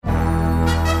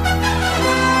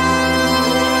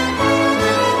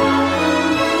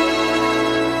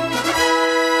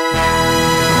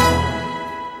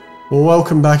Well,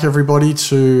 welcome back, everybody,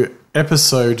 to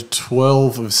episode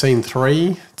 12 of Scene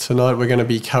 3. Tonight we're going to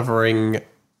be covering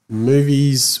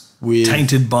movies with...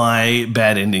 Tainted by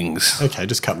bad endings. Okay,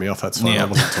 just cut me off. That's fine. Yeah. I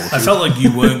wasn't talking. I felt like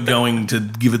you weren't going to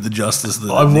give it the justice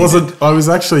that I wasn't. I was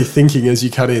actually thinking as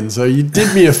you cut in, so you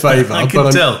did me a favour. I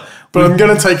can tell. But I'm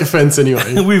going to take offence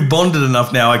anyway. We've bonded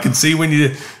enough now. I can see when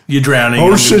you're drowning.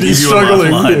 Oh, shit, he's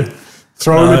struggling. Yeah.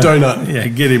 Throw him a donut. Yeah,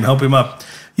 get him. Help him up.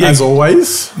 Yeah, as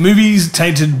always. Movies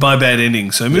tainted by bad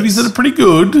endings. So movies that are pretty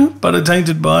good, but are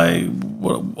tainted by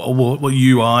what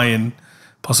you, I, and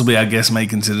possibly our guests may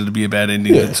consider to be a bad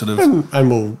ending. Yeah, that sort of and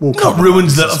we'll not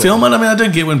ruins the film. And I mean, I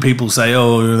don't get when people say,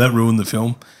 "Oh, that ruined the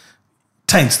film."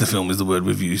 Taints the film is the word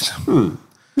we've used.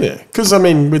 Yeah, because I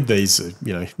mean, with these,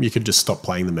 you could just stop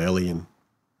playing them early and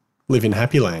live in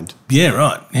happy land. Yeah,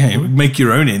 right. Yeah, make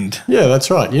your own end. Yeah, that's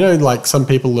right. Like some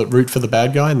people that root for the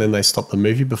bad guy and then they stop the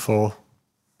movie before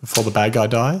the bad guy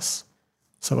dies,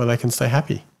 so where they can stay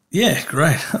happy. Yeah,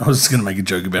 great. I was just going to make a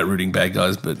joke about rooting bad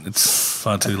guys, but it's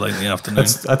far too late in the afternoon.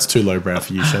 That's too lowbrow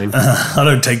for you, Shane. I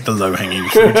don't take the low-hanging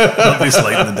fruit, not this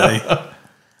late in the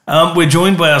day. We're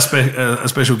joined by a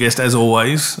special guest, as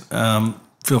always.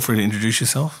 Feel free to introduce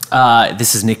yourself.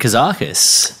 This is Nick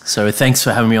Kazakis. So thanks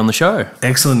for having me on the show.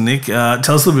 Excellent, Nick. Tell us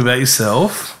a little bit about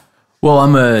yourself. Well,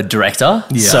 I'm a director,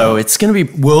 so it's going to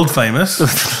be... World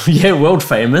famous. Yeah, world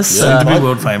famous. Soon to be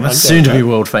world famous. Soon to be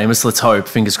world famous, let's hope.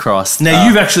 Fingers crossed. Now,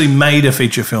 you've actually made a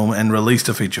feature film and released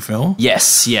a feature film.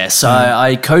 Yes.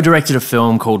 I co-directed a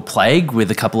film called Plague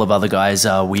with a couple of other guys.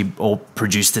 We all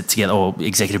produced it together, or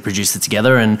executive produced it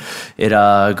together, and it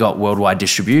got worldwide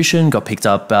distribution, got picked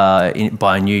up by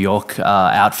a New York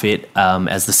outfit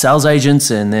as the sales agents,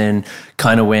 and then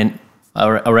kind of went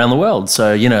around the world.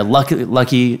 So,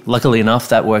 luckily enough,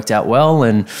 that worked out well.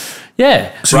 And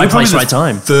so right place, right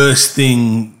time.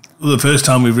 The first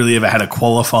time we've really ever had a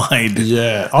qualified.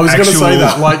 Yeah, I was going to say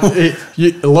that. Like,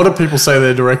 a lot of people say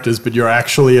they're directors, but you're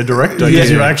actually a director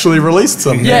because you've actually released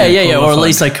something. Yeah. Or at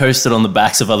least I coasted on the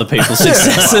backs of other people's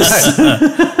successes.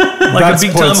 Like a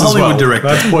big time Hollywood director.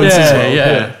 That's points as well.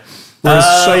 Yeah.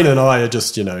 Whereas Shane and I are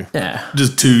just,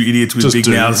 just two idiots with big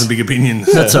mouths and big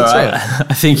opinions. That's all right.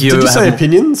 I think you Did you say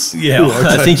opinions? Yeah. Okay.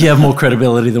 I think you have more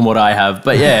credibility than what I have.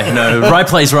 But right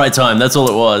place, right time. That's all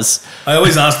it was. I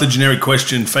always ask the generic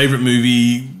question, favourite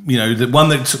movie, the one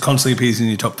that constantly appears in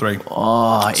your top three.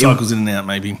 Cycles in and out,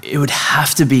 maybe. It would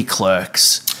have to be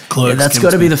Clerks. That's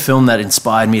got to be the film that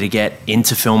inspired me to get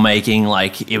into filmmaking.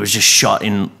 Like, it was just shot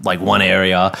in like one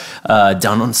area,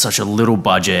 done on such a little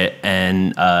budget,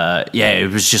 and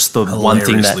it was just the one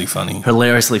thing that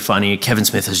hilariously funny. Kevin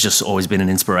Smith has just always been an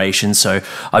inspiration, so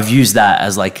I've used that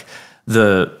as like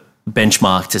the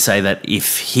benchmark to say that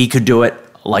if he could do it,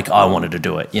 like I wanted to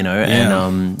do it,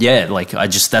 and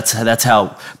that's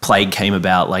how Plague came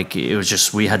about. Like, it was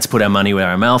just, we had to put our money where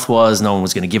our mouth was. No one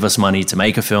was going to give us money to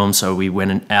make a film, so we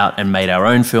went out and made our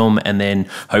own film and then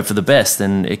hope for the best,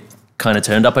 and it kind of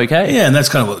turned up okay. Yeah, and that's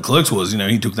kind of what the Clerks was.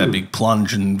 He took that big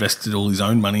plunge and invested all his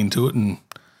own money into it, and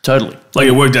totally, like,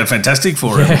 it worked out fantastic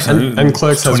for him. So and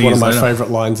Clerks has one of my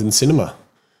favourite lines in cinema,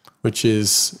 which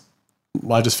is,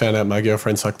 I just found out my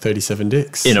girlfriend sucked 37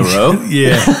 dicks. In a row?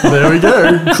 Yeah. There we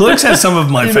go. Clerks has some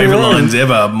of my favourite lines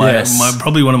ever.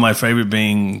 Probably one of my favourite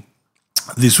being,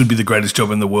 "This would be the greatest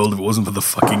job in the world if it wasn't for the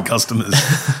fucking customers,"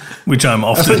 which I'm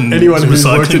often anyone who's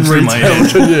worked in recycling through my retail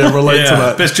head. can relate to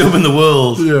that. Best job in the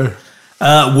world.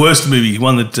 Yeah. Worst movie,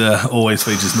 one that always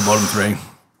features in the bottom three.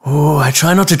 Oh, I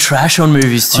try not to trash on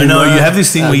movies too much. I know, you have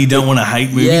this thing where you don't want to hate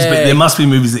movies, but there must be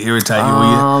movies that irritate you,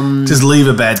 where you just leave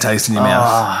a bad taste in your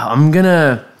mouth. I'm going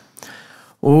to...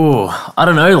 I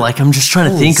don't know. Like, I'm just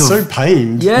trying to think of... so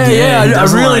pained. I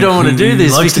really don't want to do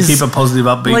this. He likes to keep a positive,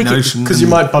 upbeat notion. Because you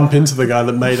might bump into the guy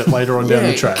that made it later on down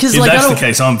the track. If that's the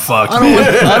case, I'm fucked.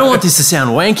 I don't want this to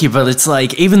sound wanky, but it's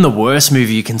like, even the worst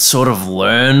movie you can sort of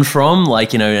learn from,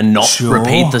 like, and not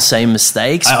repeat the same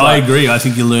mistakes. I agree. I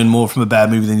think you learn more from a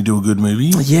bad movie than you do a good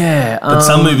movie. Yeah. But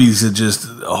some movies are just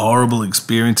horrible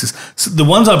experiences. So the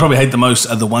ones I probably hate the most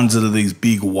are the ones that are these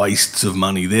big wastes of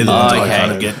money. They're the ones I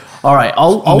kind of get... All right,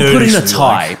 I'll put in a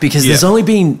tie because there's only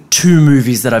been 2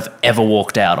 movies that I've ever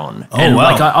walked out on.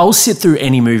 I'll sit through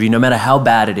any movie, no matter how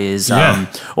bad it is,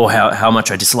 or how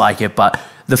much I dislike it. But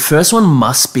the first one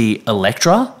must be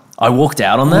Elektra. I walked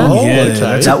out on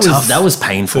that. That was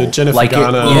painful. For Jennifer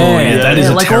Garner. That is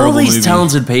a like terrible all these movie.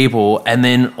 Talented people, and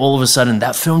then all of a sudden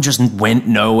that film just went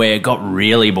nowhere. It got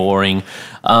really boring.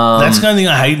 That's the kind of thing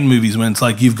I hate in movies when it's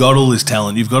like, you've got all this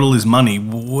talent, you've got all this money.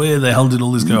 Where the hell did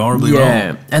all this go horribly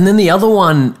wrong? And then the other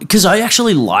one, because I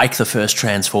actually like the first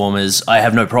Transformers, I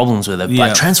have no problems with it.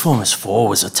 But Transformers 4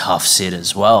 was a tough sit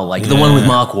as well. Like the one with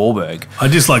Mark Wahlberg. I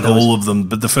dislike all of them,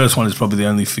 but the first one is probably the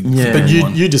only But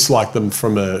you dislike them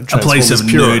from a place of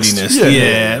nerdiness.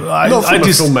 Not from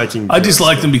filmmaking. I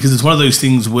dislike them because it's one of those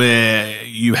things where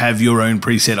you have your own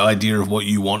preset idea of what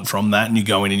you want from that, and you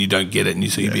go in and you don't get it, and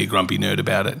you be a grumpy nerd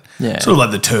about it. Yeah. Sort of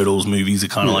like the Turtles movies are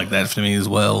kind of like that for me as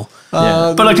well.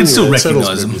 But I can still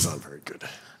recognise them. Movies aren't very good.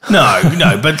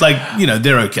 No, but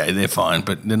they're okay, they're fine,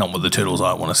 but they're not what the Turtles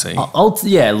I want to see.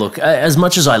 Look, as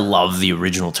much as I love the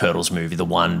original Turtles movie, the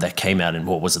one that came out in,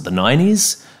 what was it, the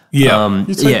 90s? Yeah,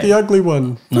 you take the ugly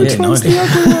one. Which one's the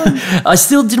ugly one? I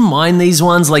still didn't mind these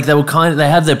ones. Like they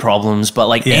have their problems, but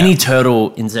any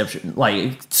Turtle Inception,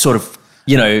 sort of,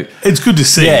 it's good to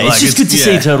see. Yeah, it's just good to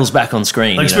see Turtles back on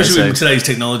screen. Especially with today's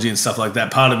technology and stuff like that.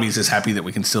 Part of me is just happy that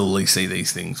we can still at least see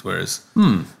these things. Whereas,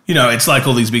 it's like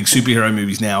all these big superhero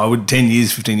movies now. 15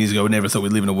 years ago, I would never thought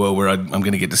we'd live in a world where I'm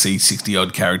going to get to see 60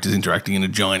 odd characters interacting in a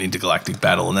giant intergalactic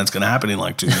battle, and that's going to happen in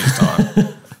 2 years'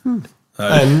 time.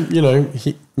 And,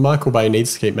 Michael Bay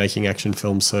needs to keep making action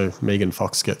films so Megan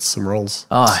Fox gets some roles.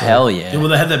 Oh, hell yeah. Well,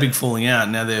 they had that big falling out.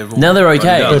 Now they're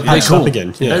okay. They're patched up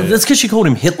again. Yeah. That's because she called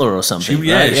him Hitler or something.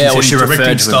 She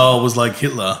directing style was like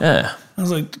Hitler. Yeah. I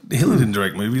was like, Hitler didn't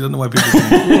direct movies. I don't know why people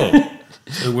think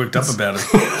so worked up about it.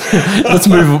 Let's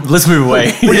move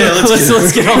away.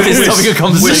 Let's get off this topic of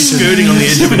conversation. We're skirting on the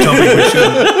edge of a topic we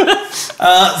shouldn't.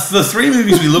 The 3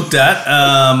 movies we looked at,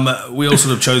 we all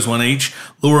sort of chose one each.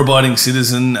 Law-Abiding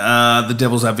Citizen, The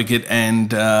Devil's Advocate,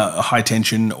 and High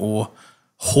Tension or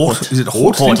Haute. Is it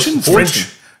Haute Tension? French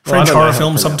horror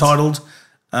film subtitled.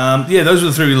 Those were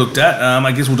the 3 we looked at.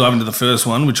 I guess we'll dive into the first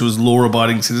one, which was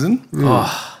Law-Abiding Citizen.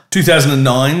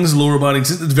 2009's Law-Abiding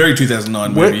Citizen. It's a very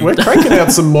 2009 movie. We're cranking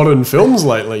out some modern films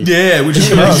lately. Yeah, which is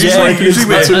usually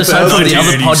the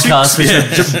other podcasts which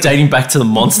are dating back to the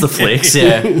monster flicks.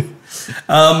 Yeah.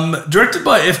 Directed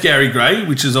by F. Gary Gray,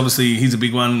 which is obviously, he's a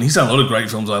big one. He's done a lot of great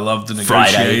films. I love The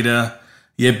Negotiator.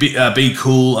 Friday. Be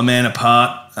Cool, A Man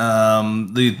Apart.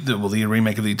 The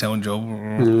remake of The Italian Job.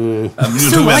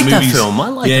 Still like that film. I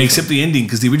like it. Except the ending,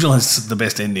 because the original has the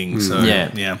best ending. So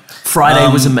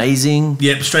Friday was amazing.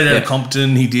 Yep, Straight Outta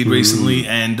Compton he did recently,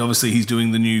 and obviously he's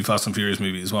doing the new Fast and Furious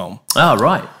movie as well. Oh,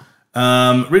 right.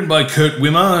 Written by Kurt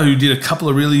Wimmer, who did a couple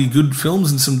of really good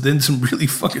films and some really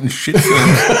fucking shit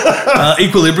films.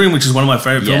 Equilibrium, which is one of my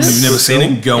favourite films. If you've never seen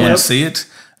it, go and see it.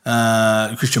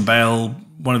 Christian Bale,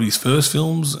 one of his first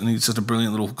films, and it's just a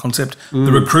brilliant little concept.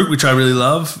 The Recruit, which I really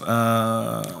love,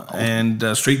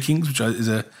 and Street Kings, which is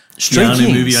a Keanu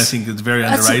movie. I think it's very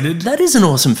underrated. That is an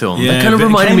awesome film. That kind of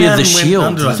reminded me of The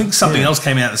Shield. I think something else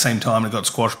came out at the same time and it got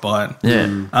squashed by it.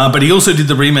 Yeah. But he also did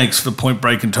the remakes for Point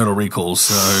Break and Total Recall.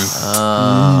 So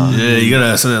you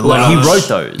got to sort of he wrote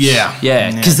those.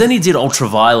 Yeah. Because then he did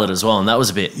Ultraviolet as well, and that was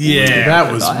a bit. Yeah,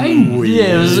 that was weird.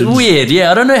 Yeah, it was weird.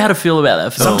 Yeah, I don't know how to feel about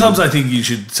that film. Sometimes I think you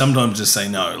should just say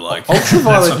no. Like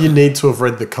Ultraviolet, you need to have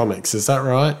read the comics. Is that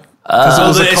right? The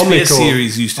SBS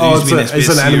series used to be an SBS it's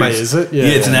an anime, series. is it? Yeah,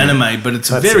 it's an anime, but it's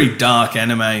a very dark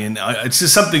anime, and it's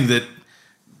just something that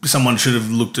someone should have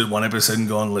looked at one episode and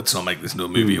gone, let's not make this into a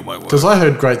movie, it won't work. Because I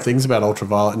heard great things about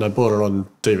Ultraviolet, and I bought it on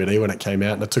DVD when it came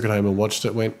out, and I took it home and watched it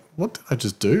and went, what did I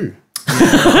just do?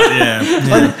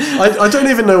 I don't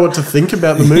even know what to think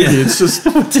about the movie. It's just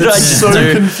so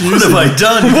confusing. What have I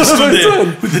done? You just stood there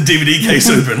with the DVD case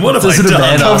open. What have I done? Doesn't a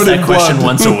man ask that question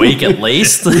once a week at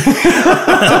least?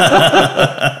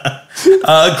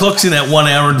 Clock's in at 1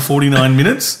 hour and 49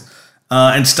 minutes.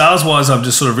 And stars-wise, I've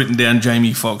just sort of written down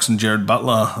Jamie Foxx and Jared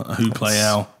Butler, who play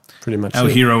our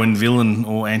hero and villain,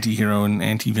 or anti-hero and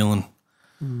anti-villain,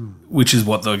 which is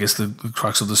what, I guess, the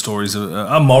crux of the story is,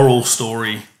 a moral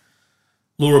story.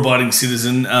 Law-Abiding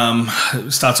Citizen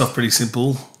starts off pretty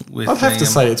simple. I'd have to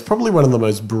say it's probably one of the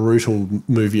most brutal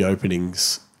movie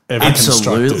openings ever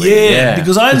constructed. Yeah,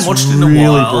 because I hadn't watched it in a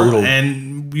while, brutal.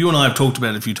 And you and I have talked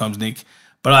about it a few times, Nick,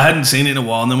 but I hadn't seen it in a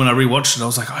while. And then when I rewatched it, I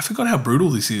was like, I forgot how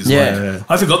brutal this is. Yeah.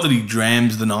 I forgot that he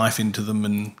drams the knife into them,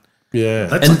 and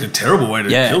that's like a terrible way to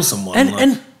kill someone.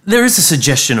 And there is a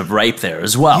suggestion of rape there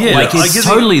as well. Yeah, it's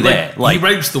totally there. He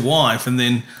rapes the wife, and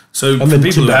then for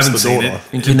people who haven't seen it,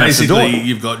 basically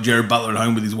you've got Jared Butler at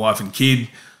home with his wife and kid.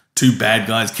 2 bad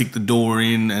guys kick the door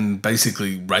in and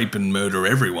basically rape and murder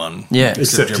everyone. Yeah,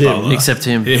 except him. Except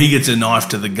him. Yeah, he gets a knife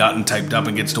to the gut and taped up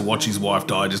and gets to watch his wife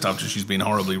die just after she's been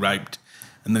horribly raped.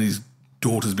 And then his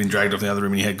daughter's been dragged off the other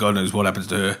room and he had God knows what happens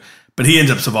to her. But he ends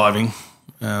up surviving.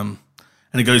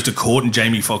 and it goes to court, and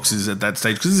Jamie Foxx is at that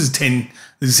stage because this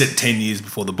is set 10 years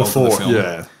before the bulk of the film.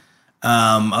 Yeah.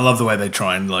 I love the way they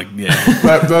try and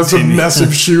That's a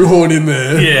massive shoehorn in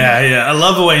there. Yeah. I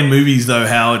love the way in movies though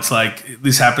how it's like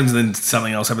this happens and then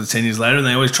something else happens 10 years later, and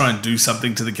they always try and do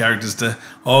something to the characters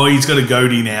he's got a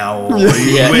goatee now, or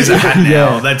he wears a hat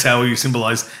now. That's how you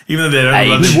symbolise, even though they don't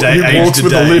run the day, he walks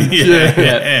with a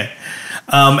limp.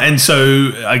 And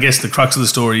so I guess the crux of the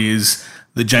story is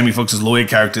that Jamie Foxx's lawyer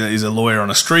character is a lawyer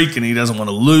on a streak, and he doesn't want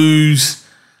to lose.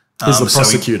 He's a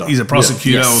prosecutor. He's a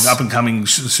prosecutor, up and coming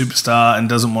superstar, and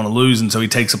doesn't want to lose, and so he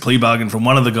takes a plea bargain from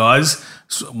one of the guys.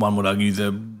 One would argue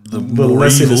the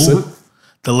less evil, innocent,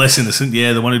 the less innocent,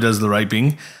 the one who does the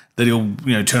raping. That he'll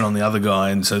turn on the other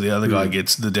guy, and so the other guy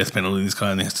gets the death penalty. This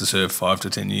guy only has to serve 5 to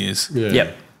 10 years. Yeah.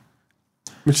 Yep.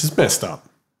 Which is messed up.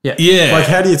 Yeah. Like,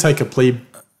 how do you take a plea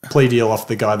deal off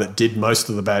the guy that did most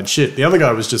of the bad shit? The other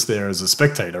guy was just there as a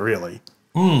spectator, really.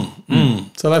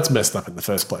 So that's messed up in the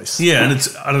first place. Yeah,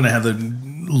 and I don't know how the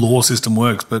law system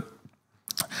works, but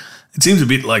it seems a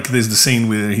bit like there's the scene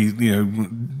where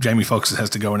Jamie Foxx has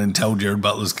to go in and tell Jared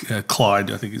Butler's Clyde,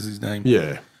 I think is his name.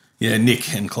 Yeah. Yeah,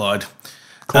 Nick and Clyde.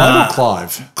 Clyde or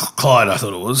Clive? Clyde, I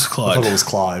thought it was. Clyde. I thought it was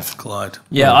Clive. Clyde.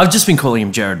 Yeah, I've just been calling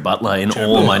him Jared Butler in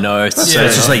all of my notes. So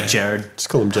it's just like Jared. Just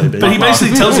call him JB. But he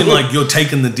basically tells him, you're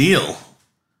taking the deal.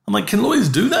 I'm like, can lawyers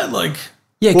do that?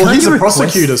 Yeah, well, can't he's you a request-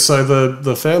 prosecutor, so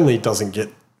the family doesn't get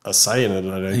a say in it,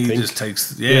 I don't he think. just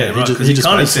takes, he right, just- because he he just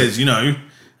kind of makes it. says,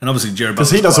 and obviously Jared Butler.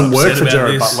 Because he doesn't work for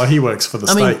Jared this. Butler, he works for the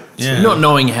I mean, state. not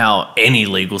knowing how any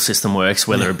legal system works,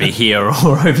 whether it be here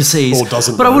or overseas. Or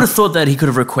doesn't but I work. would have thought that he could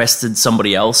have requested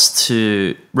somebody else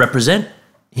to represent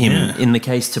him in the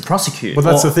case to prosecute. Well,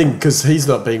 that's the thing, because he's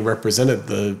not being represented.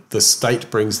 The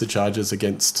state brings the charges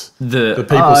against The-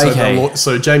 people. oh, okay.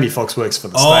 So Jamie Foxx works for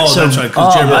the Oh, state. that's right,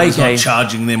 because Jared Butler's okay. not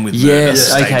charging them with Yes,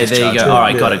 the state okay, there you discharge. go. All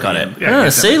right, got Yeah, it. yeah,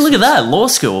 See, look at that. Law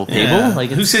school, people. Yeah.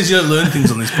 Who says you don't learn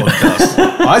things on this podcast?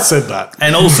 I said that.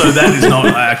 And also, that is not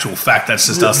an actual fact. That's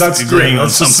just us agreeing on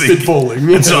that's just something.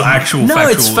 spitballing. It's not actual No,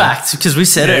 factual. it's fact, because we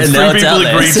said it If and now three it's out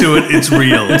people there. agree to it, it's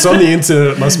real. It's on the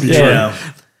internet, it must be true. Yeah.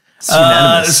 It's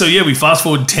unanimous. So we fast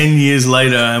forward 10 years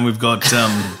later, and we've got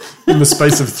In the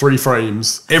space of 3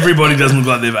 frames. everybody doesn't look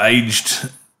like they've aged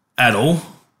at all.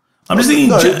 I'm just thinking.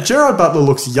 No, Gerard Butler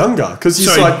looks younger, because he's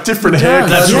Sorry. like different haircuts.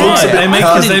 That's He looks a right.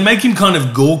 bit They make him kind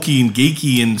of gawky and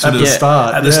geeky and sort At of the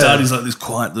start, At the yeah. start, he's like this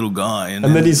quiet little guy, And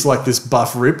then he's like this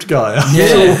buff, ripped guy.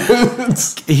 Yeah.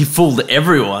 He fooled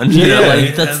everyone. You know,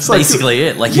 Yeah. that's It's like- basically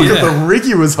it. Like, Look at the rig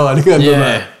he was hiding under yeah.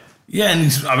 that.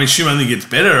 and Shim only gets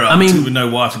better. I mean, with no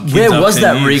wife and kids. Where up was 10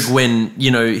 that years. rig when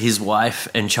his wife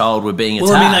and child were being attacked?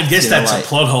 Well, I mean, I guess you know, that's like- a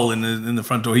plot hole in the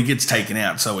front door. He gets taken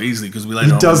out so easily because we later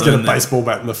He on does get a learn that- baseball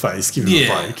bat in the face. Give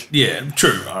him a break. Yeah,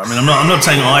 true. I mean, I'm not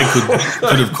saying I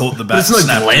could have caught the bat. It's not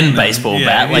snapped Glenn in. baseball Yeah,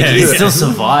 bat. Like yeah, he yeah. still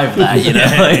survived that. You know.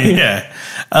 Yeah.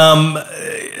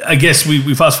 I guess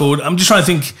we fast forward. I'm just trying to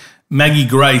think. Maggie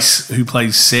Grace, who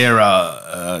plays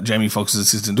Sarah, Jamie Foxx's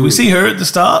assistant. Do we see her at the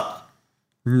start?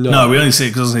 No, we only see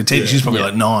it because she's probably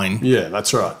like 9. Yeah,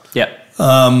 that's right. Yep.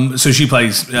 So she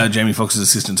plays Jamie Foxx's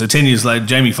assistant. So 10 years later,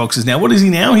 Jamie Foxx is now, what is he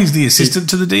now? He's the assistant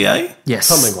to the DA? Yes.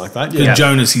 Something like that. And Yeah.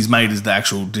 Jonas he's made as the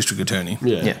actual district attorney.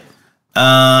 Yeah.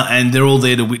 Yeah. And they're all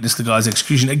there to witness the guy's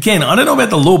execution. Again, I don't know about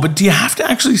the law, but do you have to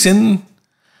actually send...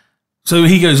 So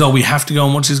he goes, we have to go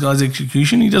and watch this guy's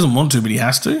execution? He doesn't want to, but he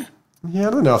has to? Yeah,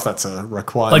 I don't know if that's a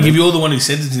requirement. Like, if you're the one who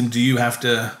sentenced him, do you have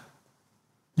to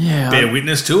Yeah. bear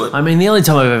witness to it? I mean, the only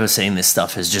time I've ever seen this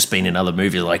stuff has just been in other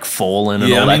movies like Fallen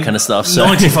and all that kind of stuff. So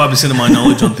 95% of my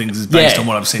knowledge on things is based on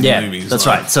what I've seen in movies. That's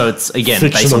like- right. So it's, again,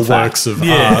 based fictional on fact. works of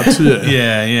art.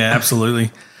 Yeah. Yeah,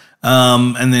 absolutely.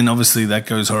 And then obviously that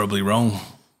goes horribly wrong.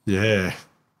 Yeah.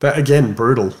 That, again,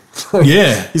 brutal.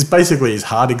 Yeah. He's basically, his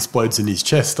heart explodes in his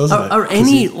chest, doesn't it? Are 'Cause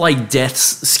any like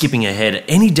deaths, skipping ahead,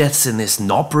 any deaths in this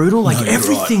not brutal? Like No, you're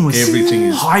everything right. was Everything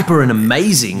is- hyper and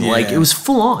amazing. Like Yeah. it was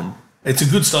full on. It's a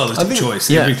good stylistic think- choice.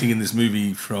 yeah. Everything in this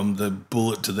movie, from the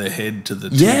bullet to the head to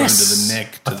the T-bone Yes. to the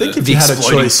neck to I think the... if you had a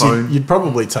exploding choice, phone. you'd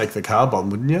probably take the car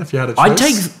bomb, wouldn't you? If you had a choice. I'd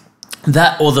take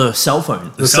that or the cell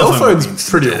phone. the cell phone would phone's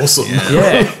be pretty instant awesome.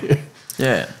 death, Yeah.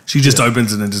 Yeah. She just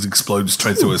opens it and just explodes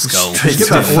straight through her skull. Straight Get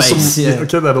to that the awesome, face, yeah.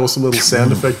 get that awesome little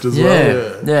sound effect as Yeah.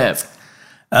 well. Yeah.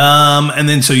 Yeah. And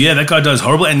then, so yeah, that guy dies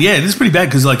horrible. And yeah, this is pretty bad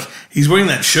because like he's wearing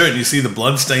that shirt and you see the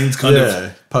blood stains kind Yeah,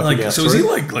 of puffing like. out So is he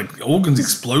through. like organs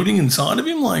exploding inside of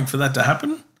him, like for that to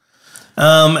happen?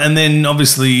 And then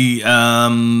obviously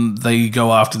they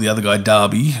go after the other guy,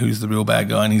 Darby, who's the real bad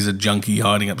guy, and he's a junkie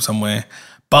hiding up somewhere.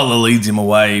 Butler leads him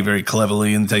away very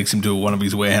cleverly and takes him to one of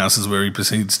his warehouses where he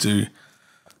proceeds to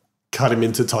cut him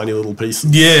into tiny little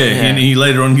pieces. Yeah, and he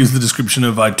later on gives the description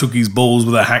of I took his balls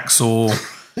with a hacksaw.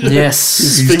 Yes.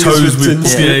 His toes with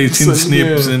tin snips,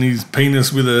 snips and his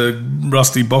penis with a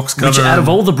rusty box cover. Which, out of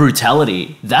all the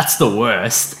brutality, that's the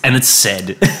worst, and it's said.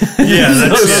 Yeah,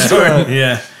 that's right.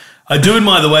 Yeah. I do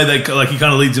admire the way they, like, he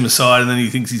kind of leads him aside and then he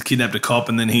thinks he's kidnapped a cop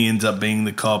and then he ends up being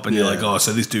the cop and you're like, oh,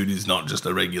 so this dude is not just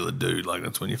a regular dude. Like,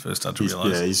 that's when you first start to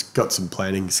realise. Yeah, he's got some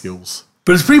planning skills.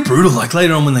 But it's pretty brutal. Like,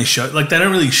 later on when they show, like, they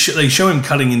don't really, they show him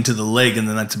cutting into the leg and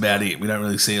then that's about it. We don't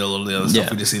really see a lot of the other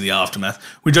stuff. We just see the aftermath,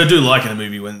 which I do like in a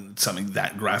movie when it's something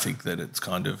that graphic that it's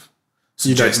kind of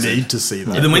You don't suggested. need to see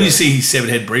that. And then when you see his severed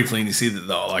head briefly and you see that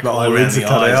the all around eyelids the are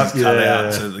cut eyes out. is cut Yeah.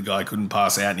 out so the guy couldn't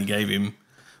pass out and he gave him,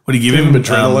 what did he give Give him? him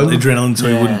adrenaline. Adrenaline so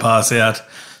he wouldn't pass out.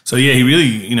 So yeah, he really,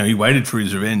 he waited for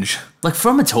his revenge. Like,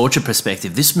 from a torture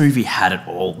perspective, this movie had it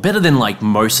all. Better than, like,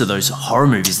 most of those horror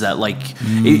movies that, like,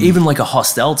 even like a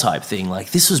Hostel type thing.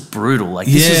 Like, this was brutal. Like,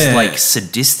 this is, like,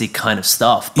 sadistic kind of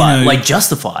stuff, but, like,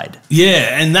 justified.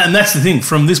 Yeah, and that's the thing.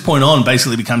 From this point on,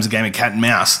 basically becomes a game of cat and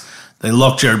mouse. They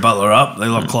lock Jared Butler up, they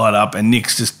lock Clyde up, and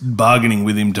Nick's just bargaining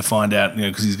with him to find out,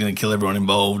 because he's going to kill everyone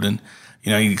involved. And,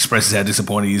 he expresses how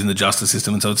disappointed he is in the justice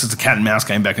system. And so it's just a cat and mouse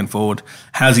game back and forward.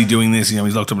 How's he doing this? He's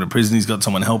locked up in a prison. He's got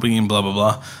someone helping him, blah, blah,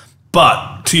 blah.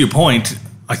 But to your point,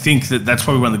 I think that's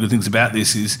probably one of the good things about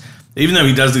this is even though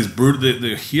he does this brutal,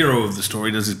 the hero of the story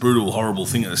does this brutal, horrible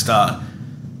thing at the start,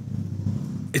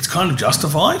 it's kind of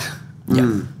justified.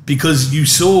 Yeah. Because you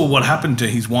saw what happened to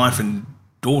his wife and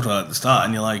daughter at the start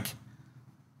and you're like,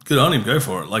 good on him, go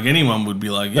for it. Like anyone would be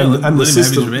like, yeah, and let him have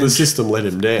his the revenge. system let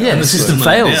him down. Yeah, the system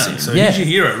fails down. him. So Yeah. he's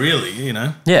your hero, really,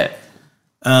 Yeah.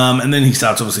 And then he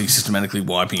starts obviously systematically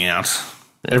wiping out.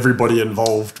 Everybody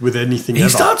involved with anything He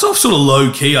ever. starts off sort of low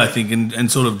key, I think,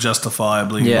 and sort of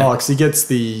justifiably. Yeah. Oh, because he gets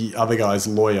the other guy's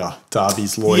lawyer,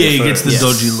 Darby's lawyer. Yeah, he gets the first.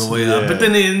 dodgy lawyer. Yeah. But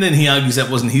then he argues that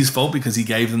wasn't his fault because he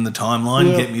gave them the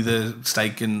timeline, get me the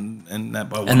steak and that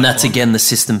by 1 And that's o'clock. again the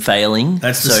system failing.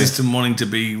 That's the system wanting to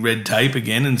be red tape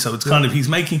again, and so it's kind of he's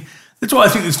making. That's why I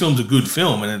think this film's a good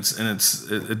film, and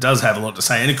it does have a lot to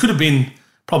say, and it could have been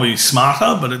probably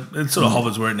smarter, but it sort of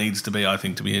hovers where it needs to be. I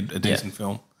think to be a decent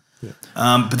film.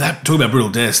 But talk about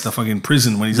brutal deaths, the fucking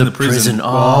prison when he's in the prison.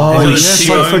 Oh, Oh, He's yes,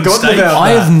 got a I've T-bone forgotten steak. about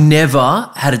I that. have never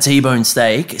had a T-bone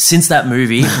steak since that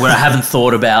movie where I haven't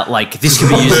thought about, like, this could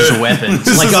be used as a weapon.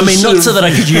 Like, is I a mean, not shit. so that I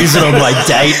could use it on my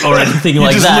date or anything You're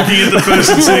like just that. looking at the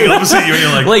person sitting opposite you, and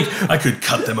you're like, Like, I could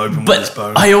cut them open with this But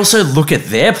bone. I also look at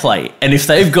their plate, and if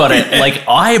they've got it, like,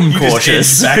 I am You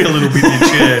cautious. just edge back a little bit in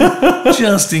your chair,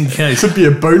 just in case. Could be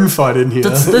a bone fight in here.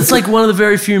 That's like one of the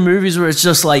very few movies where it's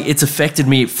just like it's affected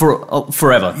me for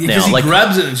forever Because now. he Like,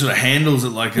 grabs it and sort of handles it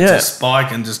like it's Yeah. a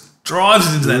spike and just drives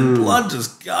it into that, and blood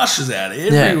just gushes out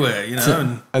everywhere,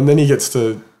 and And then he gets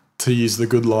to use the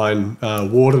good line,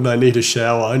 "Warden, I need a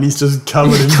shower," and he's just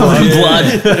covered in blood.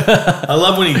 blood. I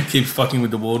love when he keeps fucking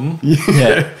with the warden.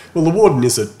 Yeah. Well, the warden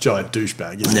is a giant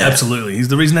douchebag, isn't he? Absolutely, he's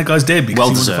the reason that guy's dead because Well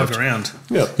he wouldn't deserved. fuck around.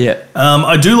 Yeah. Yeah.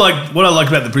 I do like what I like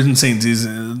about the prison scenes is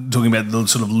talking about the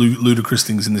sort of ludicrous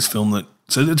things in this film.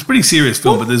 So it's a pretty serious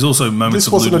film, but there's also moments This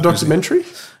of wasn't a ludicrous. documentary?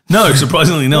 No,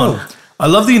 surprisingly not. Oh. I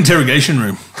love the interrogation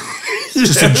room.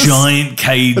 Just a Yes. giant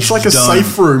cage. It's like a dome.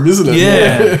 safe room, isn't it?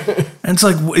 Yeah. And it's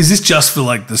like, is this just for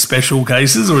like the special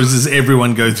cases, or is this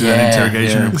everyone go through that Yeah,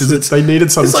 interrogation yeah. room? Because it's They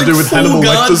needed something it's to do with 4 Hannibal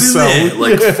guards Lecter's in cell. there.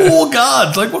 Like 4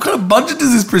 guards. Like, what kind of budget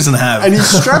does this prison have? And he's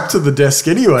strapped to the desk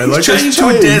anyway. He's like there's chained to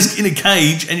a chains. desk in a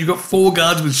cage, and you've got 4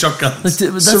 guards with shotguns.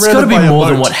 That's Surrounded got to be by a more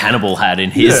than boat. what Hannibal had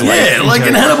in his. Yeah. Yeah, like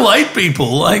in Hannibal ate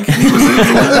people. Like he was a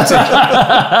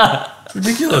lunatic. It's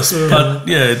ridiculous, but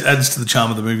yeah, it adds to the charm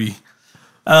of the movie.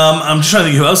 I'm just trying to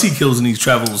think who else he kills in his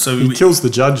travels. So He kills the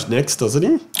judge next, doesn't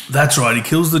he? that's right. He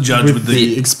kills the judge With with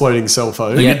the exploding cell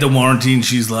phone. they Yeah. get the warranty, and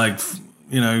she's like,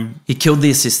 He killed the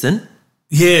assistant.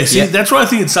 yeah. See, Yeah. that's where I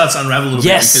think it starts to unravel a little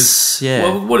Yes, bit. Because, yeah.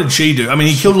 well, what did she do? I mean,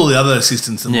 he killed all the other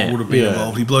assistants that Yeah. would have been Yeah.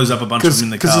 involved. He blows up a bunch of them in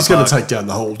the car Because he's going park. to take down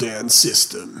the whole damn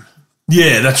system.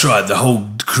 Yeah, that's right. The whole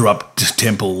corrupt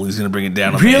temple is going to bring it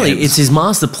down. On their Really, heads. it's his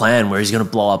master plan where he's going to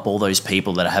blow up all those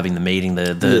people that are having the meeting,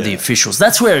 the officials.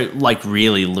 That's where it, like,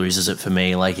 really loses it for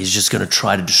me. Like, he's just going to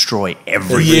try to destroy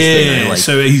everything. Yeah, Like,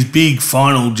 so his big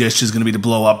final gesture is going to be to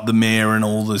blow up the mayor and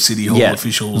all the city hall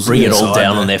officials. bring it all inside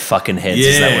down the- on their fucking heads. Yeah,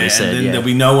 Is that what he said? and then Yeah. there'll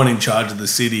be no one in charge of the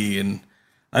city. And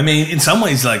I mean, in some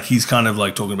ways, like he's kind of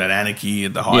like talking about anarchy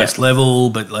at the highest level,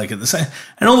 but like at the same,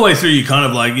 and all the way through, you kind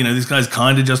of like, this guy's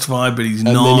kind of justified, but he's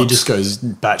And not. then he just goes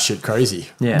batshit crazy.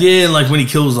 yeah. Yeah, like when he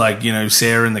kills like,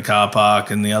 Sarah in the car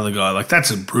park and the other guy, like that's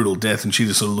a brutal death, and she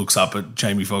just sort of looks up at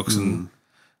Jamie Foxx and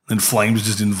then flames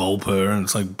just envelop her, and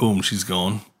it's like boom, she's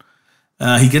gone.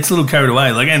 He gets a little carried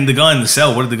away. Like, and the guy in the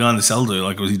cell, what did the guy in the cell do?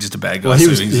 Like, was he just a bad guy? Well, he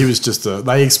was just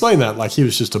they explained that like he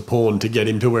was just a pawn to get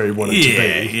him to where he wanted to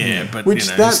be. Yeah, but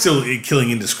he's still killing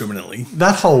indiscriminately.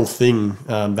 That whole thing,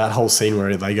 that whole scene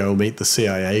where they go meet the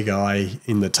CIA guy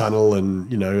in the tunnel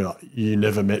and, you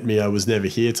never met me, I was never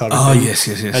here type of thing. Yes.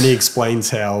 And he explains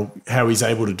how he's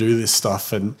able to do this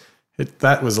stuff, and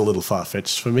that was a little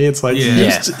far-fetched for me. It's like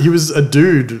he was a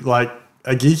dude, like,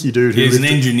 a geeky dude. He's an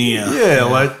engineer. Yeah,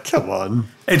 like, come on.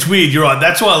 It's weird, you're right.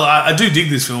 That's why I do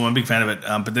dig this film. I'm a big fan of it.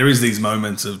 But there is these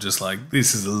moments of just like,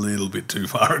 this is a little bit too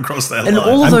far across that line. And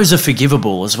all of those are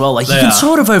forgivable as well. Like, you can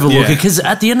sort of overlook it because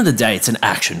at the end of the day, it's an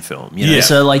action film. You know?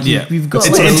 So, like, you've got...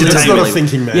 It's entertainment. It's not a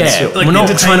thinking man. Yeah, like, we're not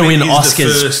trying to win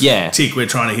Oscars. The first tick we're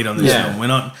trying to hit on this film. We're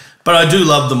not... But I do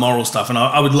love the moral stuff, and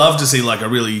I would love to see, like, a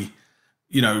really,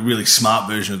 really smart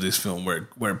version of this film where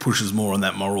it pushes more on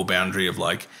that moral boundary of,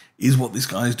 like, is what this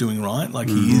guy is doing right? Like,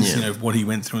 he is, what he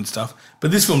went through and stuff.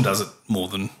 But this film does it more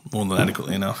than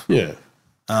adequately enough. Yeah.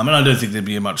 And I don't think there'd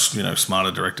be a much, smarter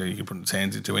director you could put his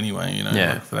hands into anyway,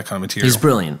 like, for that kind of material. He's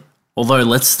brilliant. Although,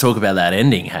 let's talk about that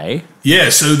ending, hey? Yeah,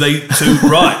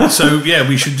 right. So,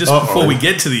 we should just, before we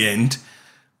get to the end,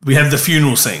 we have the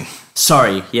funeral scene.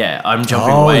 Sorry, I'm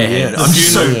jumping way ahead.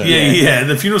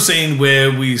 The funeral scene where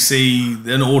we see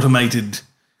an automated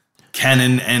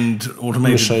cannon and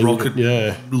automated rocket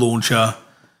launcher,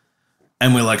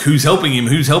 and we're like, who's helping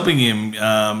him?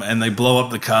 And they blow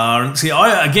up the car. And see,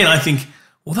 I think,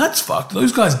 well, that's fucked.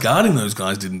 Those guys guarding those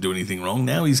guys didn't do anything wrong.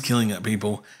 Now he's killing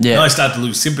people. Yeah. Now I start to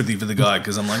lose sympathy for the guy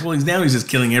because I'm like, well, he's just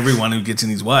killing everyone who gets in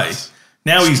his way.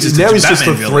 Now he's just a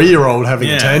 3-year-old having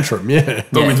a tantrum,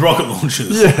 but with rocket launchers.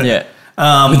 With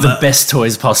the best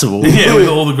toys possible. Yeah, with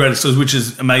all the greatest toys, which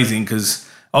is amazing because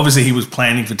obviously he was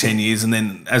planning for 10 years, and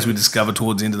then as we discover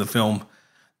towards the end of the film,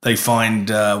 they find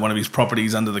one of his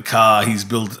properties under the car he's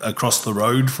built across the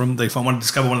road from. They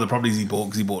discover one of the properties he bought,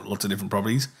 because he bought lots of different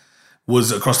properties,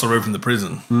 was across the road from the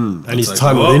prison. And he's like,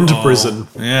 tunneled into prison.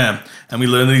 Yeah, and we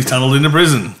learn that he's tunneled into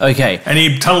prison. Okay. And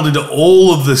he tunneled into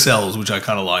all of the cells, which I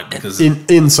kind of like because...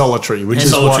 In solitary, which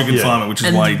is confinement, which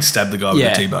is why he stabbed the guy with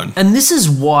a T-bone. And this is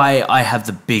why I have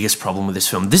the biggest problem with this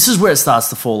film. This is where it starts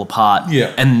to fall apart.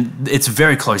 Yeah. And it's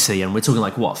very close to the end. We're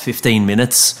talking 15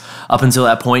 minutes up until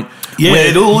that point.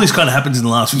 Yeah, all this kind of happens in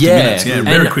the last 15 minutes. Yeah,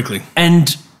 very quickly.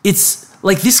 And it's...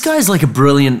 Like, this guy's like a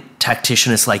brilliant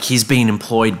tactician. It's like he's being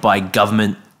employed by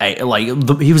government.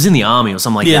 He was in the army or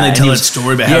something like that. Yeah, and they tell that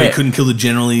story about how he couldn't kill the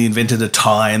general. He invented a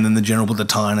tie, and then the general put the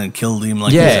tie in and killed him.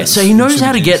 So he knows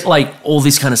how to get, like, all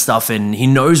this kind of stuff, and he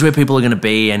knows where people are going to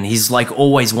be, and he's, like,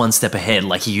 always one step ahead.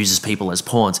 Like, he uses people as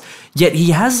pawns. Yet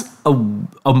he has a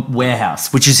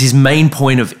warehouse, which is his main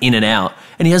point of in and out,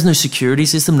 and he has no security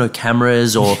system, no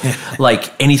cameras or,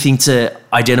 like, anything to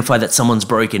identify that someone's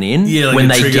broken in when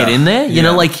they get in there. You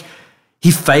know, like... He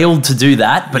failed to do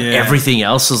that, but everything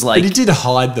else was like... But he did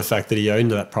hide the fact that he owned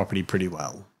that property pretty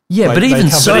well. Yeah, but even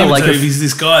so, if he's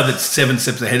this guy that's 7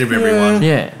 steps ahead of everyone,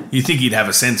 you think he'd have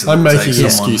a sense of it. I'm making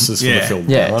excuses for the film.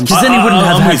 Yeah, because then he wouldn't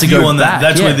have had to go on back.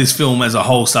 That's where this film as a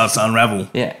whole starts to unravel.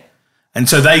 Yeah. And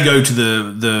so they go to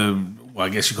the I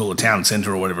guess you call it town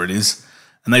centre or whatever it is,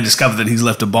 and they discover that he's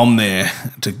left a bomb there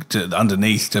to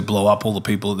underneath to blow up all the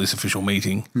people at this official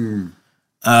meeting.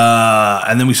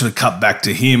 And then we sort of cut back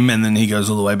to him, and then he goes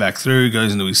all the way back through,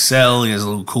 goes into his cell. He has a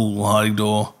little cool hiding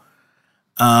door.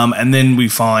 And then we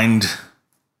find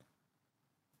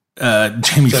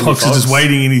Jamie Foxx is just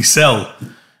waiting in his cell.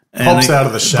 Pops out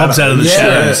of the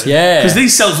shadows. Yeah. Because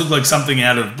these cells look like something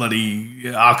out of bloody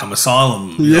Arkham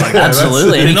Asylum. Yeah,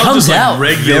 absolutely. And he comes out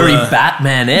very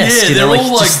Batman-esque. Yeah, they're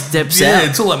all like... steps out.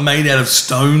 it's all like made out of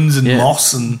stones and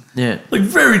moss and like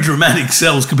very dramatic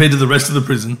cells compared to the rest of the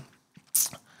prison.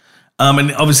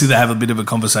 And obviously they have a bit of a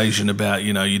conversation about,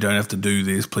 you don't have to do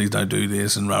this, please don't do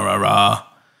this, and rah, rah, rah.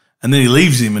 And then he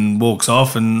leaves him and walks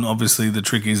off, and obviously the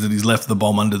trick is that he's left the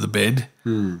bomb under the bed.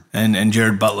 And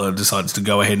Jared Butler decides to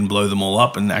go ahead and blow them all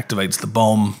up and activates the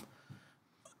bomb.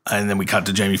 And then we cut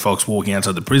to Jamie Foxx walking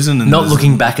outside the prison. And not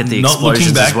looking back at the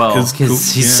explosions as well,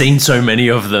 because he's seen so many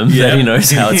of them that he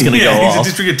knows how it's going to go off. He's a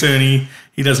district attorney.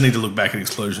 He doesn't need to look back at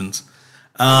explosions.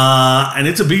 And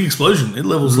it's a big explosion. It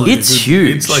levels like it's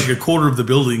huge. It's like a quarter of the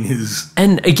building is.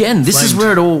 And again, this flamed. is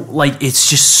where it all like it's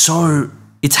just so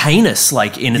it's heinous,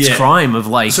 like in its crime of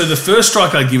like. So the first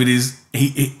strike I give it is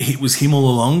he was him all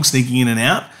along sneaking in and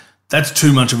out. That's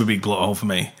too much of a big plot hole for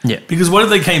me. Yeah. Because what if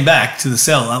they came back to the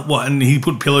cell? And he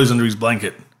put pillows under his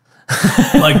blanket?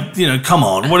 Like, come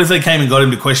on. What if they came and got him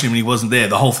to question him and he wasn't there?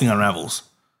 The whole thing unravels.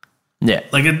 Yeah.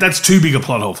 Like that's too big a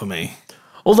plot hole for me.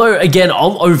 Although, again,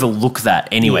 I'll overlook that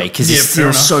anyway because he's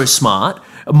still so smart.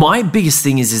 my biggest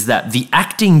thing is that the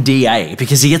acting DA,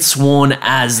 because he gets sworn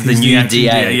as the new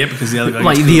DA. Yeah, because the other guy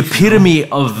like the epitome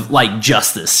of like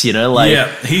justice, you know, like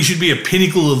he should be a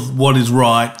pinnacle of what is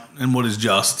right and what is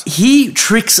just. He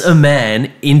tricks a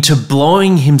man into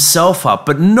blowing himself up,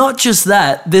 but not just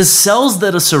that. There's cells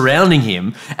that are surrounding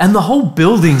him, and the whole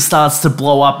building starts to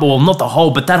blow up. Well, not the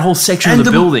whole, but that whole section of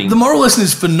the building. The moral lesson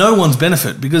is for no one's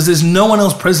benefit because there's no one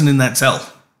else present in that cell.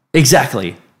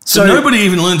 Exactly. So nobody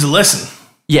even learns a lesson.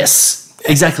 Yes,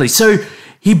 exactly. So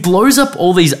he blows up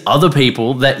all these other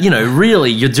people that, you know,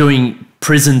 really you're doing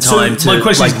prison time to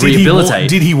like rehabilitate.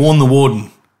 Did he warn the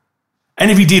warden? And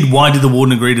if he did, why did the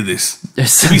warden agree to this?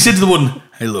 Yes. If he said to the warden,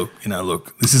 hey,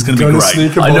 look, this is going to be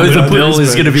great. I know the bill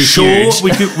is going to be huge.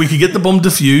 Sure, we could get the bomb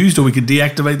defused or we could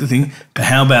deactivate the thing, but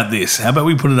how about this? How about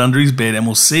we put it under his bed and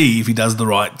we'll see if he does the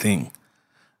right thing?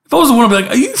 If I was the one, I'd be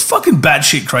like, are you fucking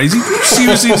batshit crazy? Did you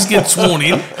seriously just get sworn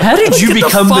in? How did you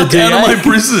become the DA? Out of my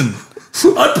prison.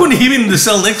 I'd put him in the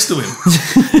cell next to him.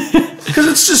 Because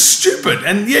it's just stupid.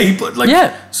 And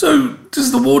so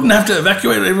does the warden have to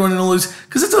evacuate everyone and all this?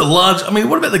 Because it's a large,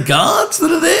 what about the guards that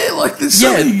are there? Like, there's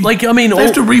so many, they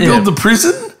have to rebuild the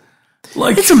prison?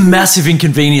 Like, it's a massive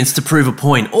inconvenience to prove a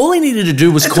point. All he needed to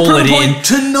do was call it in.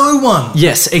 To no one.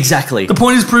 Yes, exactly. The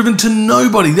point is proven to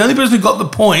nobody. The only person who got the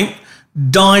point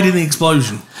died in the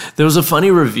explosion. There was a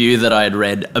funny review that I had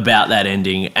read about that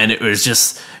ending, and it was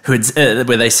just where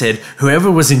they said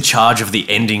whoever was in charge of the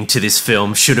ending to this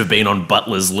film should have been on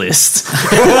Butler's list.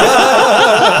 And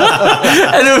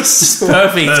it was just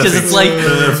perfect because it's like,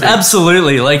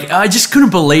 absolutely, like I just couldn't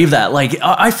believe that. Like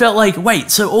I felt like,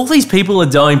 wait, so all these people are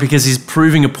dying because he's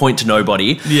proving a point to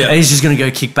nobody, and he's just going to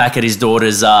go kick back at his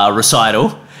daughter's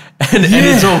recital. And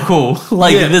it's all cool.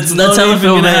 Like that's how the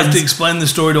film ends. Have to explain the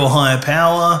story to a higher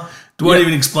power. Do I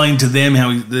even explain to them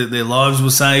how their lives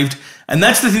were saved? And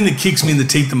that's the thing that kicks me in the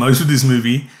teeth the most with this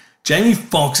movie. Jamie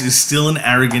Foxx is still an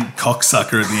arrogant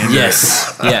cocksucker at the end.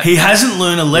 Yes, of it. He hasn't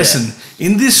learned a lesson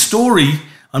in this story.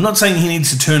 I'm not saying he needs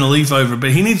to turn a leaf over,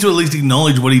 but he needs to at least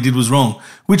acknowledge what he did was wrong,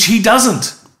 which he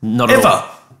doesn't. Not ever. At all.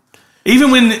 Even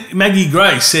when Maggie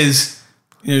Gray says,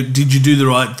 did you do the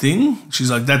right thing? She's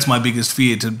like, that's my biggest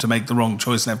fear, to make the wrong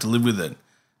choice and have to live with it.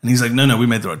 And he's like, no, we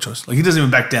made the right choice. Like, he doesn't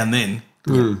even back down then.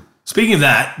 Speaking of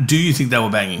that, do you think they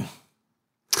were banging?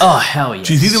 Oh, hell yes.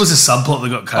 Do you think there was a subplot that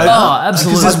got cut out? Oh,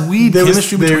 absolutely. Because there's weird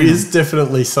chemistry between them. There is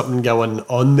definitely something going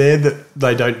on there that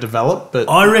they don't develop. But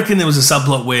I reckon there was a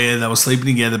subplot where they were sleeping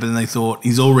together, but then they thought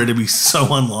he's already be so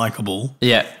unlikable.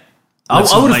 Yeah. I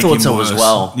would have thought so as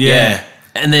well. Yeah.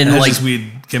 And then like this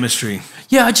weird chemistry.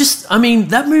 Yeah,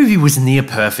 that movie was near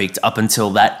perfect up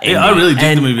until that ending. Yeah, I really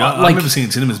did the movie. I remember seeing it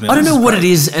in cinemas, man. I don't know what it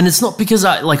is, and it's not because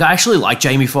I actually like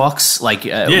Jamie Foxx. Like,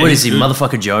 what is he, good.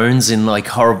 Motherfucker Jones in like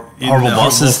Horrible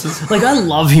Bosses? Like, I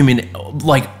love him in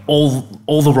like all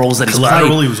the roles that he's played.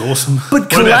 Collateral, he was awesome. But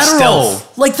Collateral,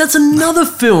 like that's another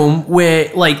film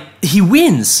where like he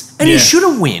wins and he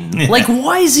shouldn't win. Yeah. Like,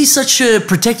 why is he such a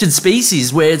protected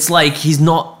species where it's like he's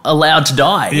not allowed to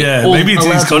die? Yeah, maybe it's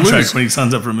in his contract when he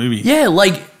signs up for a movie. Yeah,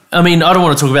 like, I don't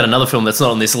want to talk about another film that's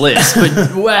not on this list,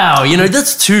 but wow,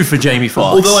 that's 2 for Jamie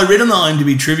Foxx. Although I read on the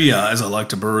IMDb trivia, as I like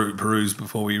to peruse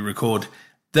before we record,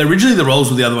 originally the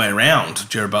roles were the other way around,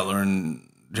 Jared Butler and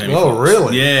Jamie Foxx. Oh,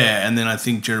 really? Yeah, and then I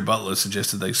think Jared Butler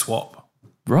suggested they swap.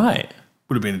 Right.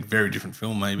 Would have been a very different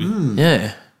film, maybe.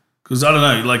 Yeah. Because I don't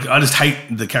know, like I just hate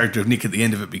the character of Nick at the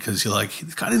end of it because you're like,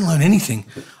 this guy didn't learn anything.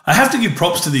 I have to give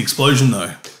props to the explosion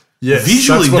though. Yes,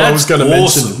 visually, that's what I was going to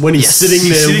mention. When he's sitting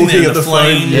there looking at the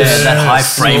flame. Yeah, that high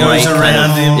frame rate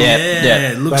around him.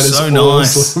 Yeah, it looks so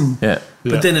nice. Yeah.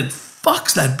 But then it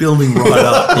fucks that building right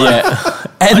up. Yeah.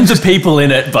 And the people in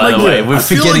it, by the way. We're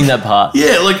forgetting that part.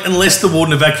 Yeah, like unless the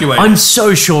warden evacuated. I'm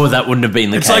so sure that wouldn't have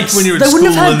been the case. It's like when you're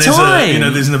at school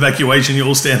and there's an evacuation, you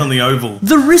all stand on the oval.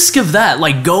 The risk of that,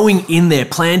 like going in there,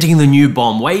 planting the new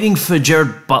bomb, waiting for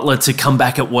Jared Butler to come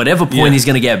back at whatever point he's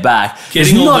going to get back.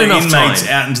 Getting all not the enough inmates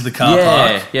time. out into the car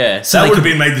park. Yeah. So that would have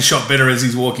been made the shot better as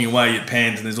he's walking away. It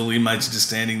pans and there's all the inmates just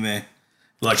standing there.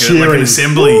 Like an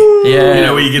assembly.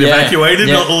 Yeah. Where you get evacuated.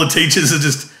 Not all the teachers are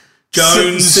just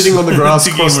Jones sitting on the grass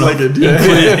cross-legged,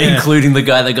 including the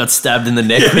guy that got stabbed in the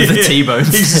neck with the T-bones.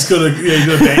 He's just got a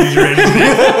bandage around his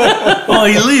neck. Oh,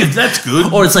 he lived. That's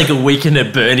good. Or it's like a weekend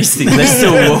at Bernie's thing. They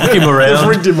still walk him around.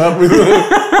 Rigged him up with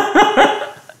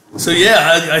it. So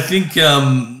yeah, I think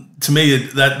to me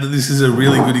that this is a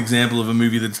really good example of a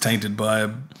movie that's tainted by a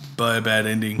bad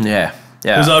ending. Yeah.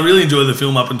 Because I really enjoy the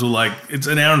film up until it's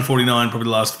an hour and 49, probably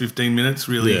the last 15 minutes.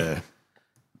 Really. Yeah.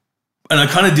 And I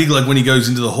kind of dig when he goes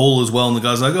into the hall as well and the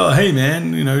guy's like, oh, hey,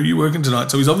 man, you working tonight.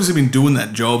 So he's obviously been doing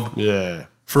that job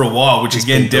for a while, which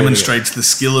again been building demonstrates the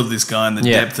skill of this guy and the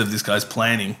depth of this guy's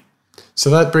planning. So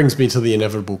that brings me to the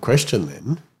inevitable question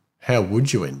then. How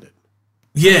would you end it?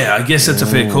 Yeah, I guess that's a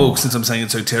fair call since I'm saying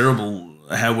it's so terrible.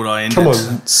 How would I end Come it?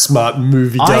 on, smart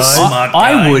movie guy. Smart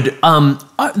I guy.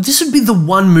 would. This would be the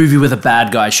one movie where the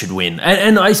bad guy should win,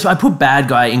 and I put bad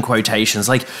guy in quotations.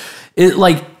 Like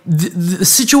the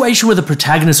situation where the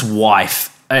protagonist's wife.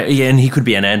 And he could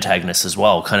be an antagonist as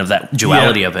well, kind of that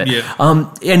duality of it. Yeah.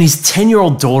 And his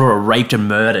 10-year-old daughter are raped and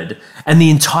murdered, and the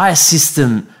entire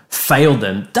system failed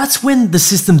them. That's when the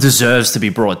system deserves to be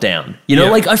brought down. You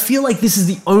know, I feel like this is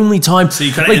the only time. So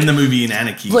you kind of end the movie in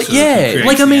anarchy. Like,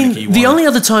 the only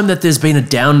other time that there's been a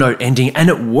down note ending and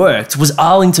it worked was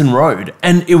Arlington Road,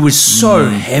 and it was so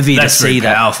heavy to see that.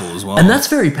 That's very powerful as well. And that's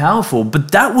very powerful,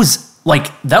 but that was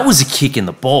a kick in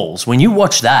the balls. When you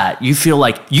watch that, you feel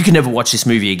like you can never watch this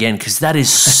movie again because that is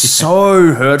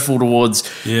so hurtful towards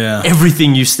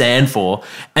everything you stand for.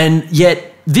 And yet,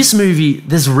 this movie,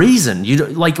 there's reason.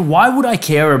 Why would I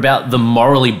care about the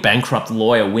morally bankrupt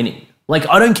lawyer winning? Like,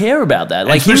 I don't care about that.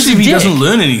 Like, especially if he doesn't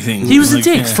learn anything. He was a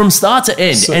dick from start to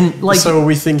end. So are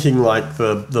we thinking like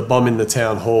the bomb in the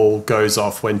town hall goes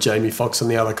off when Jamie Foxx and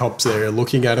the other cops there are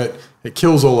looking at it? It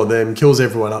kills all of them, kills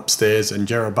everyone upstairs, and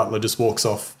Gerard Butler just walks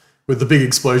off with the big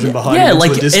explosion behind him. Yeah,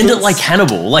 like end it like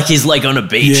Hannibal. Like he's like on a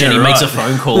beach and he makes a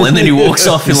phone call and then he walks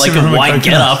off in like a white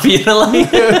get-up. You know,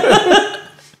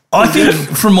 I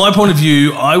think, from my point of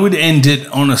view, I would end it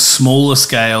on a smaller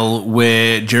scale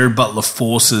where Gerard Butler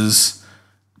forces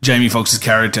Jamie Foxx's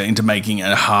character into making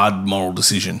a hard moral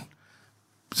decision.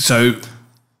 So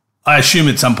I assume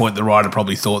at some point the writer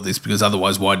probably thought this, because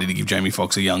otherwise why did he give Jamie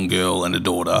Foxx a young girl and a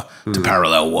daughter to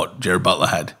parallel what Gerard Butler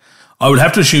had? I would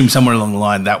have to assume somewhere along the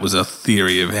line that was a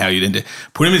theory of how you'd end it.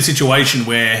 Put him in a situation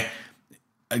where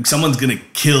someone's going to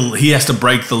kill, he has to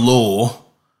break the law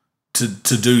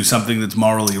to do something that's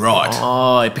morally right.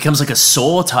 Oh, it becomes like a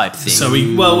Saw type thing. So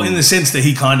in the sense that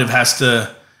he kind of has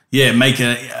to, make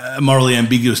a morally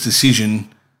ambiguous decision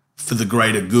for the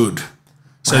greater good,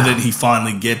 so that he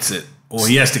finally gets it, or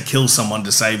he has to kill someone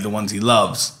to save the ones he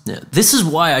loves. Yeah. This is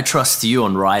why I trust you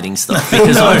on writing stuff,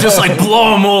 because I'm just like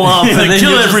blow them all up and then kill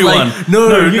you're just everyone. Like,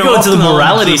 no, you go to the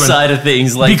morality side of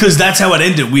things, like because that's how it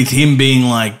ended, with him being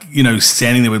like,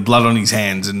 standing there with blood on his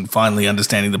hands and finally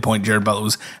understanding the point Gerard Butler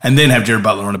was, and then have Gerard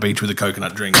Butler on a beach with a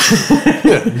coconut drink.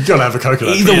 You gotta have a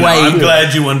coconut. Either way, I'm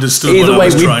glad you understood. Either what way,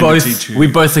 I was trying to teach you. we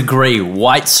both agree.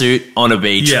 White suit on a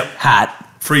beach,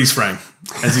 hat, freeze frame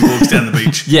as he walks down the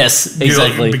beach. Yes,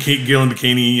 exactly. Girl in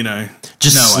bikini,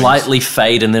 Just slightly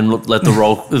fade and then let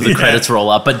the credits roll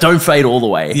up, but don't fade all the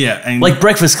way. Yeah, and like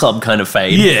Breakfast Club kind of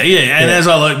fade. Yeah. And as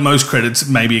I like most credits,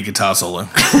 maybe a guitar solo.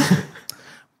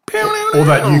 Or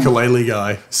that ukulele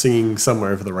guy singing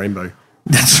Somewhere Over the Rainbow.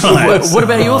 That's right. What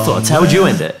about your thoughts? How would you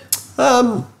end it?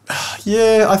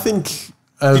 Yeah, I think...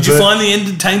 Did you find the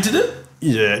end tainted it?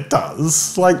 Yeah, it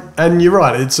does. And you're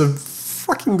right, it's a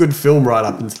fucking good film right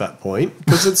up into that point,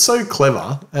 because it's so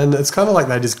clever, and it's kind of like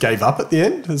they just gave up at the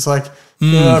end. It's like,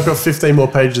 I've got 15 more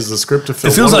pages of script to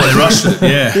fill. It feels like they rushed it,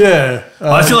 yeah. Yeah.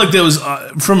 I feel like there was,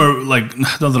 not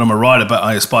that I'm a writer, but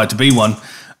I aspire to be one,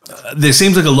 there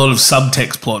seems like a lot of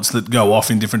subtext plots that go off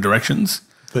in different directions.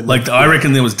 I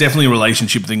reckon there was definitely a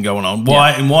relationship thing going on.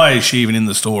 Why is she even in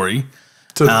the story?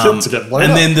 To get blown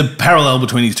and up. then the parallel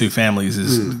between these two families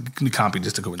it can't be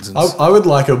just a coincidence. I would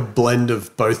like a blend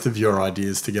of both of your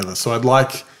ideas together. So I'd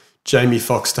like Jamie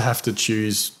Foxx to have to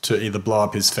choose to either blow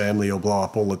up his family or blow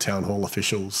up all the town hall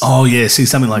officials. Oh, yeah, see,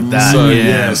 something like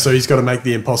that. So he's got to make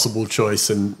the impossible choice,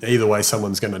 and either way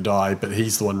someone's going to die, but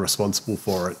he's the one responsible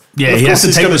for it. Yeah, he has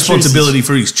to take responsibility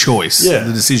for his choice,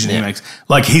 the decision he makes.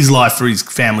 Like his life for his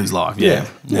family's life. Yeah.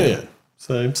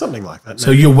 So something like that.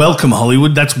 So you're welcome,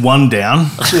 Hollywood. That's one down.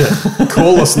 Yeah.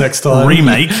 Call us next time.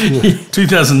 Remake.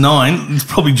 2009. It's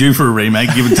probably due for a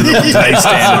remake, given to the today's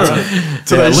standards.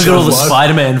 Look at all the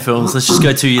Spider-Man films. Let's just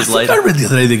go 2 years later. I read the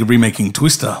other day they're remaking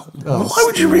Twister. Why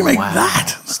would you remake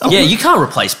that? Yeah, you can't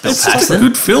replace Bill It's just a Paxton.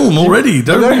 good film already. I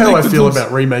know how I feel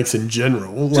about remakes in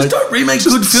general. Just don't remake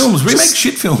good films. Remake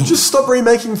shit films. Just stop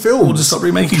remaking films. Or just stop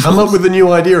remaking Come films. up with a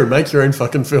new idea and make your own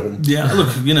fucking film. Yeah, look,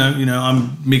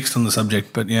 I'm mixed on the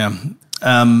subject, but yeah.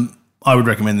 I would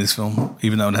recommend this film,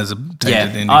 even though it has a tainted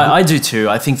ending. I do too.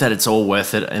 I think that it's all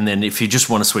worth it. And then if you just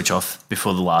want to switch off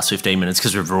before the last 15 minutes,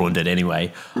 because we've ruined it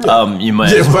anyway, you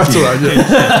might. Yeah, well, that's all right.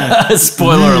 Yeah.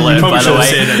 Spoiler alert, Probably by should the have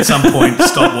way. said at some point,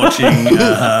 stop watching.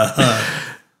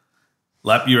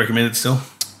 Lap, you recommend it still?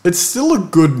 It's still a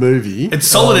good movie. It's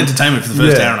solid entertainment for the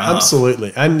first hour and a half.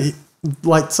 Absolutely. And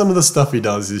some of the stuff he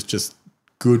does is just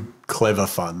good, clever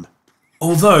fun.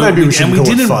 Although, Maybe we shouldn't we call it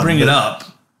didn't fun, bring it but-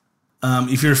 up,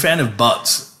 if you're a fan of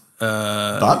butts,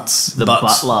 Butts. The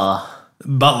Butts.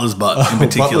 Butler's butt in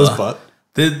particular. Butler's butt.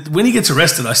 When he gets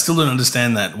arrested, I still don't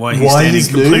understand that. Why he's Why standing he's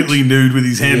completely nude with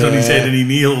his hands on his Yeah. head and he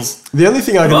kneels. The only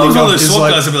thing I If can I was think one of of those is SWAT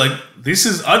like guys, I'd be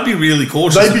like, I'd be really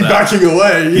cautious. they'd of be that. backing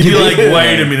away. You'd be like,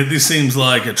 wait a minute, this seems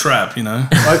like a trap, you know?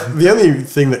 The only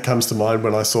thing that comes to mind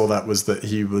when I saw that was that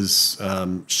he was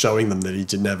showing them that he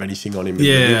didn't have anything on him. And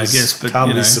Yeah, that he I was guess, but,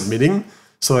 calmly you know. submitting,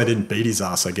 so they didn't beat his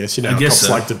ass. I guess I guess cops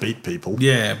so. like to beat people,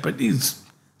 Yeah, but he's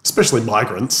especially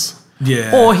migrants.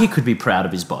 yeah. Or he could be proud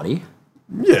of his body.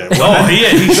 Yeah, well, Oh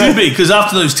yeah, he should be because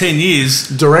after those 10 years,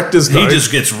 directors he know.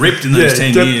 just gets ripped in those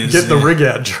 10 years. Get the yeah. rig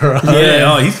out, Gerard.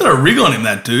 Yeah, oh, he's got a rig on him,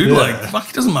 that dude. Yeah. Like, fuck,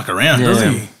 he doesn't muck around, does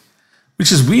Yeah. he?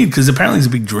 Which is weird because apparently he's a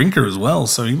big drinker as well,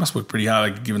 so he must work pretty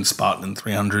hard, like giving Spartan and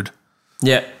 300.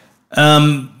 Yeah. I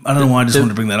don't know why I just wanted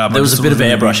to bring that up. There was a bit of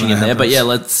airbrushing in there, but yeah,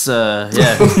 let's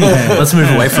let's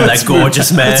move away from that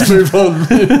gorgeous man. Let's move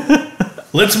on.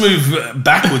 Let's move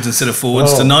backwards instead of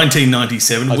forwards to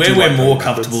 1997, where do we're like more going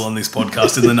comfortable on this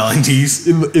podcast in the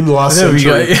 90s. In the last There we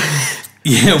go. century.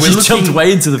 Yeah, we're Just jumped looking,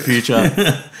 way into the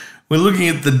future. we're looking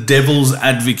at The Devil's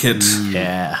Advocate.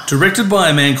 Yeah. Directed by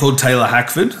a man called Taylor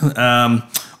Hackford.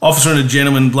 Officer and a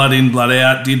Gentleman, Blood In, Blood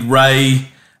Out. Did Ray,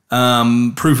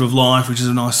 Proof of Life, which is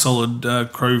a nice solid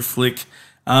Crow flick.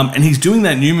 And he's doing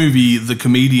that new movie, The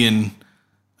Comedian,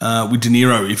 with De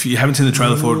Niro. If you haven't seen the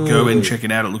trailer for it, go and check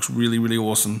it out. It looks really, really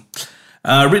awesome.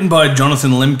 Written by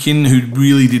Jonathan Lemkin, who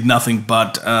really did nothing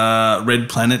but Red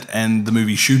Planet and the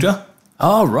movie Shooter.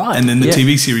 Oh, right. And then the yeah.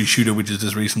 TV series Shooter, which is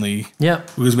just recently... Yeah.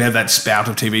 Because we have that spout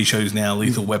of TV shows now,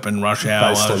 Lethal Weapon, Rush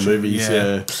Hour. Based on movies,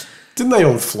 yeah. Didn't they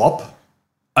all flop?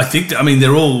 I think,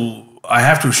 they're all... I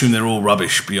have to assume they're all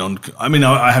rubbish beyond... I mean,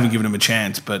 I haven't given them a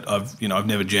chance, but I've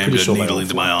never jammed Pretty a sure they needle all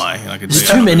into my eye. I can There's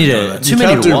tell too you many that. to You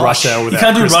many can't to do watch. Rush Hour You without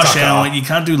can't do Chris Rush Tucker. Hour. You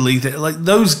can't do Lethal. Like,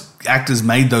 those actors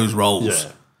made those roles.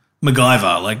 Yeah.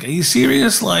 MacGyver. Like, are you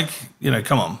serious? Like,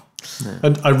 come on.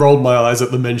 And I rolled my eyes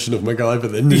at the mention of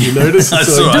MacGyver then. Did you notice? That's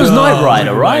It's all like, right. There was Knight Oh, Rider,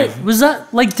 no right? way. Was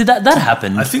that, like, did that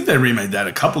happen? I think they remade that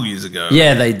a couple years ago.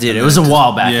 Yeah, they did. It was a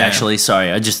while back, Yeah. actually.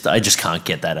 Sorry, I just can't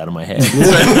get that out of my head.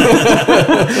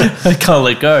 I can't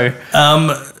let go.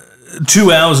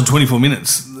 2 hours and 24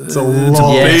 minutes. It's a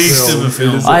long Yes. Beast of a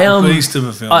film. Beast of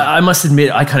a film. I must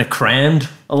admit, I kind of crammed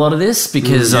a lot of this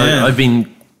because Yeah. I've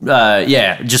been,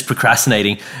 just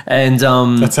procrastinating. And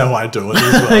That's how I do it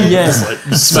as well. Yeah. Just like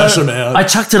smash them out. I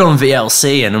chucked it on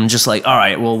VLC, and I'm just like, all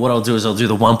right, well, what I'll do is I'll do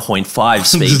the 1.5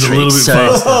 speed Just a little treat. bit So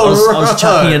faster. I was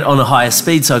chucking it on a higher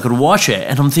speed so I could watch it,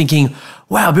 and I'm thinking,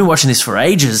 wow, I've been watching this for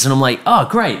ages, and I'm like, oh,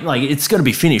 great, like it's got to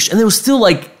be finished, and there was still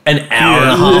like an hour and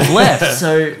a half left.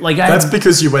 So like, That's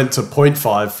because you went to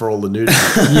 0.5 for all the nudity.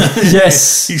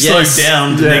 yes, He slowed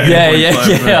down to Yeah.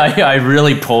 negative 0.5. yeah. I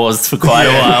really paused for quite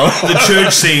a while, The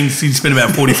church scenes, he spent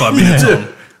about 45 minutes on.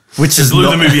 which is Blew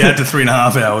not, the movie out to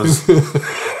 3.5 hours.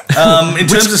 In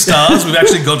terms of stars, we've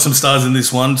actually got some stars in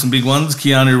this one, some big ones.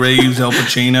 Keanu Reeves, Al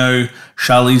Pacino,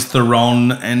 Charlize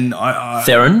Theron, and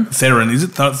Theron. Theron, is it?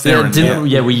 Theron.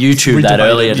 We YouTubed that debated,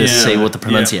 earlier to yeah. see what the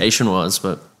pronunciation was,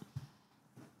 but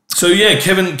So yeah,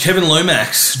 Kevin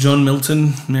Lomax, John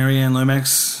Milton, Marianne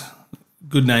Lomax.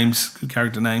 Good names, good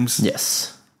character names.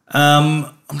 yes, I'm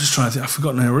just trying to think. I've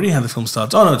forgotten already how the film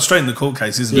starts. Oh no, it's straight in the court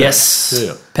case, isn't it? yes,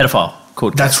 Yeah. pedophile.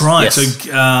 Called That's right. Yes.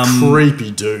 So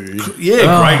Creepy dude.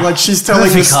 yeah, great. Like she's telling the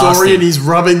Perfect story casting. and he's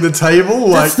rubbing the table.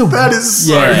 Like the- that is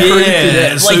so Yeah. creepy.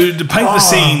 Yeah, so Like- to paint the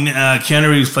scene, Keanu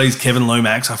Reeves plays Kevin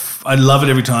Lomax. I love it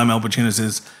every time Al Pacino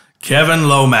says Kevin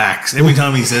Lomax. Every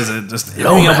time he says it, just everything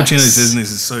Al Lomax. Pacino says in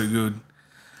this is so good.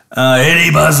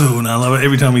 Eddie Bazoon, I love it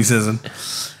every time he says it.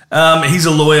 He's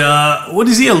a lawyer. What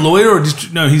is he? A lawyer or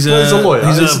just no? He's a lawyer.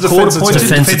 He's He's a a court-appointed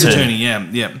defense defense attorney.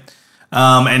 attorney. Yeah.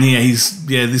 And he's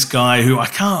this guy who I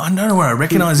don't know where I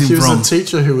recognize him He was from. a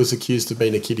teacher who was accused of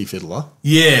being a kiddie fiddler.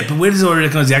 Yeah, but where does I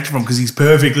recognize the actor from? Because he's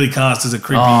perfectly cast as a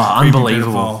creepy, creepy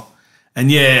unbelievable. pedophile.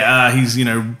 And he's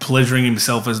pleasuring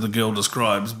himself as the girl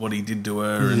describes what he did to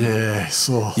her. And Yes.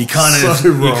 Oh, you kind of so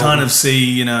wrong.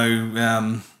 see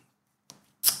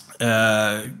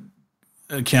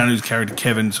Keanu's character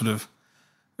Kevin sort of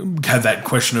have that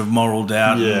question of moral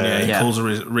doubt. Yeah. And, he Yeah. calls a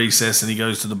recess and he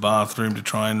goes to the bathroom to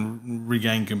try and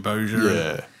regain composure. Yeah.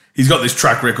 And he's got this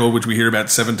track record which we hear about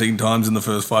 17 times in the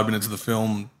first 5 minutes of the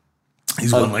film.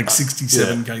 He's won like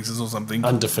 67 cases or something.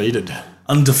 Undefeated.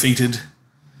 Undefeated.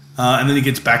 And then he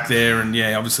gets back there, and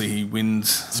obviously he wins.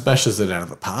 Smashes it out of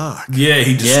the park. Yeah,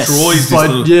 he destroys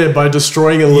this by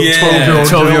destroying a little 12-year-old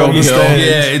girl.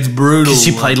 Yeah, it's brutal.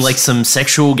 She played like some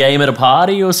sexual game at a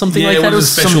party or something like that. It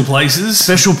was Special Places.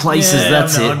 Special Places,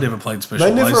 that's it. I'd never played Special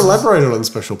Places. They never elaborated on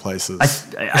Special Places. I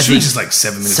think it's just like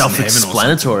 7 minutes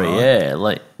self-explanatory, in heaven or something,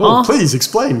 right? Well, please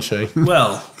explain, Shane.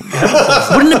 Well,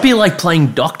 wouldn't it be like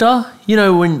playing Doctor? You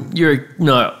know, when you're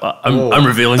I'm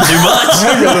revealing too much.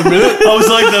 Hang on a minute. I was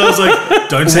like,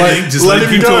 don't say anything. Just let him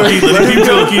keep talking. Let him keep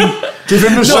talking. Give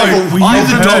him the shovel. Were you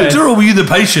the doctor or were you the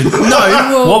patient?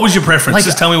 No. What was your preference?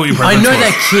 Just tell me what your preference was. I know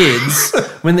that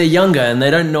kids, when they're younger and they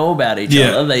don't know about each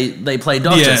other, they play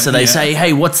doctor. So they say,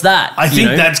 hey, what's that? I think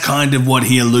that's kind of what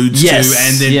he alludes to.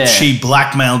 And then she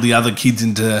blackmailed the other kids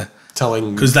into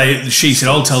telling, because she said,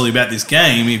 I'll tell you about this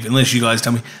game unless you guys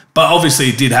tell me. But obviously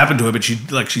it did happen to her, but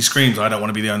she screams, I don't want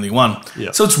to be the only one.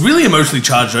 Yep. So it's really emotionally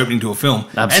charged opening to a film.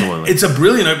 Absolutely. And it's a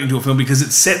brilliant opening to a film because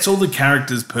it sets all the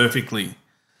characters perfectly.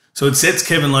 So it sets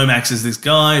Kevin Lomax as this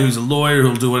guy who's a lawyer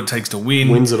who'll do what it takes to win.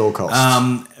 Wins at all costs.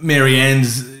 Mary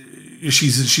Ann's,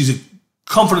 she's a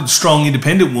confident, strong,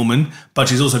 independent woman, but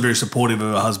she's also very supportive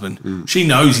of her husband. She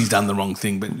knows he's done the wrong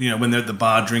thing, but when they're at the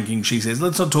bar drinking, she says,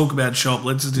 let's not talk about shop,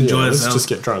 let's just enjoy ourselves. Let's just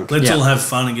get drunk. Let's all have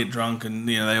fun and get drunk, and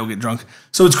they all get drunk.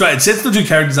 So it's great. It sets the two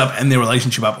characters up and their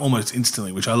relationship up almost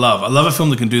instantly, which I love. I love a film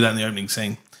that can do that in the opening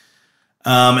scene.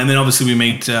 And then obviously we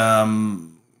meet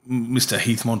Mr.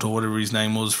 Heathmont or whatever his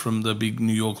name was from the big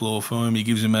New York law firm. He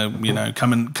gives him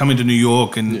come into New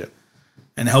York and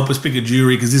help us pick a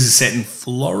jury because this is set in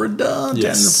Florida, down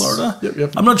in Florida.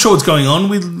 Yep. I'm not sure what's going on.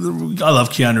 I love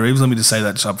Keanu Reeves. Let me just say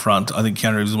that up front. I think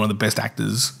Keanu Reeves is one of the best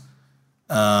actors,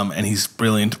 and he's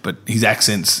brilliant. But his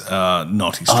accent's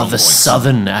not his strong the point.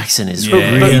 Southern accent is He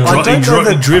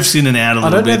drifts in and out a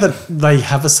little bit. I don't know that they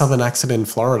have a Southern accent in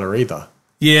Florida either.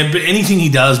 Yeah, but anything he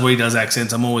does where he does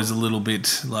accents, I'm always a little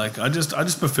bit like I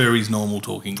just prefer his normal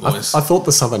talking voice. I thought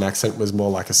the Southern accent was more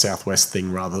like a Southwest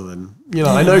thing rather than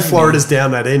I know Florida's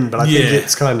down that end, but I think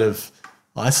it's kind of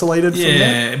isolated from that.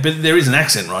 Yeah, but there is an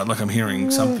accent, right? Like I'm hearing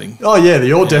something. Oh yeah,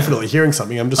 you're definitely hearing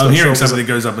something. I'm hearing something that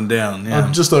goes up and down. Yeah.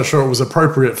 I'm just not sure it was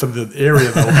appropriate for the area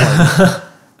they were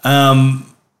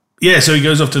playing. So he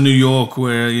goes off to New York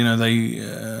where they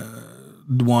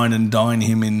wine and dine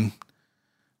him in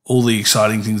all the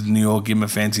exciting things in New York, give him a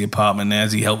fancy apartment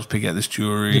as he helps pick out this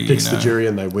jury. He picks the jury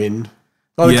and they win.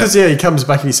 Oh, because he comes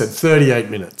back and he said 38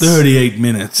 minutes. 38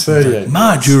 minutes. 38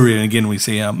 Marjorie. And again we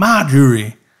see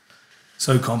Marjorie.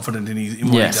 So confident in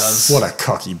what he does. What a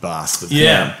cocky bastard.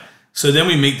 Yeah. So then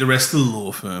we meet the rest of the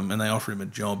law firm and they offer him a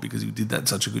job because he did that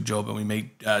such a good job. And we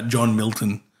meet John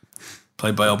Milton,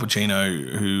 played by Al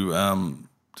Pacino, who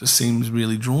just seems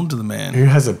really drawn to the man. Who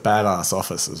has a badass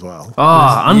office as well.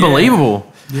 Oh, unbelievable.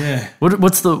 Yeah.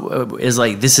 What's is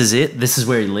like, this is it? This is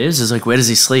where he lives? It's like, where does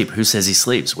he sleep? Who says he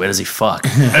sleeps? Where does he fuck?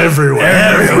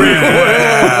 Everywhere.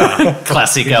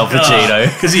 Classic Al Pacino.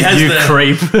 Because he has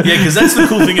creep. Yeah, because that's the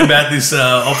cool thing about this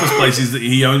office place is that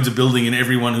he owns a building and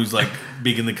everyone who's like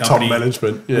big in the company. Top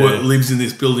management. Lives in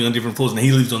this building on different floors and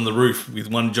he lives on the roof with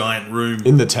one giant room.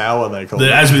 In the tower, they call it.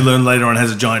 As we learn later on,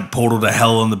 has a giant portal to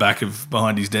hell on the back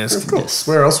behind his desk. Of course.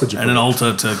 Where else would you put an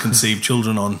altar to conceive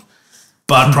children on.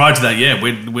 But prior to that,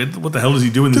 what the hell does he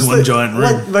do in this one giant room?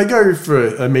 Like, they go for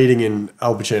a meeting in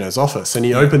Al Pacino's office and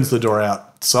he opens the door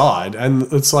outside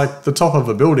and it's like the top of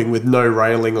a building with no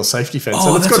railing or safety fence.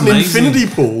 Oh, and it's got an amazing.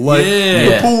 infinity pool. Like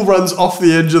the pool runs off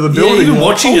the edge of the building. Even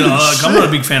watching it, shit. I'm not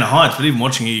a big fan of heights, but even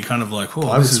watching it, you're kind of like,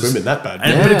 I would swim in that bad.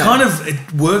 But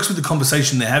it works with the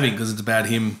conversation they're having because it's about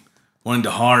him wanting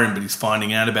to hire him, but he's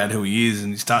finding out about who he is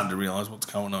and he's starting to realise what's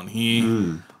going on here.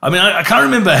 I mean, I can't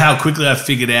remember how quickly I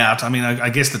figured out. I mean, I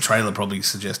guess the trailer probably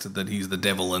suggested that he's the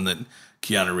devil and that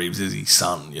Keanu Reeves is his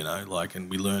son, and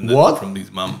we learned that from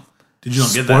his mum. Did you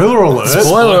not get that? Spoiler alert.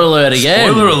 Spoiler alert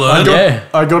again. Spoiler alert.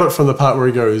 I got it from the part where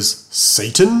he goes,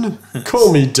 Satan?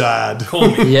 Call me Dad. Call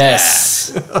me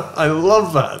Yes. I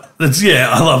love that.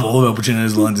 I love all of Al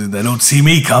Pacino's lines. They don't see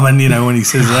me coming, when he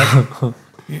says that.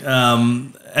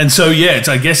 And so,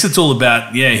 I guess it's all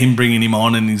about, him bringing him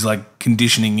on and he's like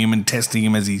conditioning him and testing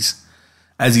him as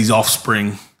his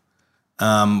offspring.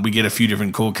 We get a few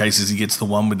different court cases. He gets the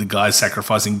one with the guy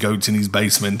sacrificing goats in his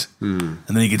basement. And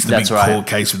then he gets the big court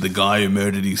case with the guy who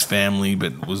murdered his family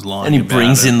but was lying And he about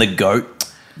brings it. in the goat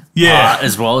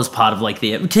as well as part of like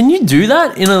the... Can you do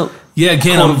that in a... Yeah,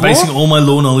 again, I'm basing all my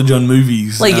law knowledge on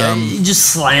movies. Like, he just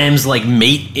slams like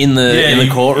meat in the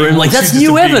courtroom. Like, that's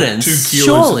new evidence,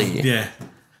 surely.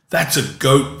 That's a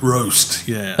goat roast.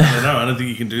 Yeah, I don't think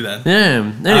you can do that.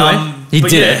 Yeah. Anyway, he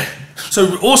did it.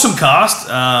 So awesome cast.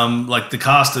 Like the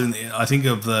cast, I think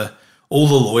of All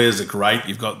the lawyers are great.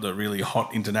 You've got the really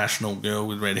hot international girl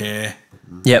with red hair,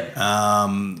 Yep.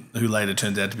 who later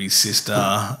turns out to be sister.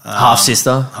 Half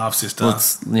sister. Half sister.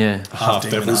 Yeah. Half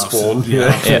demon, devil half spawn. sin-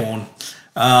 Yeah, half Yeah. spawn.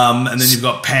 And then you've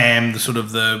got Pam, the sort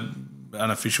of the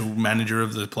unofficial manager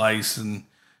of the place, and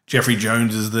Jeffrey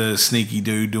Jones is the sneaky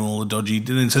dude doing all the dodgy.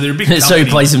 And so they're a big company. So he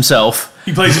plays himself.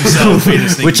 He plays himself being a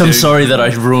sneaky Which I'm dude. sorry that I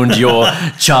ruined your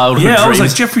childhood Yeah, I was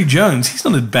dreams. like, Jeffrey Jones, he's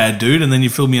not a bad dude. And then you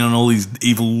filled me in on all these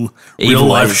evil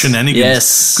real-life ways. shenanigans.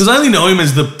 Yes. Because I only know him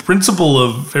as the principal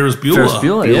of Ferris Bueller. Ferris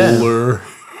Bueller, yeah. Bueller.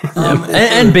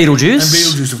 And Beetlejuice.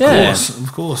 And Beetlejuice,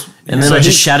 of course. And then So I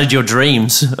just he- shattered your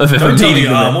dreams of ever Don't tell me,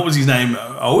 meeting them. what was his name?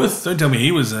 Oath? Don't tell me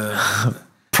he was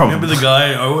Probably. remember the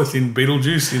guy, Oath, in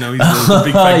Beetlejuice? You know, he's the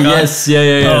big fat guy. Yes,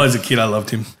 yeah. Oh, as a kid, I loved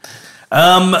him.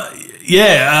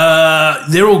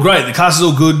 They're all great. The cast is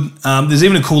all good. There's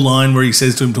even a cool line where he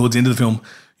says to him towards the end of the film,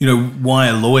 you know, why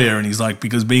a lawyer? And he's like,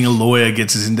 because being a lawyer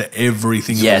gets us into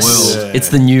everything Yes. in the world. Yeah. It's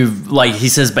the new, like he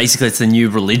says, basically it's the new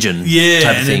religion Yeah,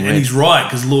 type of and, thing. and he's right,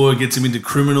 because law gets him into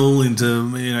criminal,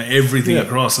 into everything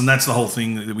across, and that's the whole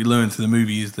thing that we learn through the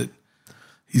movie is that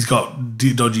he's got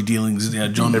dodgy dealings.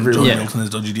 John Everywhere. Yeah. Milton has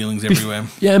dodgy dealings everywhere.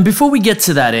 Yeah, and before we get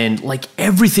to that end, like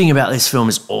everything about this film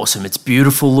is awesome. It's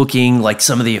beautiful looking. Like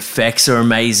some of the effects are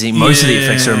amazing. Most of the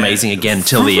effects are amazing again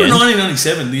till the For end.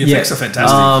 1997, the effects are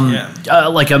fantastic.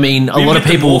 Like I mean, a We lot of get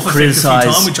the people morph effect a few criticize.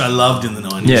 times, which I loved in the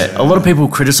 90s. Yeah, a lot of people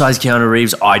criticize Keanu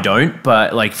Reeves. I don't,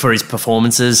 but like for his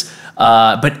performances.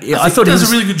 But I thought he does was,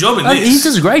 a really good job in I- this. He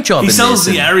does a great job. He in sells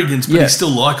this, the and arrogance, but yeah. he's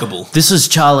still likable. This is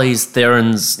Charlize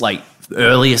Theron's like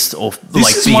earliest or This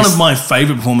like is biggest, one of my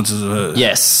favourite performances of her.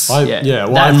 yes, Well, That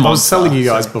I and was telling Monster, you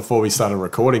guys so- before we started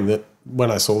recording that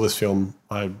when I saw this film,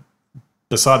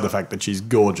 beside the fact that she's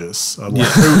gorgeous, I'm like,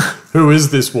 who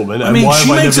is this woman? And I mean, why have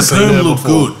she I makes never a seen her perm look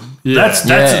before? good. Yeah. That's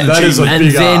Yeah. an That is a achievement. and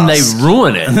big then ass. they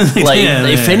ruin it. Like, Yeah,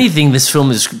 if yeah. anything, this film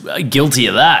is guilty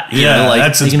of that. You know, like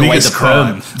that's its taking away biggest the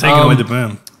perm. crime. Taking away the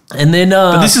perm. And then,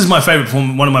 This is my favorite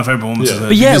one of my favorite performances. Yeah. of her,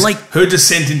 But yeah, because like- her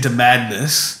descent into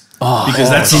madness. Because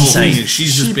that's the it's whole insane. thing.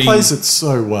 She's She just being plays it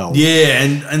so well. yeah,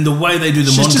 and the way they do the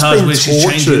She's just montage being where she's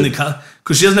changing tortured. the car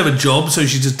because she doesn't have a job, so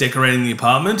she's just decorating the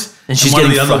apartment. And she's one of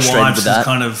getting the other frustrated wives with is that.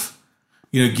 kind of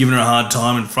giving her a hard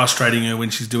time and frustrating her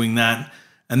when she's doing that.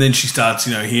 And then she starts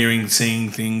hearing, seeing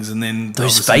things, and then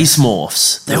those obviously- face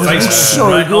morphs. They the were face so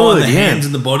right? good. Oh, and the yeah. hands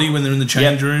and the body when they're in the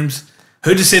change rooms.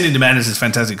 Her descent into madness is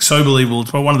fantastic. So believable. It's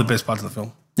probably one of the best parts of the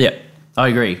film. Yeah, I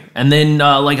agree. And then,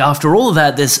 like after all of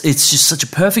that, it's just such a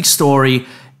perfect story.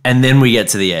 And then we get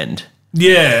to the end.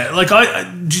 Yeah, like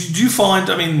do you find?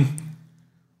 I mean,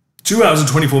 2 hours and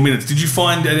 24 minutes. Did you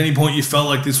find at any point you felt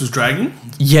like this was dragging?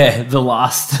 Yeah, the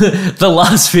last the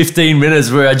last 15 minutes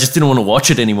where I just didn't want to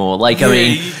watch it anymore. Like, I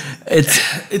mean,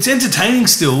 It's entertaining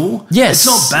still. Yes,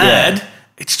 it's not bad.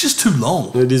 It's just too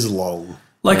long. It is long.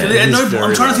 Like, it at is no, very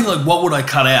I'm trying to long. think like what would I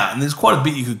cut out, and there's quite a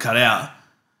bit you could cut out,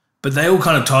 but they all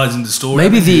kind of ties into story.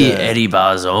 maybe the Yeah. Eddie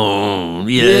Barzone.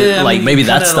 Yeah, I like mean, maybe you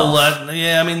cut that out all stuff. that.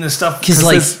 Yeah, I mean the stuff Because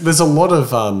like, There's a lot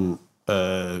of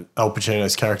Al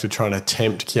Pacino's character trying to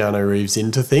tempt Keanu Reeves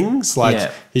into things. Like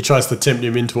Yeah. he tries to tempt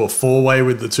him into a four-way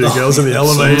with the two girls in the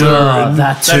elevator. and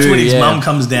that too. that's when his yeah. mum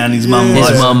comes down. His mum His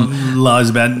lies, mum- lies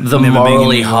about the never being in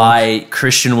morally New York. high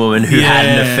Christian woman who had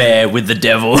an Yeah. affair with the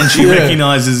devil. She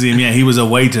recognizes him. Yeah, he was a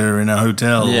waiter in a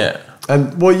hotel. yeah.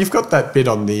 And well, you've got that bit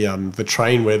on the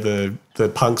train where the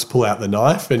punks pull out the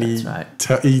knife and right.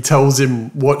 he tells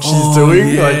him what she's Oh,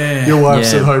 doing. yeah. Like your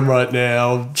wife's Yeah. at home right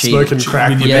now, She- smoking she-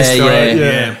 crack with yeah, this guy. yeah,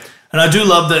 Yeah. And I do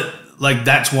love that, like,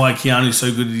 that's why Keanu's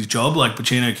so good at his job. Like,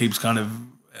 Pacino keeps kind of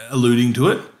alluding to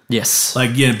it. Yes.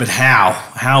 Like, yeah, but how?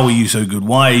 How are you so good?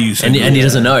 Why are you so And- good? and he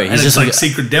doesn't know. He's And it's just like, like,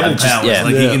 secret devil I'm just- powers. yeah.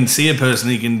 Like, he Yeah. can see a person,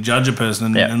 he can judge a person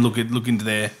and, Yeah. and look into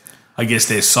their, I guess,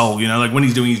 their soul. You know, like when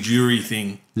he's doing his jury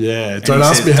thing. Yeah, and don't he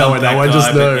ask says, me how I "Dump that know. I guy,"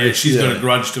 just but know. Yeah, she's got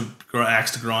a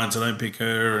axe to grind, so don't pick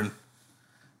her. And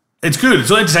it's good.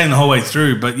 It's all entertaining the whole way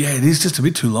through. But yeah, it is just a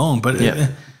bit too long. But Yeah.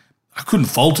 I couldn't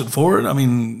fault it for it. I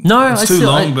mean, No, it's I too still-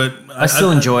 long. I- But I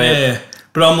still enjoy it. Yeah,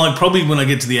 but I'm like, probably when I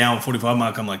get to the hour 45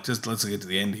 mark, I'm like, just let's get to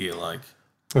the end here. Like,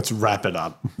 Let's wrap it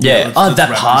up. Yeah. let's That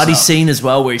wrap party this up. scene as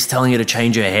well, where he's telling her to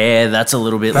change her hair. That's a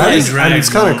little bit That like, is, and it's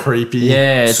kind on. of creepy.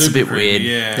 yeah, it's a super bit creepy,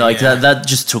 weird. yeah, Like yeah. that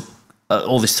just took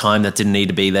all this time that didn't need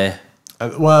to be there.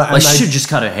 Well, and Like she they, should just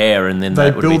cut her hair and then they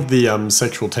that would build be. the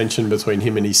sexual tension between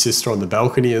him and his sister on the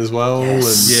balcony as well.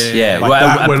 Yes. And Yeah. Like, well,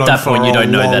 that at went on that for point, you a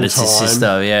don't know long that it's his time.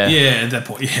 sister. Yeah. yeah, at that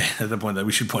point, though,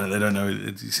 we should point out they don't know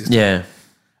it's his sister. Yeah.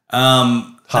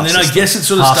 And then I Half-sister. guess it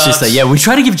sort of Half starts. sister. Yeah. We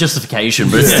try to give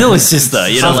justification, but it's still his sister.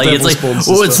 You know, Half like it's like,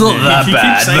 devil-spawn oh, it's sister. not that He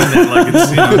bad. keeps saying that like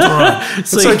it's, it's all right.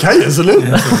 It's okay, isn't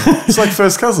it? It's like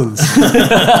first cousins.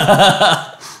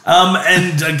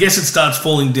 And I guess it starts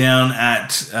falling down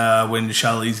at when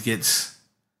Charlize gets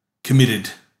committed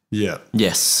Yeah.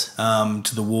 Yes.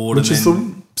 to the ward. Which and is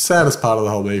then, the saddest part of the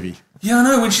whole movie. yeah, I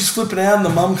know, when she's flipping out and the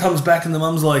mum comes back and the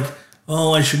mum's like,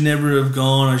 oh, I should never have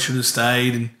gone, I should have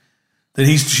stayed. And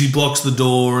then she blocks the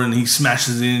door and he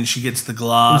smashes in and she gets the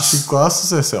glass. She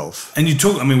glasses herself. And we were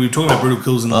talking about brutal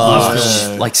kills in the last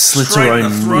film. Like slits Straight her in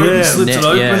own the throat and slits it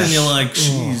open yeah. and you're like,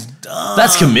 she's done.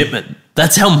 That's commitment.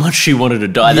 That's how much she wanted to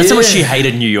die. That's how much she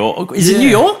hated New York. Is it New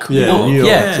York? Yeah, Or- New York,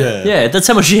 Yeah. yeah. That's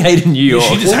how much she hated New York.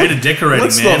 She just hated decorating,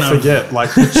 Let's man. not forget, like,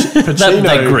 Pacino,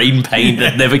 that green paint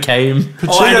that never came.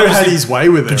 Pacino and had obviously his way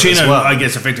with her Pacino, as well. I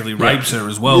guess, effectively rapes her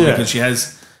as well Yeah.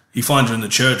 because he finds her in the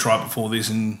church right before this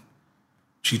and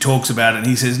she talks about it and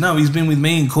he says, no, he's been with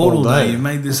me in court all day. day. You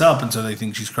made this up. And so they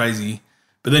think she's crazy.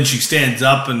 But then she stands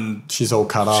up and She's all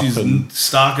cut up. she's and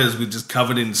Starkers with just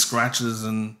covered in scratches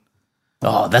and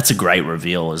Oh, that's a great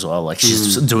reveal as well. Like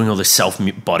she's doing all this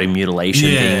body mutilation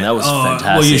thing. That was fantastic.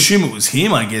 Well, you assume it was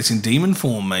him, I guess, in demon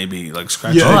form, maybe, like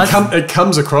scratches. yeah, it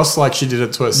comes across like she did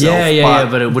it to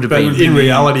herself. but it would have been in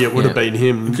reality, it would have been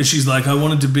him. Because she's like, I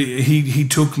wanted to be. He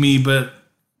took me, but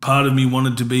part of me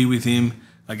wanted to be with him.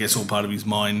 I guess all part of his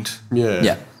mind.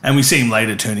 Yeah. And we see him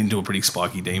later turn into a pretty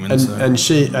spiky demon. So.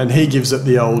 And he gives it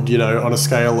the old, on a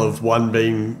scale of 1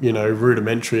 being,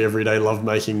 rudimentary everyday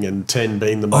lovemaking and 10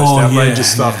 being the most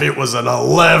outrageous stuff. It was an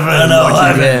 11. An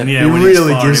 11. He when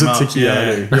really he's gives it firing to him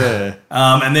up, Keanu.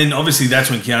 Yeah. And then obviously that's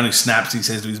when Keanu snaps. He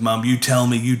says to his mum, you tell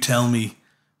me.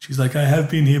 She's like, I have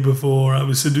been here before. I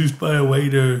was seduced by a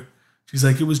waiter. She's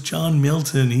like, it was John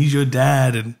Milton. He's your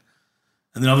dad.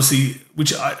 And then obviously,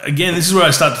 this is where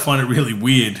I start to find it really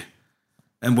weird.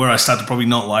 And where I start to probably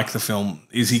not like the film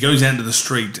is he goes out into the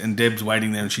street and Deb's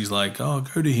waiting there and she's like, oh,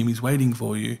 go to him, he's waiting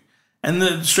for you. And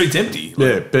the street's empty.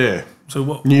 Yeah, bare. So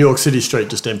what? New York City street,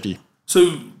 just empty.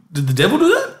 So did the devil do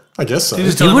that? I guess so. He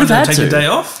just He tell would him have to had take to. a day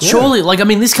off? Surely,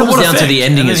 this comes what down to effect? the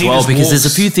ending And then as he well just because there's a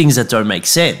walks- few things that don't make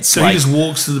sense. So he just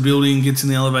walks to the building, gets in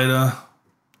the elevator.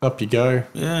 Up you go.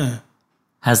 Yeah.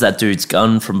 has that dude's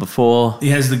gun from before. He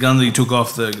has the gun that he took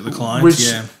off the client. Which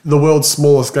yeah. the world's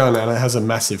smallest gun, and it has a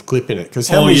massive clip in it. Because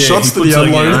how Oh, many yeah, shots he did he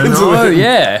puts, like, unload into Oh it?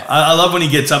 yeah. I love when he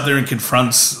gets up there and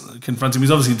confronts him.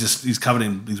 He's obviously he's covered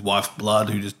in his wife's blood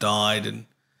who just died, and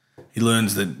he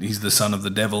learns that he's the son of the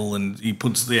devil, and he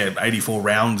puts 84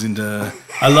 rounds into.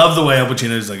 I love the way Al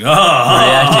Pacino's like,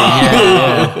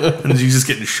 and he's just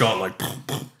getting shot like.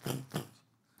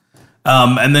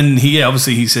 And then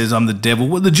he says, "I'm the devil."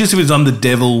 Well, the gist of it is, "I'm the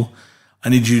devil. I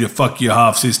need you to fuck your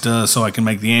half sister so I can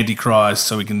make the Antichrist.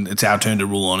 So it's our turn to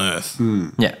rule on Earth."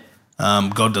 Yeah.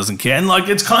 God doesn't care, and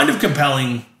it's kind of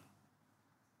compelling.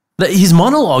 His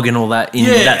monologue and all that in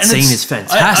that and scene it's- is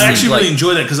fantastic. I actually really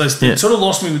enjoy that because it sort of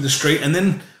lost me with the street, and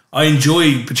then I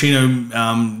enjoy Pacino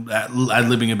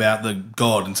ad-libbing about the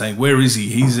God and saying, "Where is he?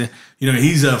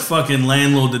 He's a fucking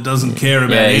landlord that doesn't care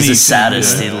about anything. he's a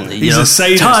sadist. He's a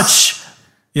sadist. Touch.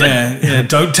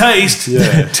 Don't taste,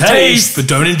 taste, but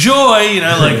don't enjoy.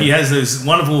 He has those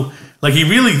wonderful. He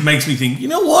really makes me think. You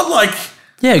know what?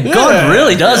 God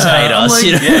really does hate us.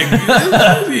 And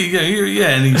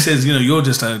he says, you're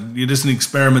just an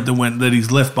experiment that he's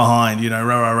left behind. Rah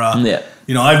rah rah. Yeah.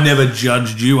 I've never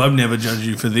judged you. I've never judged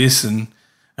you for this, and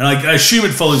I assume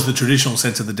it follows the traditional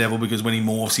sense of the devil because when he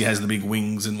morphs, he has the big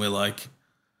wings, and we're like,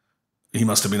 he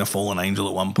must have been a fallen angel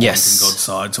at one point Yes. in God's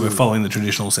side. So we're following the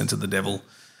traditional sense of the devil.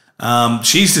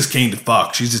 She's just keen to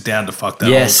fuck. She's just down to fuck that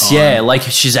whole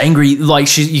time. She's angry.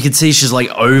 You can see she's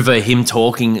over him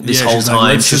talking this whole she's time.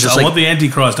 Like, She's just I want the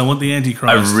Antichrist. I want the I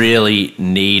Antichrist. really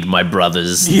need my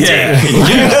brother's dick.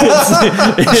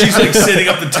 She's setting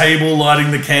up the table,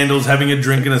 lighting the candles, having a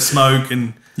drink and a smoke,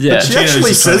 and Yeah. She Pacino's actually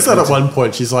just trying says to that at convince one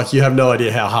point. She's like, you have no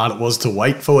idea how hard it was to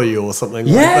wait for you or something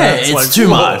like Yeah, that. it's too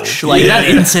whoa. much. That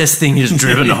incest thing is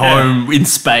driven home in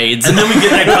spades. And then we get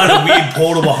that kind of weird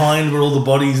portal behind where all the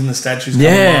bodies and the statues come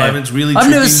alive. It's really I've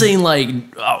never trippy. seen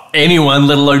anyone,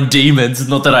 let alone demons,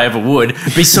 not that I ever would,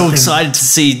 be so excited to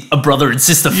see a brother and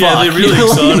sister Yeah, fuck. they're really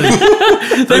excited.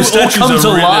 They all statues come are to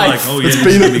really life. like, oh yeah, It's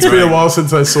this is gonna be been a great. while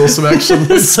since I saw some action.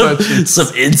 with statues. some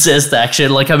incest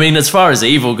action. As far as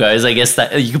evil goes, I guess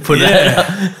that you could put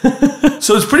that.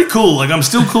 So it's pretty cool. I'm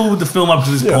still cool with the film up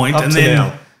to this point, up and to then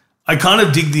now. I kind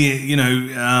of dig the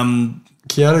Keanu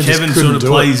just Kevin couldn't sort of do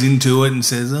plays it. into it and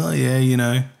says,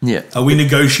 Yeah. Are we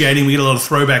negotiating? We get a lot of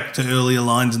throwback to earlier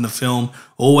lines in the film.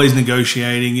 Always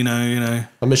negotiating,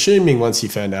 I'm assuming once he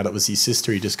found out it was his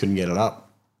sister, he just couldn't get it up.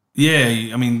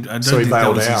 Yeah, I mean, I don't So he think that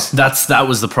bailed was out. his... That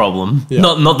was the problem. Yeah.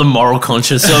 Not the moral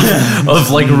conscience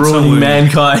of ruining Somewhere.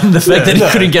 mankind. The fact that he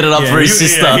no. couldn't get it up for his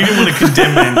sister. he didn't want to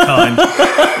condemn mankind.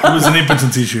 It was an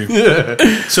impotence issue. Yeah.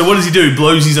 So what does he do? He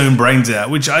blows his own brains out,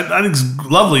 which I think is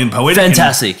lovely and poetic.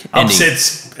 Fantastic and ending.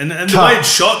 upsets. And the way it's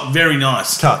shot, very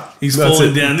nice. Cut. He's That's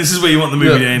falling it. down. This is where you want the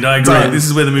movie to end. I agree. Done. This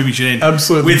is where the movie should end.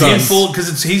 Absolutely With him done.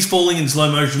 because he's falling in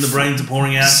slow motion. The brains are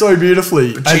pouring out. So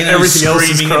beautifully. And Pacino's everything else is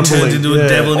screaming and crumbling. turns into a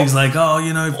devil, and he's like,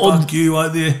 "Oh, fuck you!"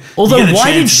 Although,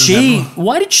 why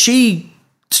did she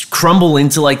crumble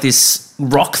into like this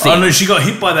rock thing? Oh no, she got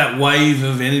hit by that wave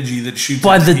of energy that shoots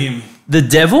By into him. the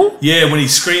devil? Yeah, when he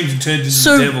screams and turns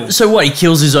into the devil. So what? He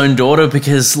kills his own daughter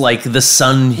because like the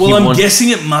son. Well, I'm guessing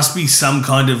it must be some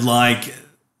kind of like.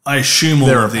 I assume all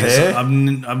They're of a this. pair?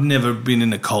 I've never been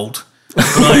in a cult, but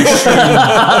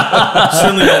I assume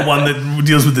certainly not one that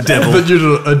deals with the devil. But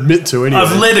you'd admit to anyway.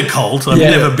 I've led a cult. I've Yeah.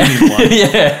 never been in one.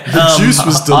 Yeah. The juice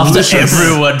was After delicious.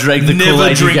 everyone drank the Never Kool-Aid,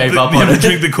 you drink gave up on never it.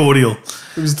 drink the cordial.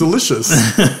 It was delicious.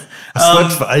 I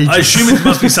slept for ages. I assume it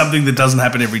must be something that doesn't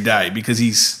happen every day because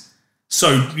he's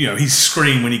so, his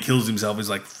scream when he kills himself is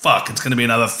like, fuck, it's going to be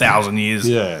another 1,000 years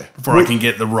Yeah. before I can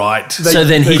get the right. So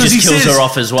then he Because just kills says- her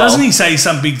off as well. Doesn't he say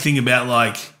some big thing about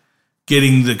like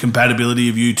getting the compatibility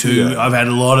of you two? Yeah. I've had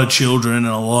a lot of children and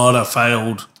a lot have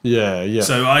failed. Yeah.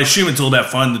 So I assume it's all about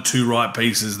finding the two right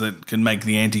pieces that can make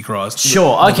the Antichrist.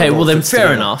 Sure. Okay. Well, then fits fair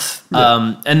together. enough.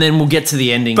 And then we'll get to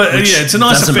the ending. But which it's a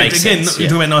nice doesn't effect. make Again, sense. you're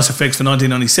talking about nice effects for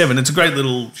 1997. It's a great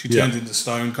little, she turns Yeah. into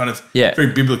stone, kind of Yeah. very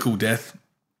biblical death.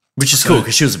 Which is cool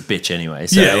because she was a bitch anyway.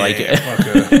 So fuck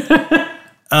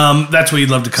her. That's where you'd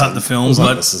love to cut the film, It was but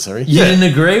unnecessary. you didn't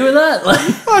agree with that? Like,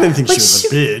 I didn't think like she was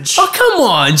a bitch. Oh come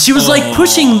on! She was like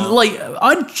pushing like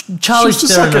Charlie She was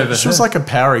just Theron like over she was her. like a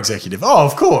power executive. Oh,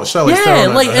 of course, Charlize Yeah,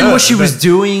 Theron like over and her, what she was but-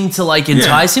 doing to like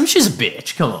entice him. She's a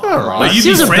bitch. Come on, right. But you'd she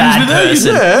be was a friends bad with her?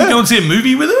 person. Yeah. You go and see a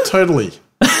movie with her? Totally.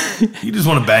 You just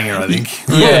want to bang her, I think.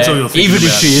 Yeah, That's all you're thinking even if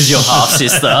about. she is your half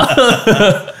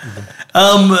sister.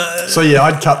 So yeah,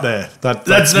 I'd cut there.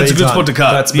 That's me a good done. spot to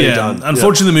cut. That's me yeah. done.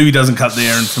 Unfortunately, the movie doesn't cut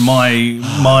there, and for my Here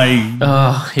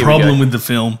we problem go. with the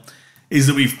film is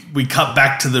that we cut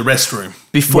back to the restroom,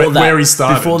 Before Where- that, where he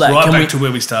started. Before that, right can back we to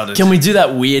where we started. can we do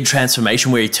that weird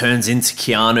transformation where he turns into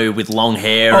Keanu with long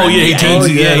hair? Oh and yeah, he the turns.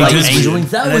 angel- Yeah, he like turns angel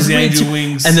wings. That and was has the weird angel too.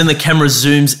 wings And then the camera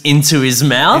zooms into his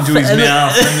mouth. into his and then-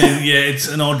 mouth, and then it's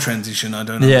an odd transition. I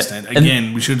don't Yeah. understand. And-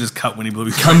 Again, we should have just cut when he blew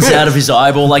his comes out of his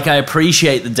eyeball. Like I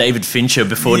appreciate the David Fincher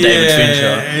before David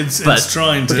Fincher. It's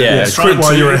trying to. yeah, it's quit trying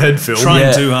while to- you're ahead, Phil. Trying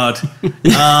Yeah. too hard.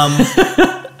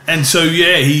 And so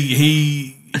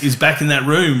he is back in that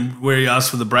room where he asked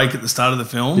for the break at the start of the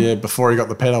film. Yeah, before he got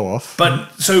the pedo off. But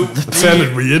so It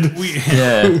sounded weird.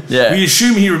 Yeah. We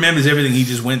assume he remembers everything he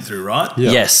just went through, right?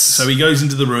 Yeah. Yes. So he goes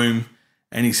into the room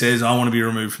and he says, "I want to be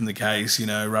removed from the case,"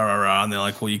 rah rah rah. And they're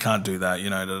like, "Well, you can't do that,"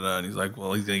 da da. And he's like,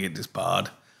 "Well, he's going to get disbarred."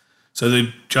 So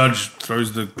the judge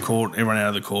throws everyone out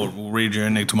of the court. We'll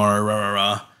re-adjourn tomorrow, rah rah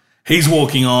rah. He's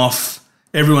walking off.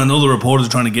 All the reporters are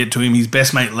trying to get to him. His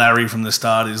best mate Larry from the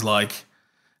start is like,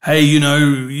 "Hey,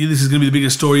 this is going to be the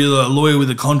biggest story. You're a lawyer with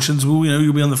a conscience. Well,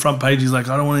 you'll be on the front page." He's like,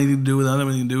 "I don't want anything to do with it. I don't have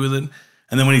anything to do with it."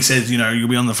 And then when he says, "You'll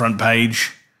be on the front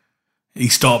page," he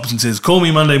stops and says, "Call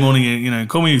me Monday morning.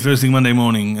 Call me first thing Monday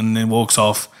morning," and then walks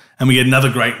off. And we get another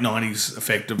great 90s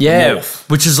effect of morph.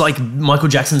 which is like Michael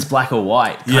Jackson's Black or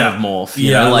White kind of morph.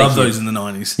 You know, I like love those in the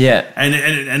 90s. Yeah.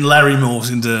 And Larry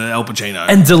morphs into Al Pacino.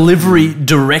 And delivery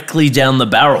directly down the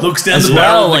barrel. Looks down as the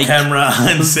barrel well, of the camera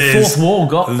and says, fourth wall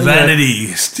got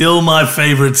 "Vanity, still my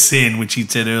favorite sin," which he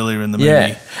said earlier in the movie.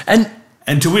 Yeah.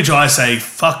 And to which I say,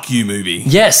 "Fuck you, movie."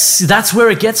 Yes, that's where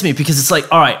it gets me because it's like,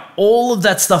 all right, all of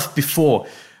that stuff before.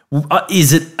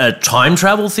 Is it a time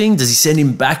travel thing? Does he send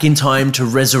him back in time to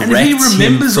resurrect And if he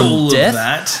remembers him from all of death?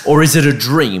 that- Or is it a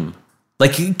dream?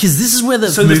 Like, because this is where the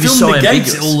So the movie's film so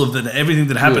negates ambiguous. all of everything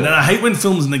that happened, and I hate when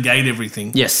films negate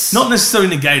everything. Yes. Not necessarily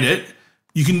negate it.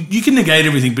 You can negate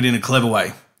everything, but in a clever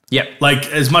way. Yep. Like,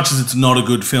 as much as it's not a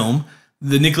good film,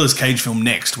 the Nicolas Cage film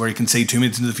Next, where he can see 2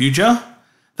 minutes into the future,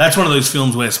 that's one of those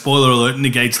films where, spoiler alert,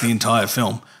 negates the entire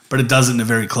film, but it does it in a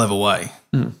very clever way.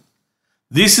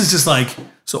 This is just like,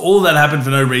 so all that happened for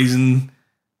no reason.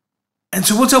 And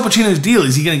so what's Al Pacino's deal?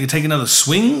 Is he going to take another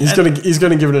swing? He's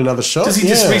gonna give it another shot. Does he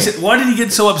just reset? Why did he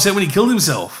get so upset when he killed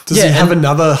himself? Does he have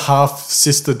another half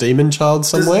sister demon child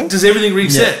somewhere? Does everything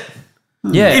reset?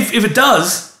 Yeah. If it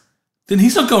does, then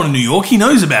he's not going to New York. He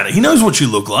knows about it. He knows what you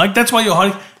look like. That's why you're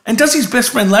hiding. And does his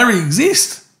best friend Larry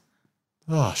exist?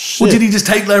 Oh shit! Or did he just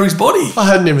take Larry's body? I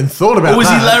hadn't even thought about. Or was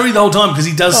he that. Larry the whole time? Because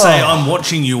he does say, Oh. "I'm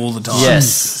watching you all the time." Yes.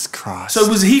 Jesus Christ! So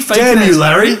was he faking Damn you, as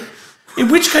Larry? Larry. In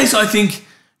which case, I think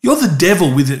you're the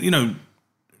devil with a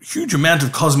huge amount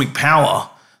of cosmic power.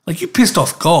 Like, you pissed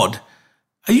off God.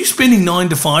 Are you spending 9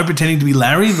 to 5 pretending to be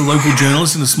Larry, the local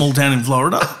journalist in a small town in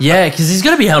Florida? Yeah, because he's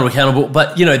going to be held accountable.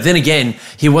 But, then again,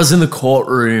 he was in the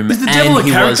courtroom. Is the devil a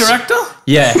character actor?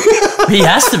 Yeah. He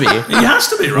has to be. He has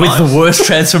to be, right? With the worst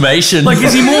transformation. Like,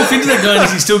 is he morphed into that guy and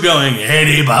is he still going,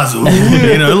 Eddie Bazoo?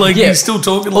 He's still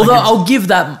talking like Although I'll give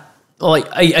that...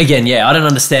 again, I don't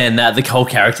understand that, the whole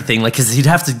character thing, because he'd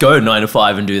have to go 9 to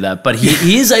 5 and do that. But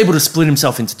he is able to split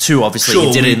himself into two, obviously. Sure,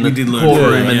 he did it in the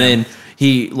courtroom, and then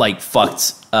he, fucked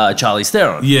Charlize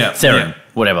Theron. Yeah. Theron,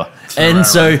 whatever. Ferrara.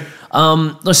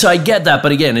 And so I get that,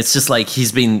 but again, it's just like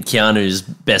he's been Keanu's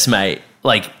best mate.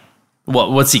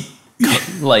 What's he,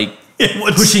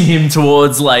 pushing him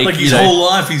towards, his whole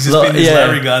life, he's just been this yeah.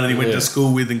 Larry guy that he went to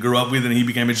school with and grew up with, and he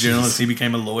became a journalist, he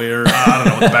became a lawyer. I don't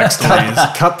know what the backstory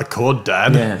is. Cut the cord,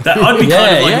 Dad. Yeah. I'd be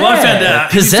kind of like, if I found out,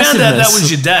 if you found out that Possessiveness.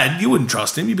 was your dad, you wouldn't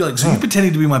trust him. You'd be like, so you're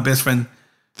pretending to be my best friend?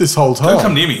 This whole time. Don't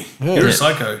come near me. You're a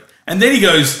psycho. And then he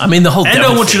goes, I mean, the whole and I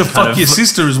devil want you to thing kind fuck of- your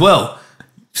sister as well.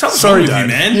 Something's Sorry, wrong with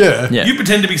Dad. you, man. Yeah. You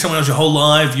pretend to be someone else your whole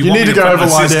life. You You want need me to go fuck over,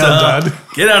 my lie sister. down, Dad.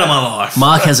 Get out of my life.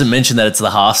 Mark hasn't mentioned that it's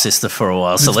the half sister for a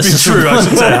while, so let's It's just true. I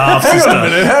should say half Hang sister. on a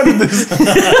minute.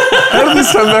 How did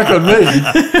this come back on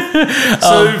me?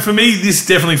 So for me, this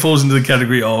definitely falls into the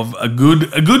category of a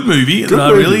good movie that I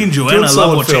movie. really enjoy Good and I love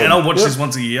solid watching. film. And I'll watch Yep. this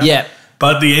once a year. Yeah.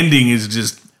 But the ending is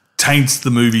just taints the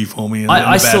movie for me in a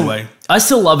bad way. I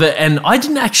still love it, and I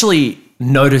didn't actually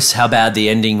notice how bad the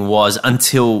ending was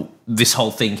until this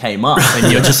whole thing came up,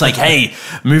 and you're just like, "Hey,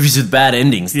 movies with bad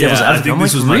endings." Yeah, Devil's I Advocate. think I'm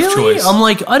this like, was my really? choice. I'm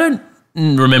like, I don't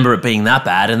remember it being that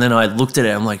bad, and then I looked at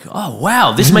it. I'm like, oh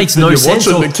wow, this makes no you sense.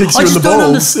 watch it and or, it kicks I you in just the don't balls.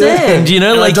 understand. Yeah. You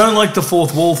know, And like I don't like the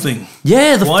fourth wall thing.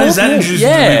 yeah, the Why is fourth that wall, introduced in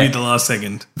the yeah. movie at the last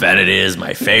second? That it is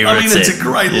my favorite. I mean, it's a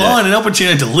great line, and Al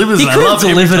Pacino delivers He it. I could have love every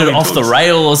delivered time it he off the talks.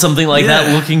 rail or something like that,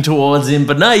 Yeah. looking towards him.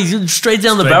 But no, he's straight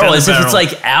down the Straight barrel down as the if it's barrel.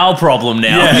 like our problem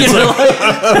now. Yeah, You it's know,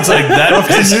 like- It's like that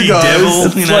pesky guys.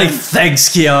 devil. it's like, thanks,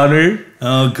 Keanu.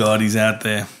 Oh, God, he's out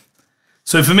there.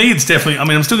 So for me, it's definitely, I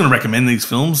mean, I'm still going to recommend these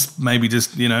films. Maybe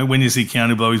just, when you see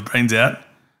Keanu blow his brains out,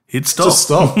 hit stop. Just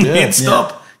stop, yeah. Hit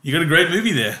stop. You got a great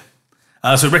movie there.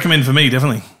 So recommend for me,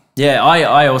 definitely. Yeah,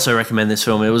 I also recommend this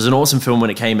film. It was an awesome film when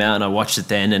it came out, and I watched it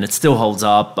then, and it still holds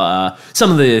up.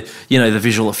 Some of the, the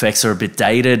visual effects are a bit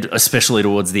dated, especially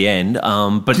towards the end.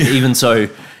 But even so,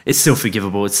 it's still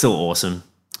forgivable. It's still awesome.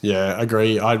 Yeah,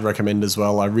 agree. I'd recommend as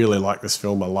well. I really like this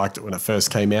film. I liked it when it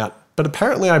first came out. But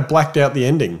apparently I blacked out the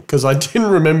ending because I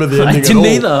didn't remember the ending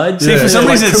didn't at all. either. See, for some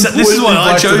like reason, this is completely why I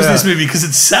blacked it chose this out. movie, because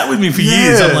it sat with me for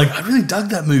years. Yeah. I'm like, I really dug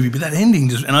that movie, but that ending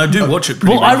just, and I do watch it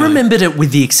pretty Well, I regularly. remembered it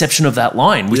with the exception of that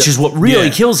line, which is what really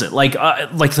Yeah. kills it. Like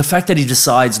the fact that he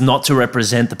decides not to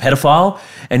represent the pedophile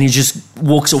and he just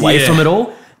walks away Yeah. from it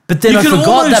all. But then You I can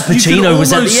forgot that almost- you can Pacino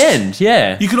was at almost- the end.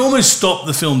 Yeah. You can almost stop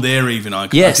the film there, even,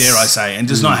 Yes. dare I say, and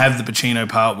just not have the Pacino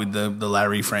part with the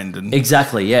Larry friend. And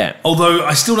Exactly, yeah. although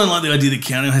I still don't like the idea that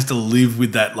Keanu has to live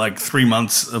with that 3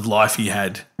 months of life he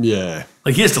had. Yeah.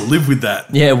 Like he has to live with that.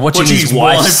 Yeah, watching his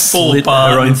wife fall slit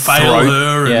apart her own and fail throat.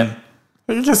 her. Yeah.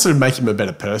 And I guess it would make him a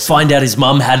better person. Find out his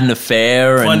mum had an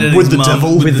affair find and out With his the mum-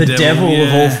 devil. with the devil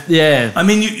of all. Yeah. I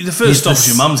mean, the first stop is this-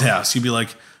 your mum's house. You'd be like,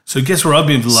 so guess where I've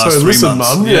been for the last So 3 listen,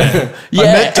 months? Mum. Yeah. Yeah, I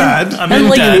met Dad. I mean, And,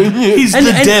 like, Dad, he's and-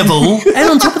 the and- devil. And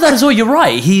on top of that as well, you're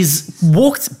right. He's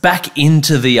walked back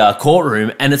into the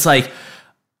courtroom and it's like,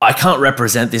 I can't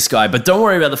represent this guy, but don't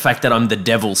worry about the fact that I'm the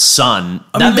devil's son.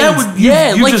 I mean, that would,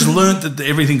 you like, just learnt that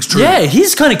everything's true. yeah,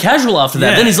 he's kind of casual after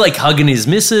that. Yeah. Then he's like hugging his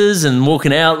missus and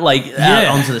walking out out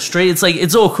Yeah. onto the street. It's like,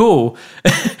 it's all cool.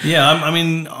 Yeah, I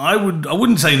mean, I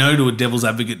wouldn't say no to a Devil's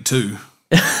Advocate 2.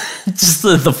 Just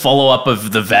the follow-up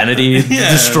of the vanity Yeah.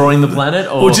 destroying the planet.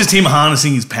 Or just him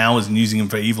harnessing his powers and using them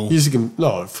for evil. Using him,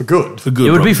 no, for good. For good,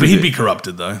 It would be but for he'd good. be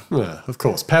corrupted, though. Yeah, of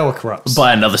course. Power corrupts.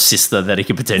 by another sister that he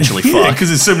could potentially Yeah, fuck. because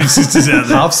there's so many sisters out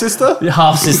there. Half sister?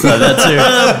 Half sister, that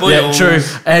too. Boy, Yeah, oh. true.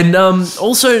 And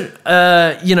also,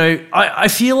 I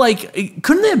feel like,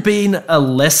 couldn't there have been a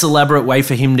less elaborate way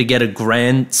for him to get a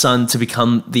grandson to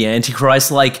become the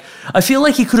Antichrist? Like, I feel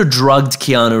like he could have drugged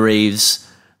Keanu Reeves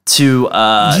to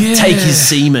take his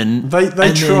semen. They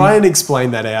and try and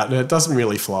explain that out, and it doesn't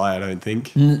really fly, I don't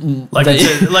think. Like They-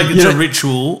 it's a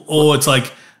ritual, or it's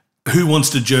like, who wants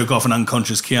to jerk off an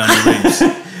unconscious Keanu Reeves?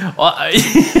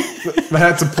 They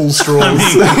had to pull straws. I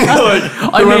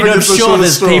mean, Whoever I'm gets the sure shortest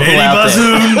there's straw. people Eddie out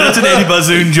there. Bazzoon. That's an Eddie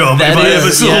Bazzoon job That if I is,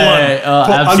 ever saw yeah,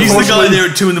 one. absolutely. He's the guy there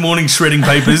at 2 a.m. shredding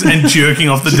papers and jerking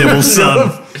off the devil's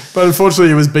son. But unfortunately,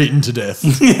 he was beaten to death.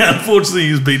 Yeah, unfortunately,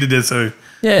 he was beaten to death, so...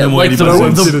 Yeah, no more like Eddie the,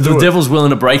 Bazzoon. Bazzoon. the devil's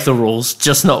willing to break the rules,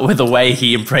 just not with the way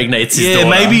he impregnates his Yeah, daughter.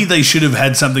 maybe they should have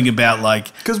had something about, like,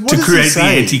 'Cause what to does he create the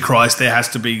say? Antichrist, there has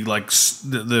to be, like,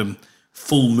 the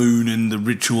full moon and the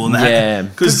ritual and Yeah.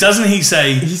 because doesn't he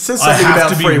say He says I something have about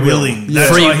to be free will. willing? Yeah.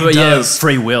 That's what he does.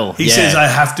 free will. He says I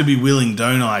have to be willing,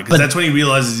 don't I? Because that's when he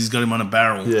realizes he's got him on a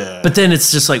barrel. Yeah. But then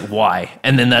it's just like, why?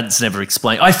 And then that's never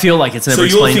explained. I feel like it's never So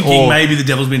you're explained. thinking or, maybe the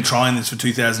devil's been trying this for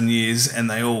 2,000 years and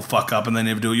they all fuck up and they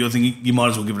never do it. You're thinking you might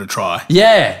as well give it a try.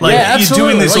 yeah, Like, yeah, you're absolutely.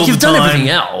 doing this like all you've the done time. everything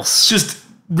else. Just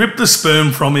rip the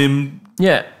sperm from him,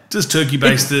 Yeah. just turkey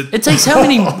baste it. It takes how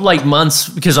many like months?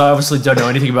 Because I obviously don't know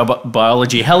anything about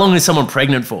biology. How long is someone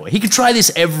pregnant for? He could try this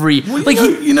every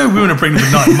You know women are pregnant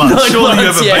for 9 months. 9 Surely you have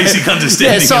months, a yeah. basic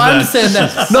understanding Yeah, so of I that. understand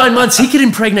that. 9 months, he could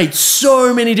impregnate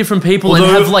so many different people and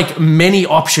Although- have like many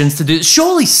options to do.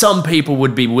 Surely some people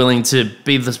would be willing to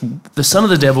be the son of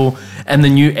the devil and the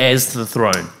new heirs to the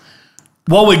throne.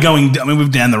 While we're going, I mean,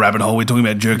 we've down the rabbit hole. We're talking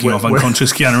about jerking off we're-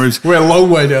 unconscious Keanu Reeves. We're a long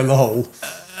way down the hole.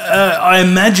 I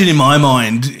imagine in my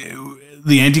mind,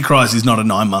 the Antichrist is not a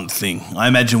 9-month thing. I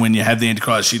imagine when you have the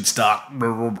Antichrist, she'd start,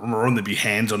 and there'd be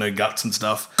hands on her guts and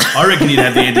stuff. I reckon you'd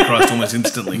have the Antichrist almost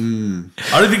instantly.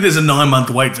 I don't think there's a 9-month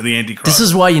wait for the Antichrist. This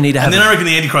is why you need to have. and then I reckon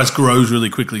the Antichrist grows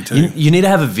really quickly too. You need to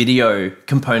have a video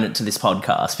component to this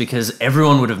podcast because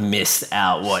everyone would have missed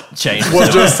out what changed.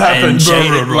 What just happened.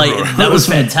 That was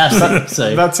fantastic.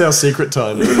 So That's our secret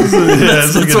time.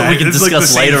 that's Look at what we that. can It's like the discuss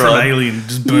scene later from on. Alien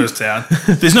just bursts out.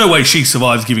 There's no way she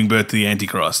survives giving birth to the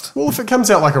Antichrist. Well, if it comes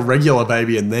out like a regular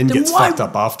baby and then gets why- fucked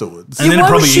up afterwards. And then it why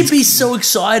would probably she eats- be so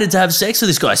excited to have sex with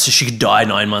this guy so she could die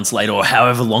 9 months later or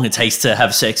however long it takes to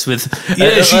have sex with?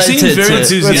 Yeah, she seems very That's her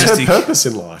enthusiastic. purpose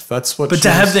in life. That's what. But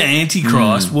to have the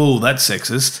Antichrist, whoa, that's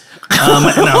sexist. No,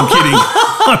 I'm kidding.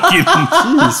 I'm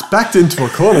kidding. He's backed into a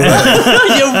corner. There.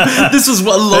 Yeah, this was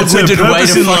one long-winded her way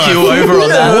purpose to in fuck life. you over on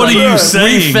that. What are you We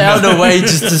saying? found a way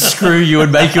just to screw you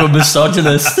and make you a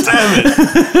misogynist.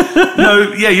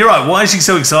 No, yeah, you're right. Why is she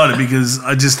so excited? Because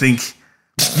I just think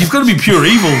you've got to be pure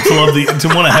evil to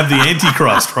want to have the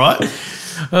Antichrist, right?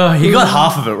 Oh, he got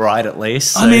half of it right at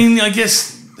least. I so- mean,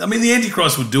 the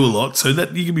Antichrist would do a lot, so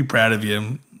that you can be proud of your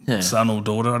son or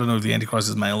daughter. I don't know if the Antichrist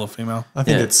is male or female. I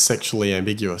think Yeah. it's sexually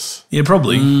ambiguous. Yeah,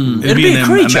 probably. it'd be a an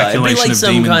creature. It'd be immaculation like of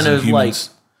some demons kind and of like humans.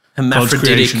 hermaphroditic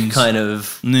creations. kind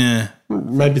of. Yeah.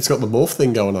 Maybe it's got the morph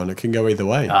thing going on. It can go either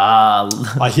way. Ah,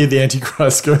 I hear the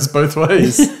Antichrist goes both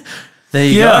ways. there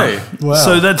you Yeah. go. Wow.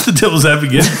 So that's the devil's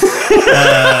advocate.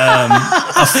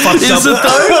 A fucked Is it up.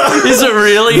 though? Is it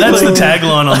really? That's the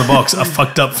tagline on the box. A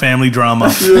fucked up family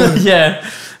drama. yeah.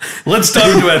 Let's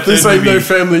dive into our third This ain't movie, no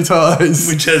family ties.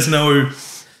 which has no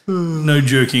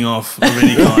jerking off of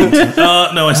any kind.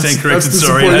 No, I stand corrected. that's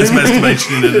Sorry, it has disappointing.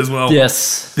 masturbation in it as well.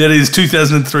 Yes. That is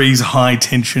 2003's High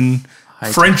Tension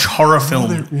French horror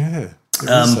film. Yeah. It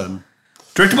is,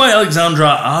 Directed by Alexandra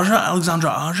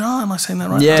Aja? Am I saying that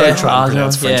right? Yeah. Don't try and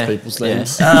pronounce yeah, French yeah, people's yeah.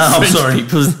 names. I'm French sorry.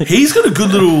 people's names. He's got a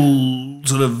good little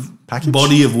sort of Package?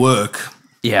 body of work.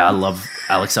 Yeah, I love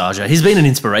Alex Aja. He's been an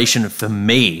inspiration for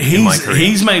me in my career.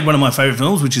 He's made one of my favourite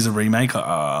films, which is a remake,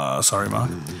 sorry, Mark,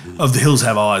 of The Hills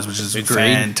Have Eyes, which is a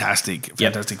fantastic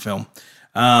film.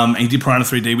 He did Piranha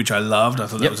 3D, which I loved. I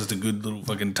thought that was just a good little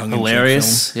fucking tongue-in-cheek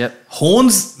Hilarious. film. Yep.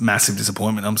 Horns, massive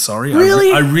disappointment. I'm sorry.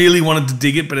 Really? I really wanted to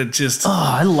dig it, but it just... Oh,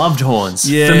 I loved Horns.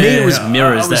 Yeah, For me, it was I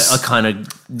Mirrors was- that I kind of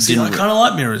didn't. I kind of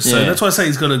like Mirrors, so Yeah. that's why I say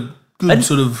he's got a good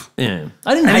sort of... Yeah,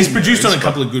 I didn't. And he's hate produced Mirrors, on a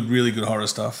couple of really good horror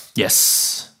stuff.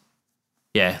 Yes.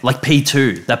 Yeah, like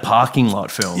P2, that parking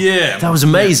lot film. Yeah. That was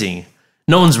amazing.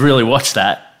 No one's really watched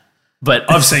that,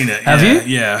 but I've seen it. Have yeah, you?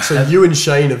 Yeah. So you and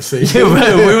Shane have seen it. we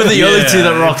were the only two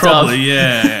that rocked probably,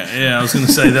 up. yeah. I was going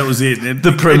to say that was it. It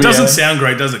premiere. doesn't sound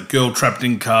great, does it? Girl trapped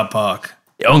in car park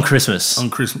On Christmas. on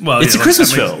Christmas. Well, It's a like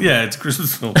Christmas that makes- film. Yeah, it's a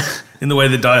Christmas film. In the way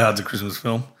that Die Hard's a Christmas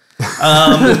film.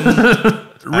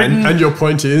 And your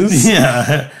point is?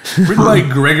 Yeah, written by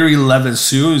Gregory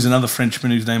Levasseur, who's another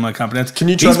Frenchman whose name I can't pronounce. Can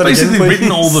you try He's that again, basically please?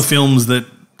 written all the films that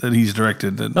he's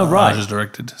directed. That Oh, right. Aja's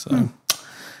directed. So,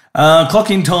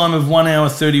 clock in time of 1 hour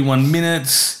 31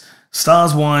 minutes.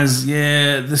 Stars wise,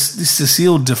 yeah, this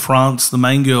Cecile de France, the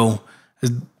main girl, has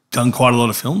done quite a lot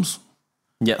of films.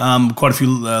 Yep. Quite a few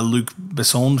Luc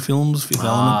Besson films, Fifth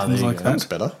Element, things like That's that.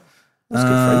 better. That's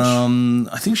good French.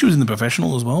 I think she was in The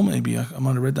Professional as well. Maybe I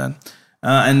might have read that.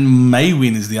 And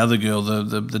Maywin is the other girl,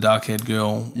 the dark-haired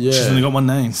girl. Yeah. She's only got one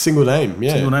name. Single name,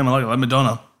 yeah. Single name, I like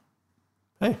Madonna.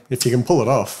 Hey, if you can pull it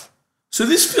off. So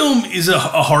this film is a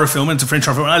horror film. And it's a French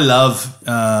horror film. I love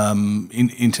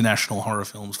international horror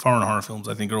films. Foreign horror films,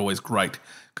 I think, are always great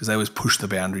because they always push the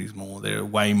boundaries more. They're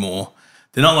way more.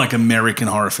 They're not like American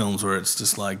horror films where it's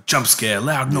just like jump scare,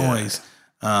 loud noise.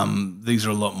 These are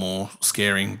a lot more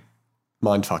scaring.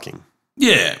 Mind fucking.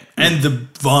 Yeah, and the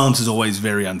violence is always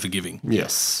very unforgiving.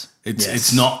 Yes.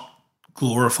 It's not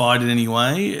glorified in any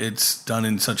way. It's done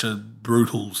in such a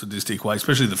brutal, sadistic way,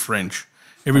 especially the French.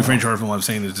 Every French horror film I've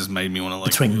seen has just made me want to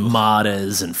like... Between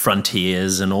Martyrs and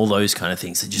Frontiers and all those kind of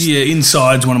things. Yeah,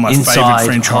 Inside's one of my favourite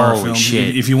French horror films.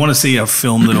 Shit. If you want to see a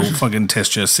film that'll fucking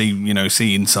test you,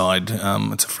 see Inside.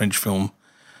 It's a French film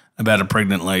about a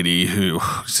pregnant lady who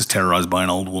is just terrorised by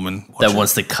an old woman.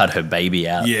 Wants to cut her baby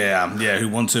out. Yeah, who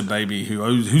wants her baby,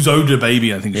 who's owed her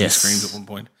baby, I think she screams at one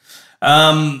point.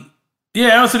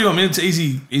 Hour 31 minutes,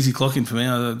 easy clocking for me.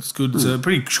 It's good. It's a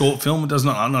pretty short film. It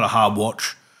not a hard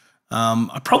watch.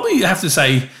 I probably have to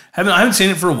say, I haven't seen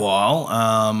it for a while,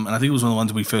 and I think it was one of the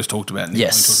ones we first talked about. When we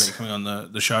talked about it coming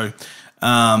on the show.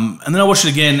 And then I watched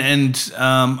it again, and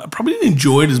I probably didn't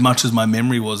enjoy it as much as my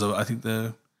memory was. I think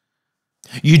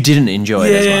You didn't enjoy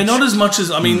it as much? Yeah, not as much as...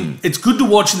 I mean, it's good to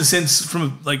watch in the sense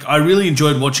I really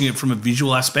enjoyed watching it from a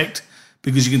visual aspect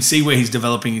because you can see where he's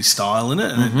developing his style in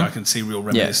it, and I can see real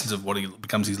reminiscence of what he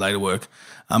becomes his later work.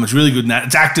 It's really good.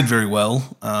 It's acted very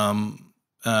well.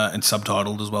 And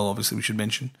subtitled as well, obviously, we should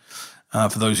mention.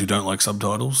 For those who don't like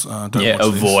subtitles, don't watch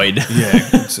avoid.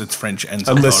 This. It's French and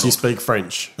subtitled. Unless you speak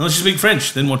French. Unless you speak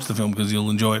French, then watch the film because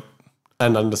you'll enjoy it.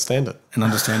 And understand it.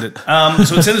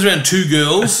 So it centers around two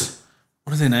girls.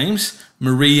 What are their names?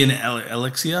 Marie and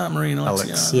Alexia? Marie and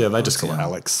Alexia? Alex. Yeah, they just call it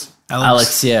Alex.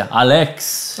 Alex.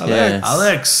 Alex.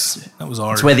 That was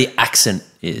orange. It's where the accent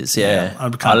is, yeah. I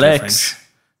can't do French.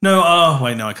 No,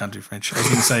 I can't do French. I was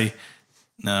going to say...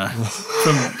 No.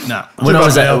 When I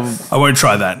was I won't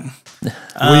try that.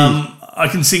 I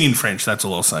can sing in French, that's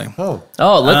all I'll say. Oh,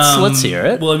 let's hear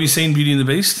it. Well, have you seen Beauty and the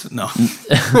Beast? No.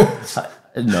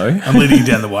 No. I'm leading you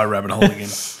down the white rabbit hole again.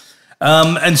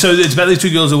 And so it's about these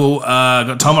two girls who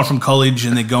got time off from college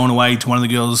and they're going away to one of the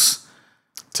girls'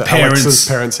 Alex's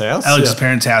parents' house. Alex's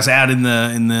parents' house out in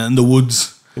the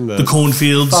woods, the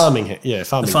cornfields.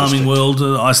 Farming world,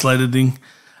 isolated thing.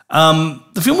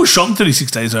 The film was shot in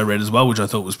 36 days, I read as well, which I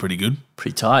thought was pretty good.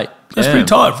 Pretty tight. That's pretty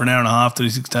tight for an hour and a half,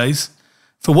 36 days.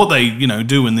 For what they,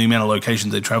 do and the amount of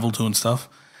locations they travel to and stuff.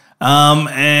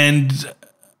 And,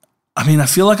 I mean, I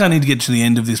feel like I need to get to the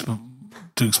end of this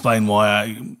to explain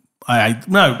why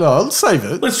No, I'll save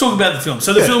it. Let's talk about the film.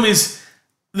 So the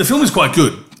film is quite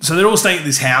good. So they're all staying at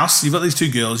this house. You've got these two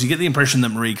girls. You get the impression that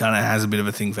Marie kind of has a bit of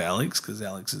a thing for Alex because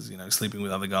Alex is, sleeping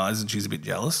with other guys and she's a bit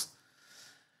jealous.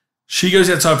 She goes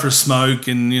outside for a smoke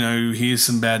and, hears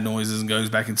some bad noises and goes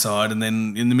back inside. And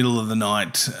then in the middle of the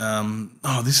night,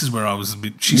 this is where I was a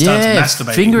bit... She starts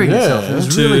masturbating. Fingering herself. It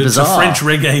was really bizarre. To French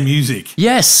reggae music.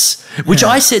 Yes. Which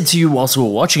I said to you whilst we were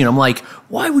watching it. I'm like,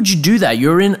 why would you do that?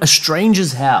 You're in a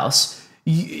stranger's house.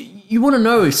 You want to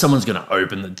know if someone's going to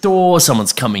open the door,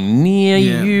 someone's coming near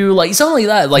you, like something like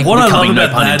that. Like what becoming I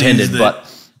love no pun intended, but...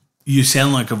 You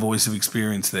sound like a voice of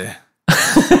experience there.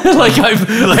 Like I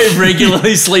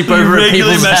regularly sleep over at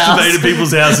people's masturbate at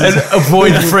people's houses and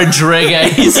avoid French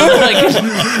reggae. So I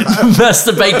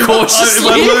masturbate cautiously.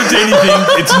 If I've learned anything,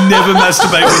 it's never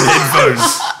masturbate with headphones.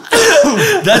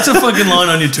 That's a fucking line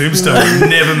on your tombstone.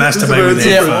 Never masturbate with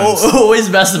headphones. Always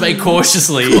masturbate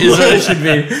cautiously is what it should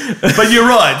be. But you're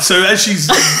right. So as she is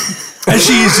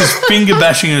just finger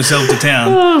bashing herself to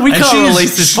town, we can't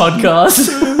release this podcast.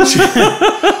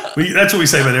 That's what we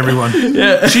say about everyone.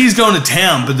 Yeah. She's going to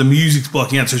town, but the music's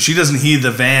blocking out, so she doesn't hear the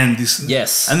van.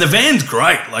 Yes. And the van's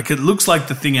great. Like, it looks like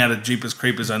the thing out of Jeepers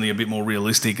Creepers, only a bit more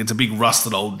realistic. It's a big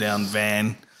rusted old down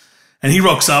van. And he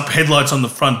rocks up, headlights on the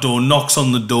front door, knocks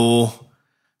on the door.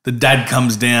 The dad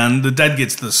comes down. The dad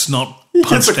gets the snot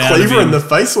punched out of him. He gets a cleaver in the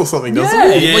face or something,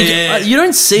 doesn't he? Yeah. You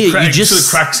don't see it. He sort of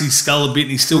cracks his skull a bit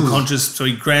and he's still conscious, so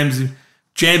he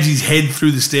jams his head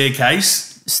through the staircase.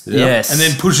 Yes. And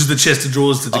then pushes the chest of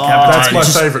drawers to decapitate.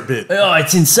 That's my favourite bit. Oh,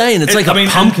 it's insane. It's like a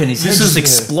pumpkin. His head just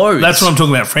explodes. That's what I'm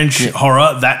talking about. French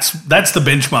horror. That's the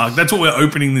benchmark. That's what we're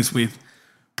opening this with.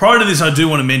 Prior to this, I do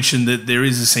want to mention that there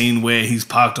is a scene where he's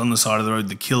parked on the side of the road,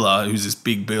 the killer, who's this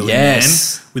big burly man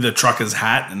with a trucker's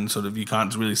hat and sort of you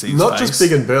can't really see his face. Not just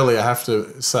big and burly, I have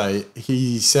to say.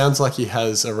 He sounds like he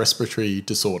has a respiratory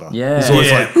disorder. Yeah. He's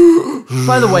always like...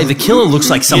 By the way, the killer looks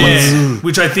like someone's... Yeah,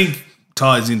 which I think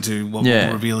ties into what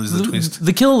we'll reveal is the twist.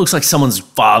 The killer looks like someone's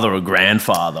father or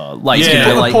grandfather. Like,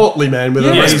 a portly man with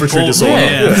a respiratory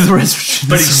disorder. But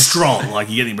he's strong.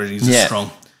 Like, you get the impression he's just strong.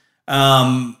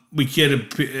 We get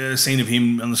a scene of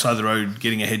him on the side of the road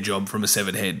getting a head job from a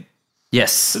severed head.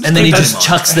 Yes, and then he just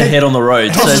chucks the head on the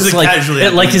road. So it's like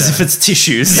as if it's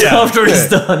tissues after he's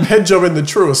done. Head job in the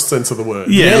truest sense of the word.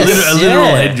 Yeah, a literal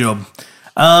head job.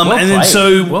 Then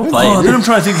I'm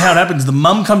trying to think how it happens. The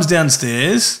mum comes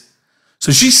downstairs.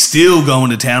 So she's still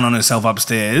going to town on herself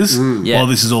upstairs while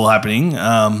this is all happening.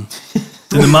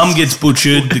 Then the mum gets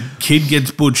butchered. The kid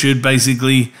gets butchered,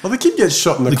 basically. Well, the kid gets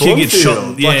shot in the kid gets shot.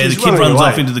 cornfield. Yeah, he's the kid running runs away.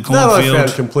 off into the That I cornfield.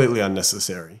 found completely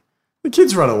unnecessary. The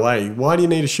kid's run away. Why do you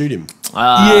need to shoot him?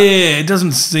 Yeah, it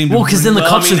doesn't seem to... Well, 'cause then the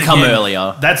cops would come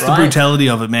earlier, That's the right? brutality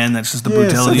of it, man. That's just the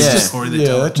brutality of the story they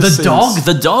tell. that just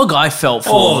The dog I felt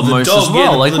for the most as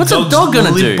well. Like, what's a dog's dog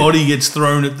gonna do? body gets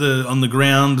thrown on the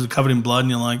ground, covered in blood, and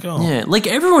you're like, oh. Yeah, like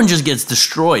everyone just gets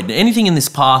destroyed. Anything in this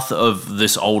path of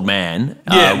this old man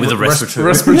Yeah, with a respiratory,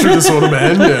 respiratory disorder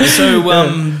man. Yeah. So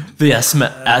the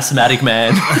asthmatic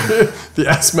man. The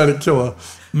asthmatic killer.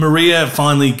 Maria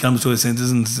finally comes to her senses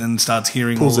and starts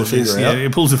hearing Pulls all her of this. finger out. Yeah,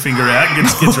 it pulls her finger out,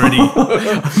 gets ready.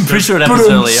 I'm pretty sure it happens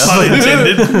earlier. Pun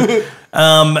intended.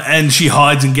 And she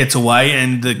hides and gets away,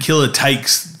 and the killer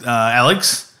takes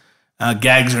Alex,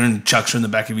 gags her and chucks her in the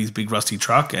back of his big rusty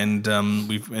truck, and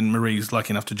Marie's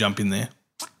lucky enough to jump in there.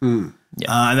 Yeah.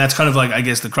 And that's kind of like, I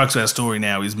guess, the crux of our story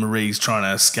now is Marie's trying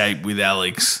to escape with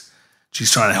Alex. She's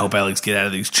trying to help Alex get out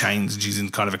of these chains, and she's in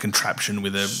kind of a contraption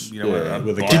with with a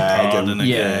body gag part and- a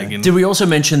Yeah. gag. And, Did we also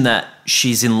mention that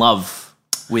she's in love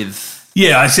with?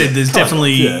 yeah, I said there's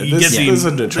definitely yeah, you get there's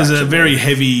an there's a attraction very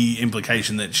heavy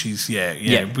implication that she's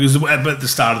Yeah. because at the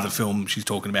start of the film she's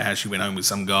talking about how she went home with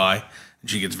some guy and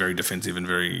she gets very defensive and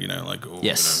very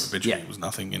Yes. eventually Yeah. it was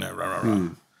nothing rah rah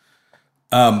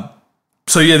rah.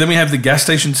 So then we have the gas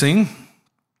station scene,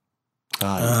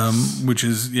 which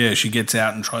is she gets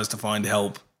out and tries to find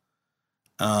help.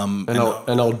 And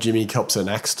old Jimmy cops an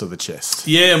axe to the chest.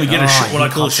 Yeah, and we get what he I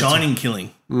call a cops it shining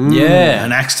killing. Yeah,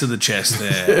 An axe to the chest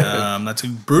there. That's a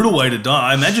brutal way to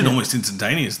die. I imagine almost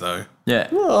instantaneous, though. yeah.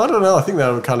 Well, I don't know. I think that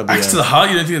would kind of be Axe to the heart,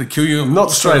 you don't think it'd kill you?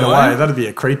 not straight away. That'd be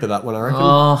a creeper, that one, I reckon.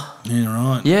 Yeah,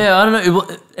 right. Yeah, I don't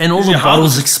know. And all the your heart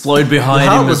bottles would- explode Your behind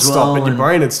heart him would as stop, well. but your and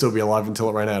brain would still be alive until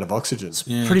it ran out of oxygen.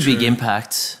 Yeah, pretty big true.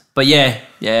 impact. But yeah.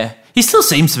 He still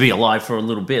seems to be alive for a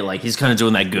little bit. Like, he's kind of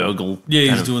doing that gurgle. Yeah,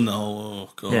 kind he's of- doing the whole,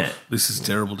 God, Yeah. this is a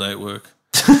terrible day at work.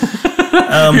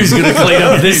 Who's going to clean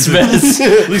up this mess?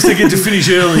 At least I get to finish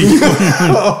early.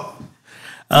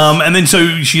 And then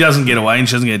so she doesn't get away and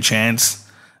she doesn't get a chance.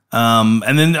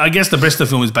 And then I guess the rest of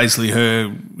the film is basically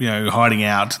her, hiding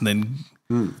out. And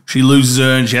then she loses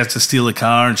her and she has to steal a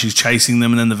car and she's chasing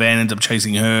them and then the van ends up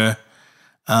chasing her.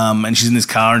 And she's in this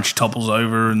car and she topples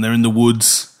over and they're in the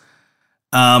woods.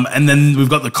 And then we've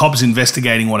got the cops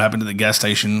investigating what happened at the gas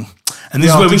station. And this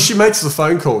is where she makes the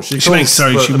phone call. She calls makes-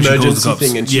 sorry, the she calls the emergency cops.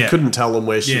 thing, and she Yeah. couldn't tell them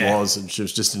where she Yeah. was, and she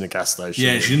was just in a gas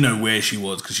station. she didn't know where she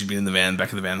was because she'd been in the van, back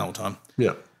of the van the whole time.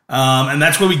 yeah. And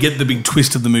that's where we get the big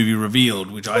twist of the movie revealed,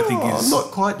 which I think is...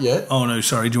 Not quite yet. Oh, no,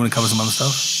 sorry. Do you want to cover some other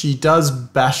stuff? She does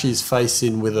bash his face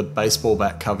in with a baseball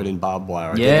bat covered in barbed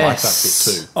wire. I did like that Yes.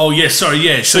 bit too. Oh, yeah, sorry,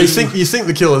 yeah. So you think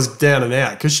the killer's down and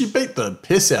out because she beat the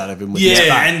piss out of him with his Yeah,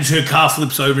 bat. and her car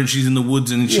flips over and she's in the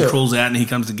woods and she Yeah. crawls out and he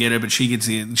comes to get her, but she gets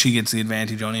the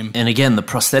advantage on him. And again, the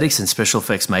prosthetics and special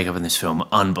effects makeup in this film are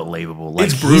unbelievable. Like,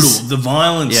 It's brutal. he's- The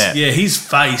violence, Yeah. his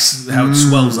face, how it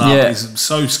swells up Yeah. is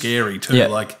so scary too. Yeah.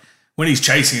 Like when he's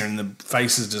chasing her and the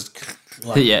face is just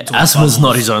like Yeah, it's all asthma's bubbles.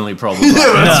 not his only problem.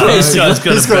 No, he's got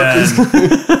He's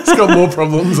got more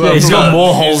problems. He's got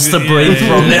more holes to breathe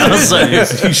from now. So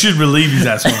He should relieve his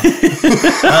asthma.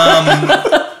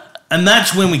 And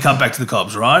that's when we cut back to the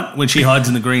cops, right? When she hides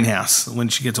in the greenhouse, when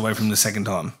she gets away from the second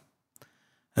time.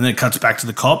 And then it cuts back to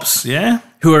the cops, yeah?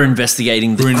 who are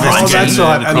investigating the Who are crime Oh, investigating scene. that's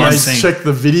right. the And crime they scene. check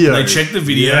the video. They check the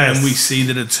video Yes. and we see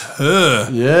that it's her.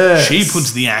 Yes. She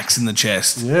puts the axe in the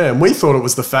chest. Yeah, and we thought it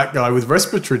was the fat guy with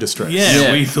respiratory distress. Yeah,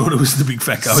 Yeah. we thought it was the big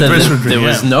fat guy So with there, respiratory. there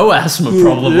was yeah. no asthma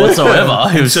problem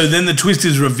whatsoever. It was, So then the twist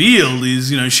is revealed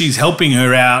is, she's helping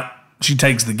her out. She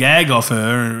takes the gag off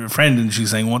her friend and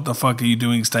she's saying, what the fuck are you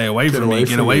doing? Stay away from me. away Get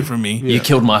from away me." from me. you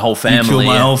killed my whole You family. killed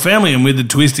my yeah. whole family. And with the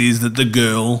twist is that the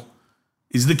girl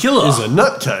is the killer. Is a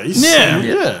nutcase. Yeah.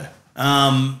 Yeah.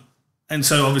 And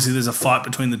so obviously there's a fight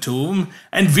between the two of them.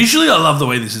 And visually, I love the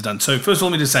way this is done. So first of all,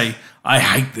 let me just say, I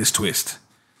hate this twist.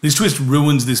 This twist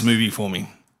ruins this movie for me.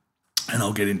 And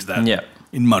I'll get into that Yeah.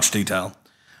 in much detail.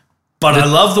 But I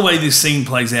love the way this scene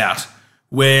plays out,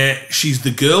 where she's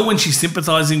the girl when she's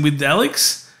sympathizing with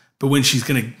Alex, but when she's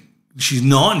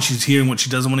not and she's hearing what she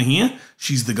doesn't want to hear,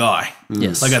 she's the guy.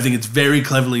 Yes. Like I think it's very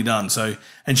cleverly done. So,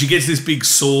 and she gets this big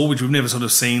saw, which we've never sort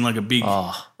of seen, like a big,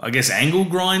 I guess, angle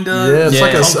grinder. Yeah,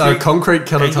 it's Yeah. like a concrete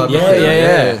cutter type Angle- of Yeah, thing.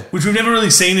 yeah, yeah. Which we've never really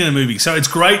seen in a movie. So it's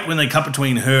great when they cut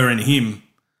between her and him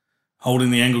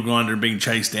holding the angle grinder and being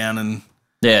chased down. And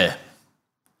Yeah.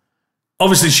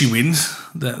 obviously she wins.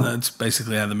 That's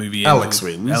basically how the movie ends. Alex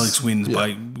wins. Alex wins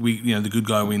Yeah. the good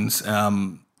guy wins.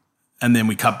 And then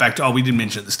we cut back to, we didn't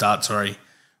mention at the start, sorry.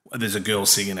 there's a girl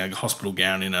singing a hospital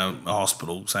gown in a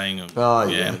hospital saying, Oh,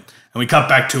 yeah. And we cut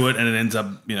back to it and it ends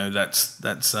up,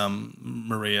 that's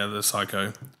Maria, the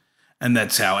psycho. And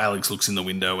that's how Alex looks in the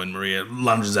window and Maria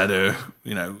lunges at her,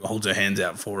 holds her hands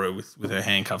out for her with her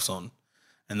handcuffs on.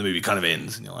 And the movie kind of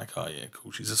ends and you're like, oh, yeah,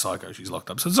 cool, she's a psycho, she's locked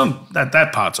up. So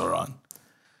that part's all right.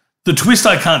 The twist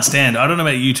I can't stand. I don't know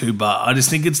about you two, but I just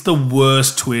think it's the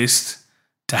worst twist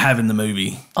to have in the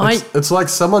movie. It's like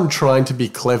someone trying to be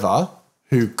clever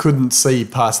who couldn't see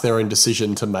past their own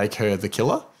decision to make her the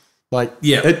killer. Like,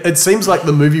 it seems like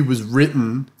the movie was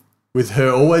written with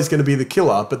her always going to be the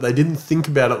killer, but they didn't think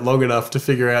about it long enough to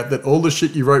figure out that all the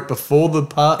shit you wrote before the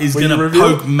part is going to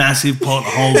poke massive plot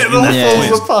holes in that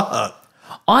falls apart.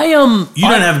 You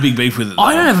don't have a big beef with it, though.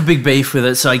 I don't have a big beef with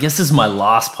it, so I guess this is my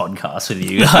last podcast with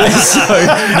you guys.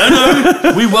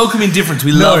 No, we welcome indifference.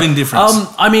 We love indifference.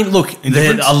 I mean, look,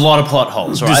 there's a lot of plot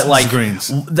holes, right?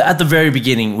 Disagreements. At the very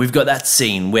beginning, we've got that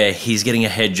scene where he's getting a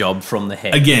head job from the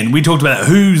head. Again, we talked about that.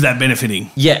 Who's that benefiting?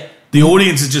 Yeah. The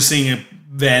audience is just seeing a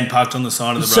van parked on the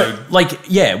side of the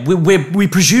road. We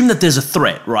presume that there's a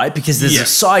threat, right? Because there's a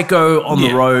psycho on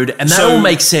the road, and that all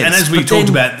makes sense. And as we talked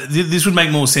about, this would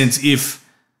make more sense if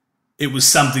it was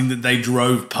something that they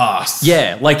drove past.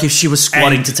 Yeah, like if she was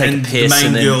squatting to take a piss.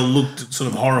 The main girl looked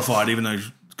sort of horrified, even though,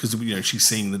 because she's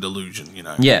seeing the delusion,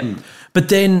 Yeah, but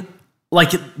then,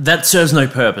 that serves no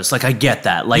purpose. Like, I get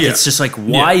that. Like, it's just like,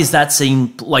 why is that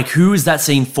scene, who is that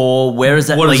scene for? Where is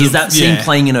that, is that scene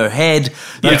playing in her head?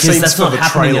 Because that's not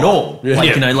happening at all. Yeah.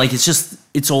 It's just,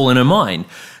 it's all in her mind.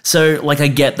 So, I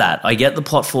get that. I get the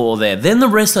plot flaw there. Then the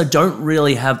rest I don't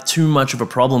really have too much of a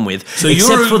problem with,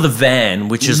 except for the van,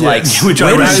 which is which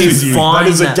where I does she find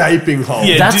that is a gaping hole.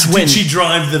 Yeah, did she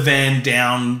drive the van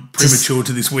down premature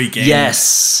to this weekend?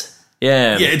 Yes.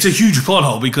 Yeah. Yeah, it's a huge plot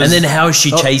hole because... And then how is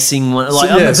she chasing one?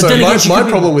 My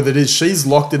problem with it is she's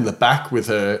locked in the back with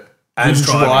her and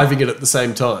driving it at the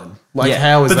same time. How is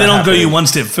that But then I'll go happening? you one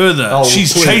step further.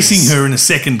 She's chasing her in a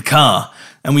second car.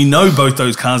 And we know both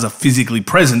those cars are physically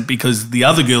present because the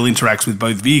other girl interacts with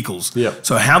both vehicles. Yep.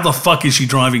 So how the fuck is she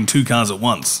driving two cars at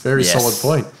once? Very solid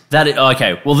point.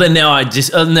 Okay. Well, then now I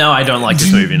don't like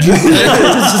this movie now.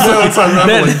 It's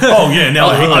unraveling.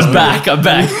 Now I'm back.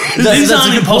 These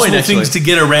aren't impossible things to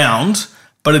get around.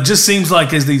 But it just seems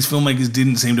like as these filmmakers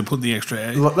didn't seem to put the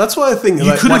extra... That's why I think...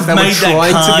 You could have made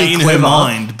that car in clever. her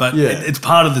mind, but it's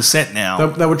part of the set now.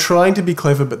 They were trying to be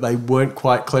clever, but they weren't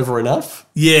quite clever enough.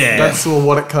 Yeah. That's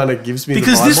what it kind of gives me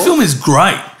because the vibe this film is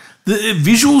great. The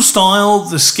visual style,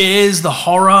 the scares, the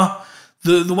horror,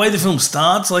 the way the film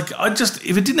starts,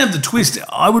 if it didn't have the twist,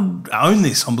 I would own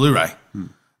this on Blu-ray.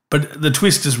 But the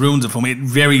twist just ruins it for me. It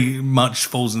very much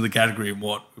falls into the category of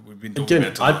what we've been talking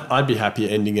about tonight. I'd be happy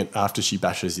ending it after she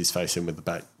bashes his face in with the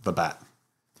bat.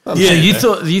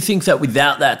 You think that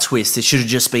without that twist, it should have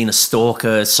just been a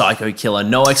stalker, psycho killer,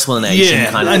 no explanation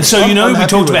kind of and thing. so, we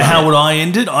talked about how would I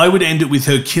end it? I would end it with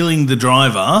her killing the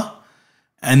driver,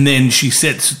 and then she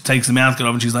takes the mouth guard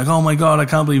off and she's like, oh my God, I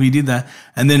can't believe he did that.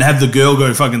 And then have the girl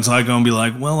go fucking psycho and be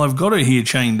like, well, I've got her here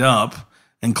chained up.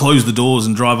 And close the doors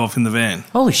and drive off in the van.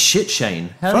 Holy shit, Shane!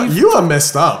 You are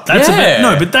messed up. That's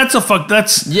that's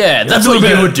what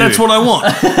you would do. That's what I want.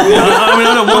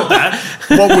 I don't want that.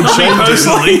 What would Shane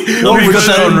personally? Let me put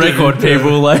that on record,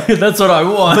 people. That's what I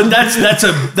want. But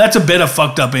that's a better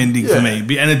fucked up ending for me.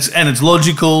 And it's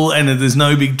logical, and there's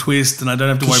no big twist, and I don't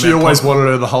have to worry about. She always wanted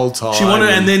her the whole time. She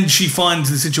wanted, and then she finds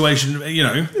the situation.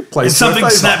 And something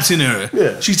snaps in her.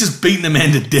 Yeah. She's just beaten a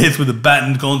man to death with a bat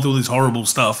and gone through all this horrible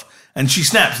stuff. And she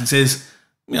snaps and says,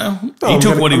 he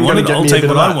took what he wanted, I'll take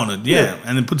what I wanted. Yeah.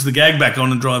 And then puts the gag back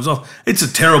on and drives off. It's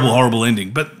a terrible, horrible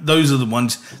ending. But those are the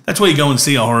ones, that's why you go and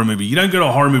see a horror movie. You don't go to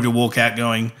a horror movie to walk out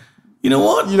going, you know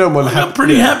what? You don't want I'm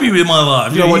pretty happy with my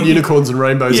life. You don't want unicorns and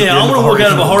rainbows. Yeah, I want to walk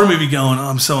out of a horror movie going,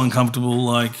 I'm so uncomfortable.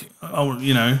 I'm going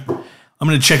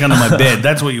to check under my bed.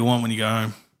 That's what you want when you go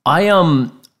home.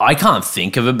 I can't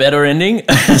think of a better ending,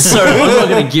 so I'm not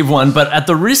going to give one. But at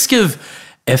the risk of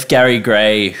F. Gary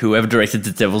Gray, whoever directed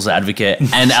The Devil's Advocate,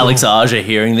 and Alex Arger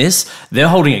hearing this, they're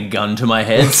holding a gun to my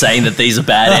head saying that these are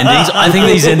bad endings. I think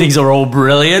these endings are all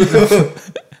brilliant.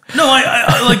 No,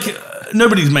 I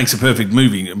nobody makes a perfect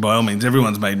movie, by all means.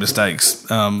 Everyone's made mistakes.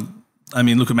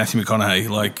 Look at Matthew McConaughey.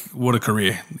 What a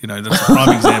career. That's a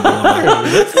prime example of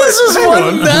it.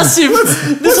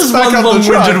 This is one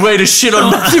long-winded way to shit on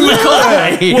Matthew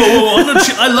McConaughey. Whoa,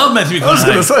 I love Matthew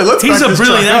McConaughey. I was going to say, he's a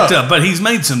brilliant actor, but he's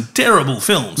made some terrible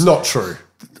films. Not true.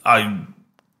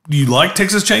 You like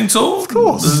Texas Chainsaw? Of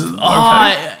course. The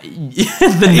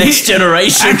Next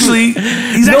Generation. Actually,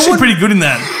 he's actually pretty good in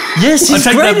that. Yes, he's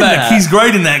I take great that back. He's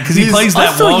great in that because he plays that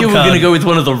I thought wild you were card. going to go with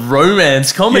one of the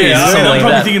romance comedies Yeah, or I mean, something I'm like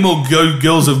probably that. thinking more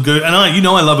girls of and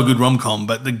I love a good rom com,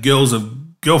 but the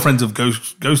girlfriends of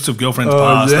ghosts of girlfriends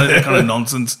past, that kind of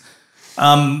nonsense.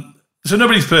 So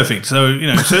nobody's perfect. So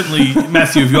certainly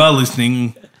Matthew, if you are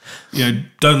listening,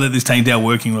 don't let this taint our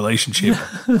working relationship.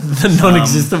 The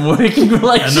non-existent working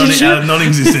relationship.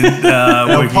 Non-existent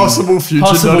Our working. possible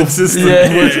future non-existent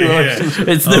working relationship.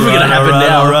 It's never going to happen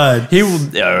now. All right. He will.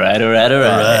 All right.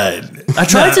 I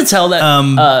tried to tell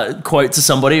that quote to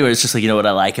somebody where it's just like, what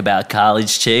I like about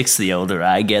college chicks? The older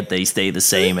I get, they stay the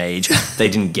same age. They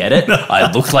didn't get it. I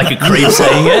looked like a creep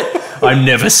saying it. I'm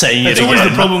never saying it It's again. always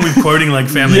the problem with quoting like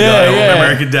Family Guy or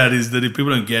American Dad is that if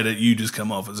people don't get it, you just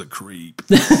come off as a creep.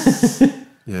 Look,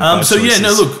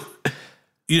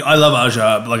 I love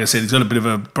Aja. Like I said, he's got a bit of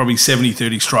a probably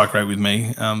 70-30 strike rate with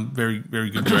me. Very,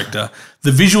 very good director. The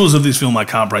visuals of this film I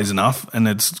can't praise enough, and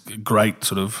it's great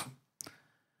sort of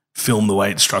film the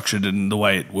way it's structured and the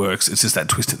way it works. It's just that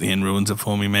twist at the end ruins it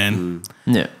for me, man.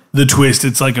 Yeah. The twist,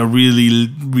 it's like a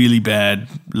really, really bad,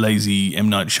 lazy M.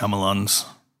 Night Shyamalan.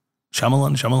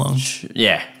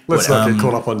 Yeah. Let's not get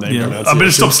caught up on name pronunciation. I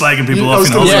better stop slagging people I off was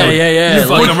in gonna Hollywood. say- Yeah.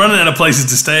 Like, I'm running out of places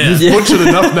to stay at. You've butchered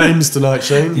enough names tonight,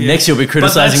 Shane. Next you'll be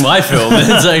criticising my film.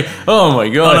 It's like, oh my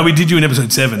Oh, God. no, we did you in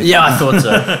episode 7. Yeah, I thought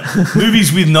so.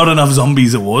 Movies with not enough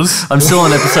zombies, it was. I'm still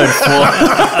on episode 4.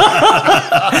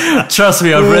 Trust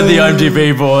me, I've read the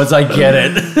IMDb boards. I get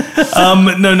it.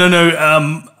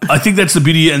 No. I think that's the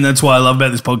beauty, and that's why I love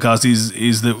about this podcast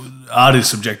is that art is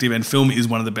subjective, and film is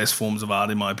one of the best forms of art,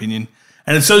 in my opinion.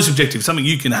 And it's so subjective. Something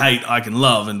you can hate, I can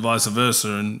love, and vice versa,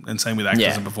 and same with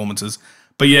actors and performances.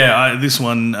 But yeah, this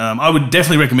one, I would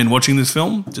definitely recommend watching this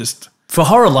film. Just For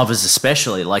horror lovers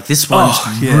especially, like this one's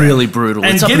really brutal.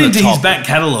 and It's up get in the into his top. back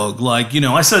catalogue. Like,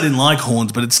 I said I didn't like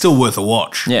Horns, but it's still worth a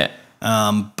watch. Yeah.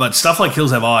 But stuff like Hills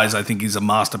Have Eyes, I think, is a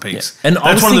masterpiece. Yeah. And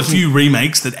I that's was one of the thinking- few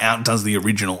remakes that outdoes the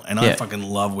original, and I Yeah. fucking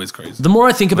love Wes Craven. The more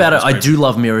I think about it, I do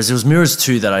love Mirrors. It was Mirrors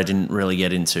 2 that I didn't really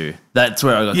get into. That's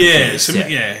where I got confused.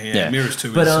 Mirrors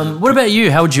 2 But is... what about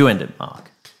you? How would you end it, Mark?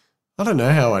 I don't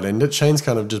know how I'd end it. Shane's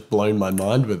kind of just blown my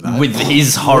mind with that. With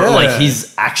his horror, Yeah. like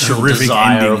his actual Horrific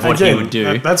desire ending. of what he would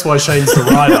do. That's why Shane's the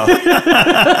writer.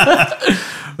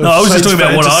 No, I was just Shane's talking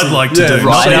about what fantasy. I like to do. Yeah, not the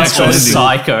Right actual or ending.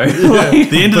 Psycho.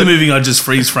 The end of the movie, I just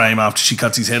freeze frame after she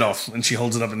cuts his head off and she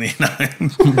holds it up in the air.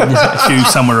 Cue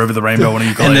somewhere over the rainbow. What do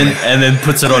you call and it? then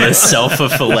puts it on herself for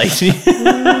lady.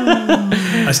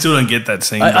 I still don't get that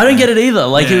scene. I don't get it either.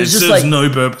 Like it was just serves like no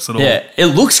purpose at all. yeah, it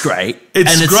looks great.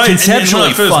 It's and it's great. conceptually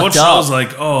and when I first fucked watched it, up. I was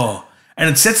like, oh. And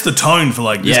it sets the tone for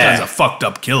like, this Yeah. guy's a fucked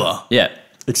up killer. yeah.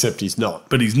 Except he's not.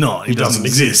 But he's not. He doesn't doesn't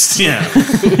exist. Yeah.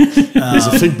 He's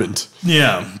a figment.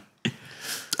 Yeah.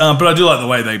 But I do like the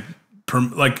way they,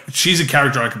 she's a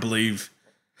character I could believe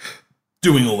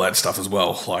doing all that stuff as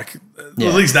well. Like, at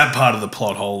least that part of the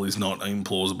plot hole is not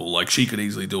implausible. Like, she could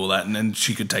easily do all that, and then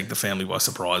she could take the family by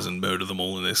surprise and murder them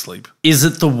all in their sleep. Is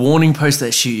it the warning post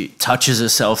that she touches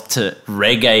herself to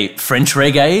reggae, French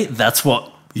reggae? That's what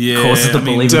causes the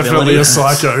believability. Definitely a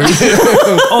psycho.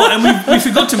 Oh, and we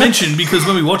forgot to mention, because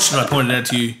when we watched it, I pointed out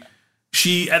to you,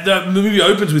 the movie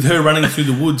opens with her running through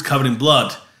the woods covered in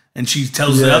blood, and she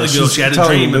tells the other girl she's she had a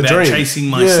telling dream the about dream. chasing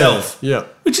myself. Yeah.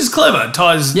 Which is clever. It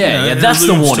ties. that's it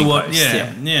the alludes warning to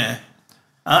post, Yeah.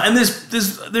 And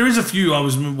there is a few. I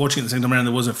was watching at the same time around.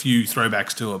 There was a few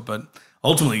throwbacks to it, but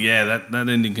ultimately, that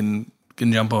ending can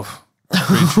jump off.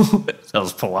 That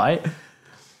was polite.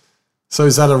 So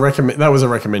is that a recommend? That was a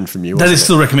recommend from you. That wasn't is it?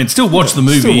 still recommend. Still watch the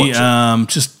still movie. watch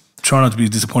Just try not to be as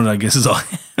disappointed, I guess, as I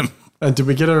am. And did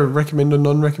we get a recommend or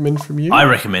non-recommend from you? I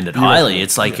recommend it highly.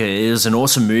 It's like it was an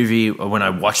awesome movie. When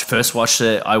I first watched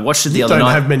it, I watched it the other don't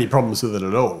night. have many problems with it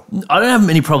at all. I don't have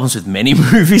many problems with many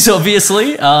movies,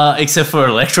 obviously, except for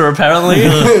Elektra, apparently.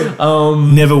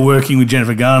 Never working with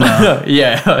Jennifer Garner.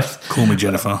 Yeah. Call me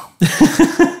Jennifer.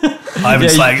 I haven't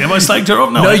slagged. Have I slagged her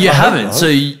off? No, you haven't. So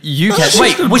you can.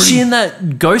 Wait, was she in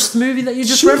that Ghost movie that you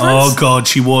just referenced? Oh, God,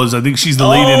 she was. I think she's the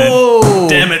lead in it. Oh,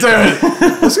 Damn it.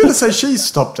 I was going to say she's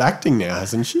stopped acting now,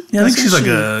 hasn't she? Yeah, I think Hasn't she's like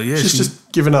she? She's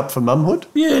just given up for mumhood.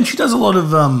 Yeah, and she does a lot of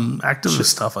activist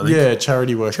stuff, I think. Yeah,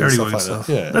 charity work Charity and work stuff like stuff.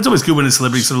 that. Yeah, That's always good when a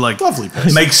celebrity sort of like Lovely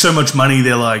person. makes so much money,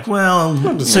 they're like, well,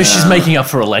 so she's making up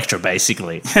for Elektra,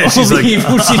 basically. Yeah, she's All like, the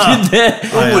evil she did there.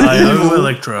 I owe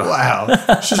Elektra.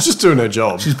 wow, she's just doing her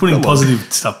job. She's putting Come on.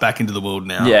 positive stuff back into the world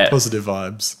now. Yeah. Positive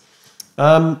vibes.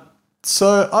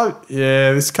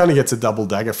 This kind of gets a double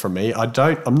dagger from me.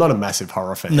 I'm not a massive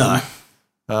horror fan. No.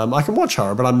 I can watch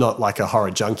horror, but I'm not like a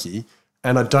horror junkie.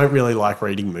 And I don't really like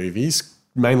reading movies,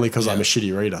 mainly because I'm a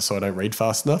shitty reader, so I don't read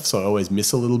fast enough. So I always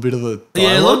miss a little bit of the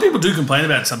dialogue. Yeah, a lot of people do complain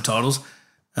about subtitles.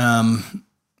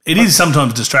 It is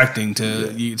sometimes distracting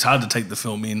it's hard to take the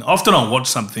film in. Often I'll watch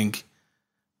something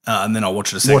and then I'll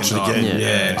watch it a second time.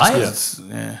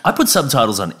 Again. I put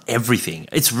subtitles on everything.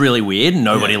 It's really weird.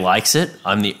 Nobody likes it.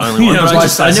 I'm the only one. Yeah,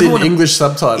 But I never want English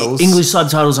subtitles. English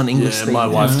subtitles on English. Yeah, things. my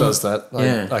wife does that.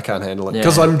 Yeah. I can't handle it Yeah.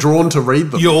 because I'm drawn to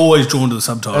read them. You're always drawn to the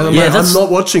subtitles. And I'm, Yeah, like, that's- I'm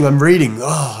not watching. I'm reading.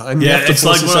 Oh, and you have to it's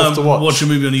force like when yourself I to watch. watch a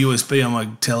movie on a USB, I'm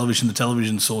like, the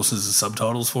television sources the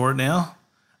subtitles for it now.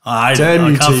 I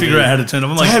Damn you, can't TV. figure out how to turn it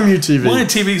on. I'm like, Damn you, TV. Why are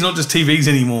TVs not just TVs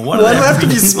anymore? Why Why do I have to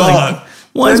be smart?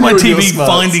 Why is Damn my you and your TV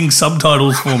smarts. finding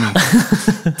subtitles for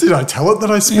me? Did I tell it that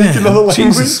I speak another language?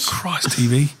 Jesus Christ,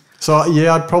 TV. So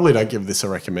yeah, I probably don't give this a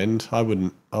recommend. I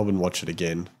wouldn't watch it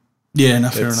again. Yeah, no,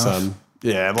 fair It's enough.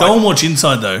 yeah. Go and watch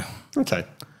Inside though. Okay.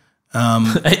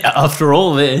 After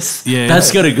all this, Yeah.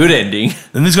 that's got a good ending.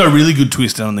 And this got a really good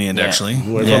twist on the end, actually.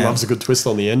 Well, everyone loves a good twist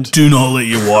on the end. Do not let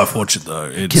your wife watch it though.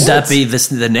 It's Could that be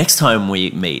the next time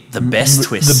we meet? The best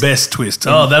twist. the best twist.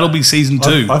 Oh, that'll be season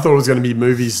 2. I thought it was going to be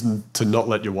movies to not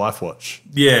let your wife watch.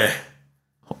 Yeah.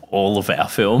 All of our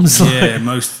films. Yeah,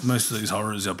 most of these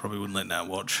horrors I probably wouldn't let Nat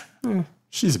watch.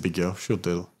 She's a big girl. She'll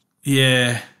do.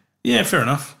 Yeah. Yeah, fair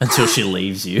enough. Until she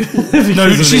leaves you. No,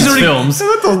 she's already films.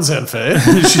 That doesn't sound fair.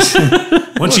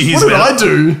 once she hears What did about I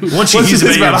do? once she hears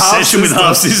about your obsession with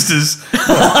half sisters.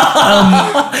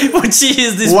 When she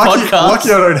hears this Lucky podcast.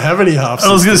 I don't have any half.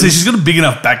 I was going to say she's got a big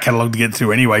enough back catalogue to get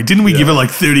through anyway. Didn't we give her like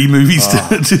 30 movies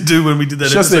to do when we did that?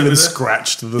 She hasn't episode even with her?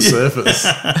 scratched the surface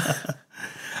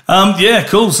Yeah,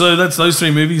 cool. So that's those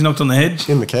 3 movies knocked on the head.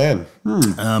 in the can.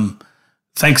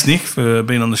 Thanks, Nick, for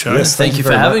being on the show. Yes. Thank you for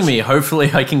very having much. me. Hopefully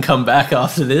I can come back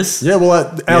after this. Yeah,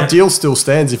 well, our deal still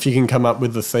stands. If you can come up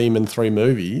with the theme in 3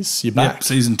 movies, you're back. Yep,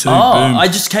 season 2. Oh, boom. I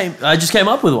just came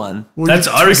up with one. That's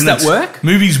I reckon that that's work?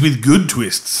 movies with good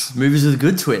twists. Movies with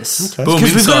good twists. Okay. Boom,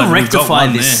 Because we've got inside, to we've got rectify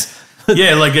one this. there.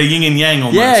 Yeah, like a yin and yang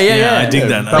almost. Yeah, yeah. I dig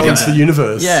that. I dig Balance the that.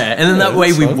 universe. Yeah, and then that way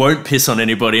that's we fine. won't piss on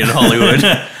anybody in Hollywood.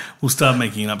 We'll start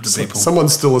making it up to people.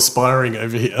 Someone's still aspiring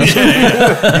over here. He's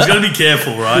got to be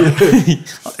careful, right?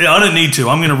 I don't need to.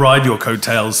 I'm going to ride your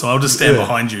coattails, so I'll just stand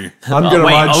behind you. I'm going to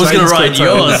Wait, ride I was going Shane's to ride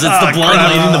coattail. yours. It's the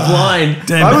blind leading the blind.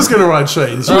 Damn I it. was going to ride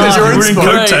Shane's. You guys are We're in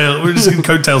inspired. coattail. We're just in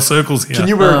coattail circles here. Can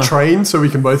you wear a train so we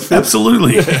can both fit?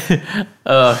 Absolutely.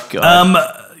 Oh,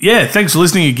 God. Yeah, thanks for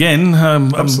listening again.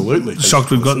 Absolutely. I'm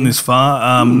shocked we've gotten this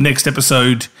far. Next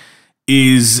episode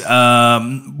is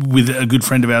with a good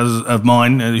friend of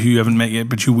mine who you haven't met yet,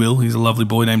 but you will. He's a lovely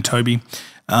boy named Toby.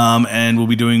 And we'll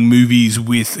be doing movies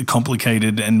with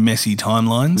complicated and messy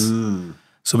timelines.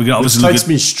 So we're going to obviously look Takes at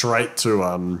me straight to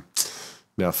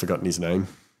now I've forgotten his name.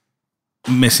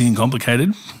 messy and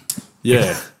complicated.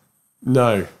 Yeah.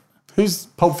 No. Who's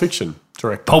Pulp Fiction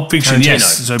director? Pulp Fiction, Tarantino.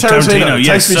 yes. So Tarantino. Tarantino, yes.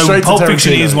 Takes me So straight to Pulp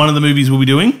Fiction Tarantino. is one of the movies we'll be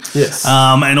doing. Yes.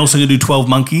 And also going to do 12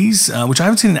 Monkeys, which I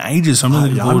haven't seen in ages, so I'm really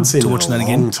looking I haven't forward seen to it in watching a that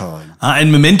long again. time.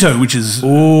 And Memento, which is Which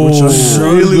I'm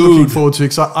really looking forward to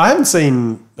because I haven't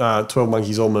seen 12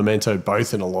 Monkeys or Memento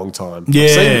both in a long time.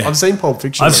 Yeah. I've seen Pulp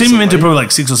Fiction. I've seen recently. Memento probably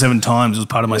like 6 or 7 times as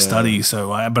part of my study,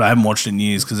 but I haven't watched it in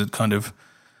years because it kind of.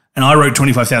 And I wrote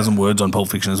 25,000 words on Pulp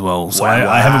Fiction as well, so Wow.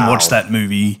 I haven't watched that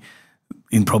movie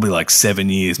in probably like 7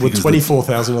 years. Were because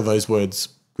 24,000 of those words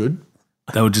good?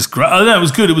 they were just great. Oh, no, it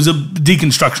was good. It was a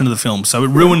deconstruction of the film, so it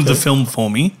ruined the film for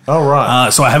me. Oh, right.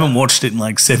 So I haven't watched it in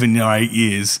like 7 or 8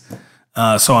 years.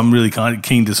 So I'm really kind of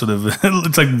keen to sort of.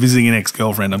 It's like visiting an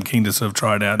ex-girlfriend. I'm keen to sort of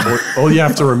try it out. All you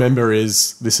have to remember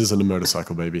is this isn't a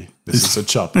motorcycle, baby. This is a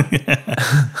chop.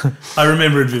 I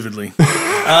remember it vividly.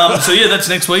 So yeah, that's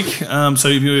next week. So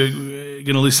if you're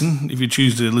going to listen, if you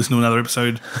choose to listen to another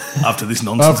episode after this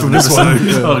nonsense After of an this one.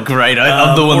 episode, Yeah. Oh, great.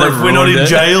 I'm the one or that if we're not ruined in it.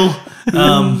 jail.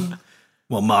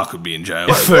 Well, Mark would be in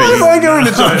jail. For Why am you. I going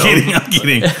to I'm jail?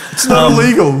 kidding. It's not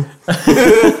illegal.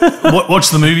 Watch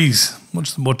the movies.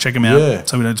 Check them out Yeah.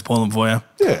 so we don't spoil them for you.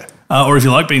 Yeah. Or if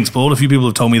you like being spoiled, a few people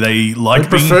have told me they like I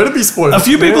prefer to be spoiled. A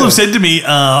few people Yeah. have said to me, They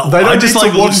I don't just need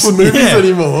like to watch the movies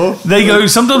anymore. They go,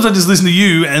 sometimes I just listen to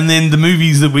you, and then the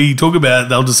movies that we talk about,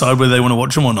 they'll decide whether they want to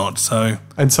watch them or not. So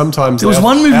And sometimes there was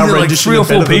one movie that like 3 or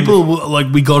 4 people like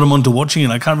we got them onto watching it.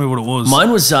 I can't remember what it was. Mine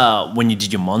was when you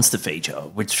did your monster feature,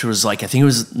 which was like, I think it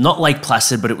was not Lake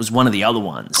Placid, but it was one of the other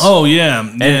ones. Oh yeah,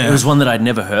 And it was one that I'd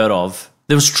never heard of.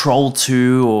 There was Troll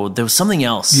 2 or there was something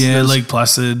else. yeah, There was, Lake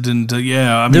Placid, and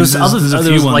yeah, I mean, there was there's a there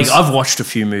few was, ones. like I've watched a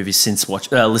few movies since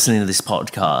listening to this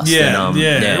podcast. yeah, and,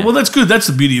 yeah. Well, that's good. That's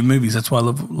the beauty of movies. That's why I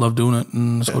love doing it,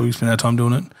 and that's why we spend our time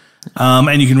doing it.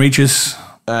 And you can reach us.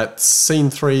 at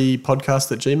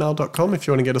scene3podcast@gmail.com if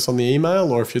you want to get us on the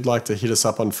email, or if you'd like to hit us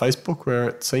up on Facebook, we're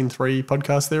at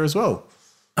Scene3Podcast there as well.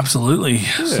 Absolutely.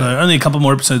 So only a couple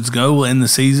more episodes to go. We'll end the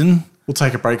season. We'll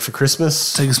take a break for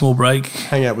Christmas, Take a small break.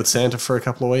 hang out with Santa for a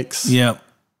couple of weeks. Yeah.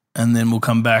 and then we'll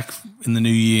come back in the new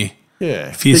year.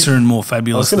 Yeah. Fiercer and more I was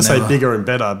fabulous. going to than say ever. bigger and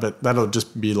better, but that'll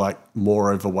just be like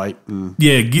more overweight. And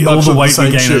Yeah, all much the of the weight we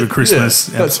same gain shit. over Christmas.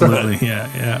 Yeah, that's Absolutely. right.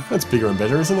 Yeah. that's bigger and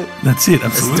better, isn't it? That's it.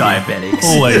 Absolutely. Diabetics.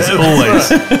 Always.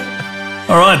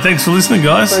 All right. Thanks for listening,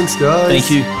 guys. Thanks, guys. Thank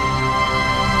you.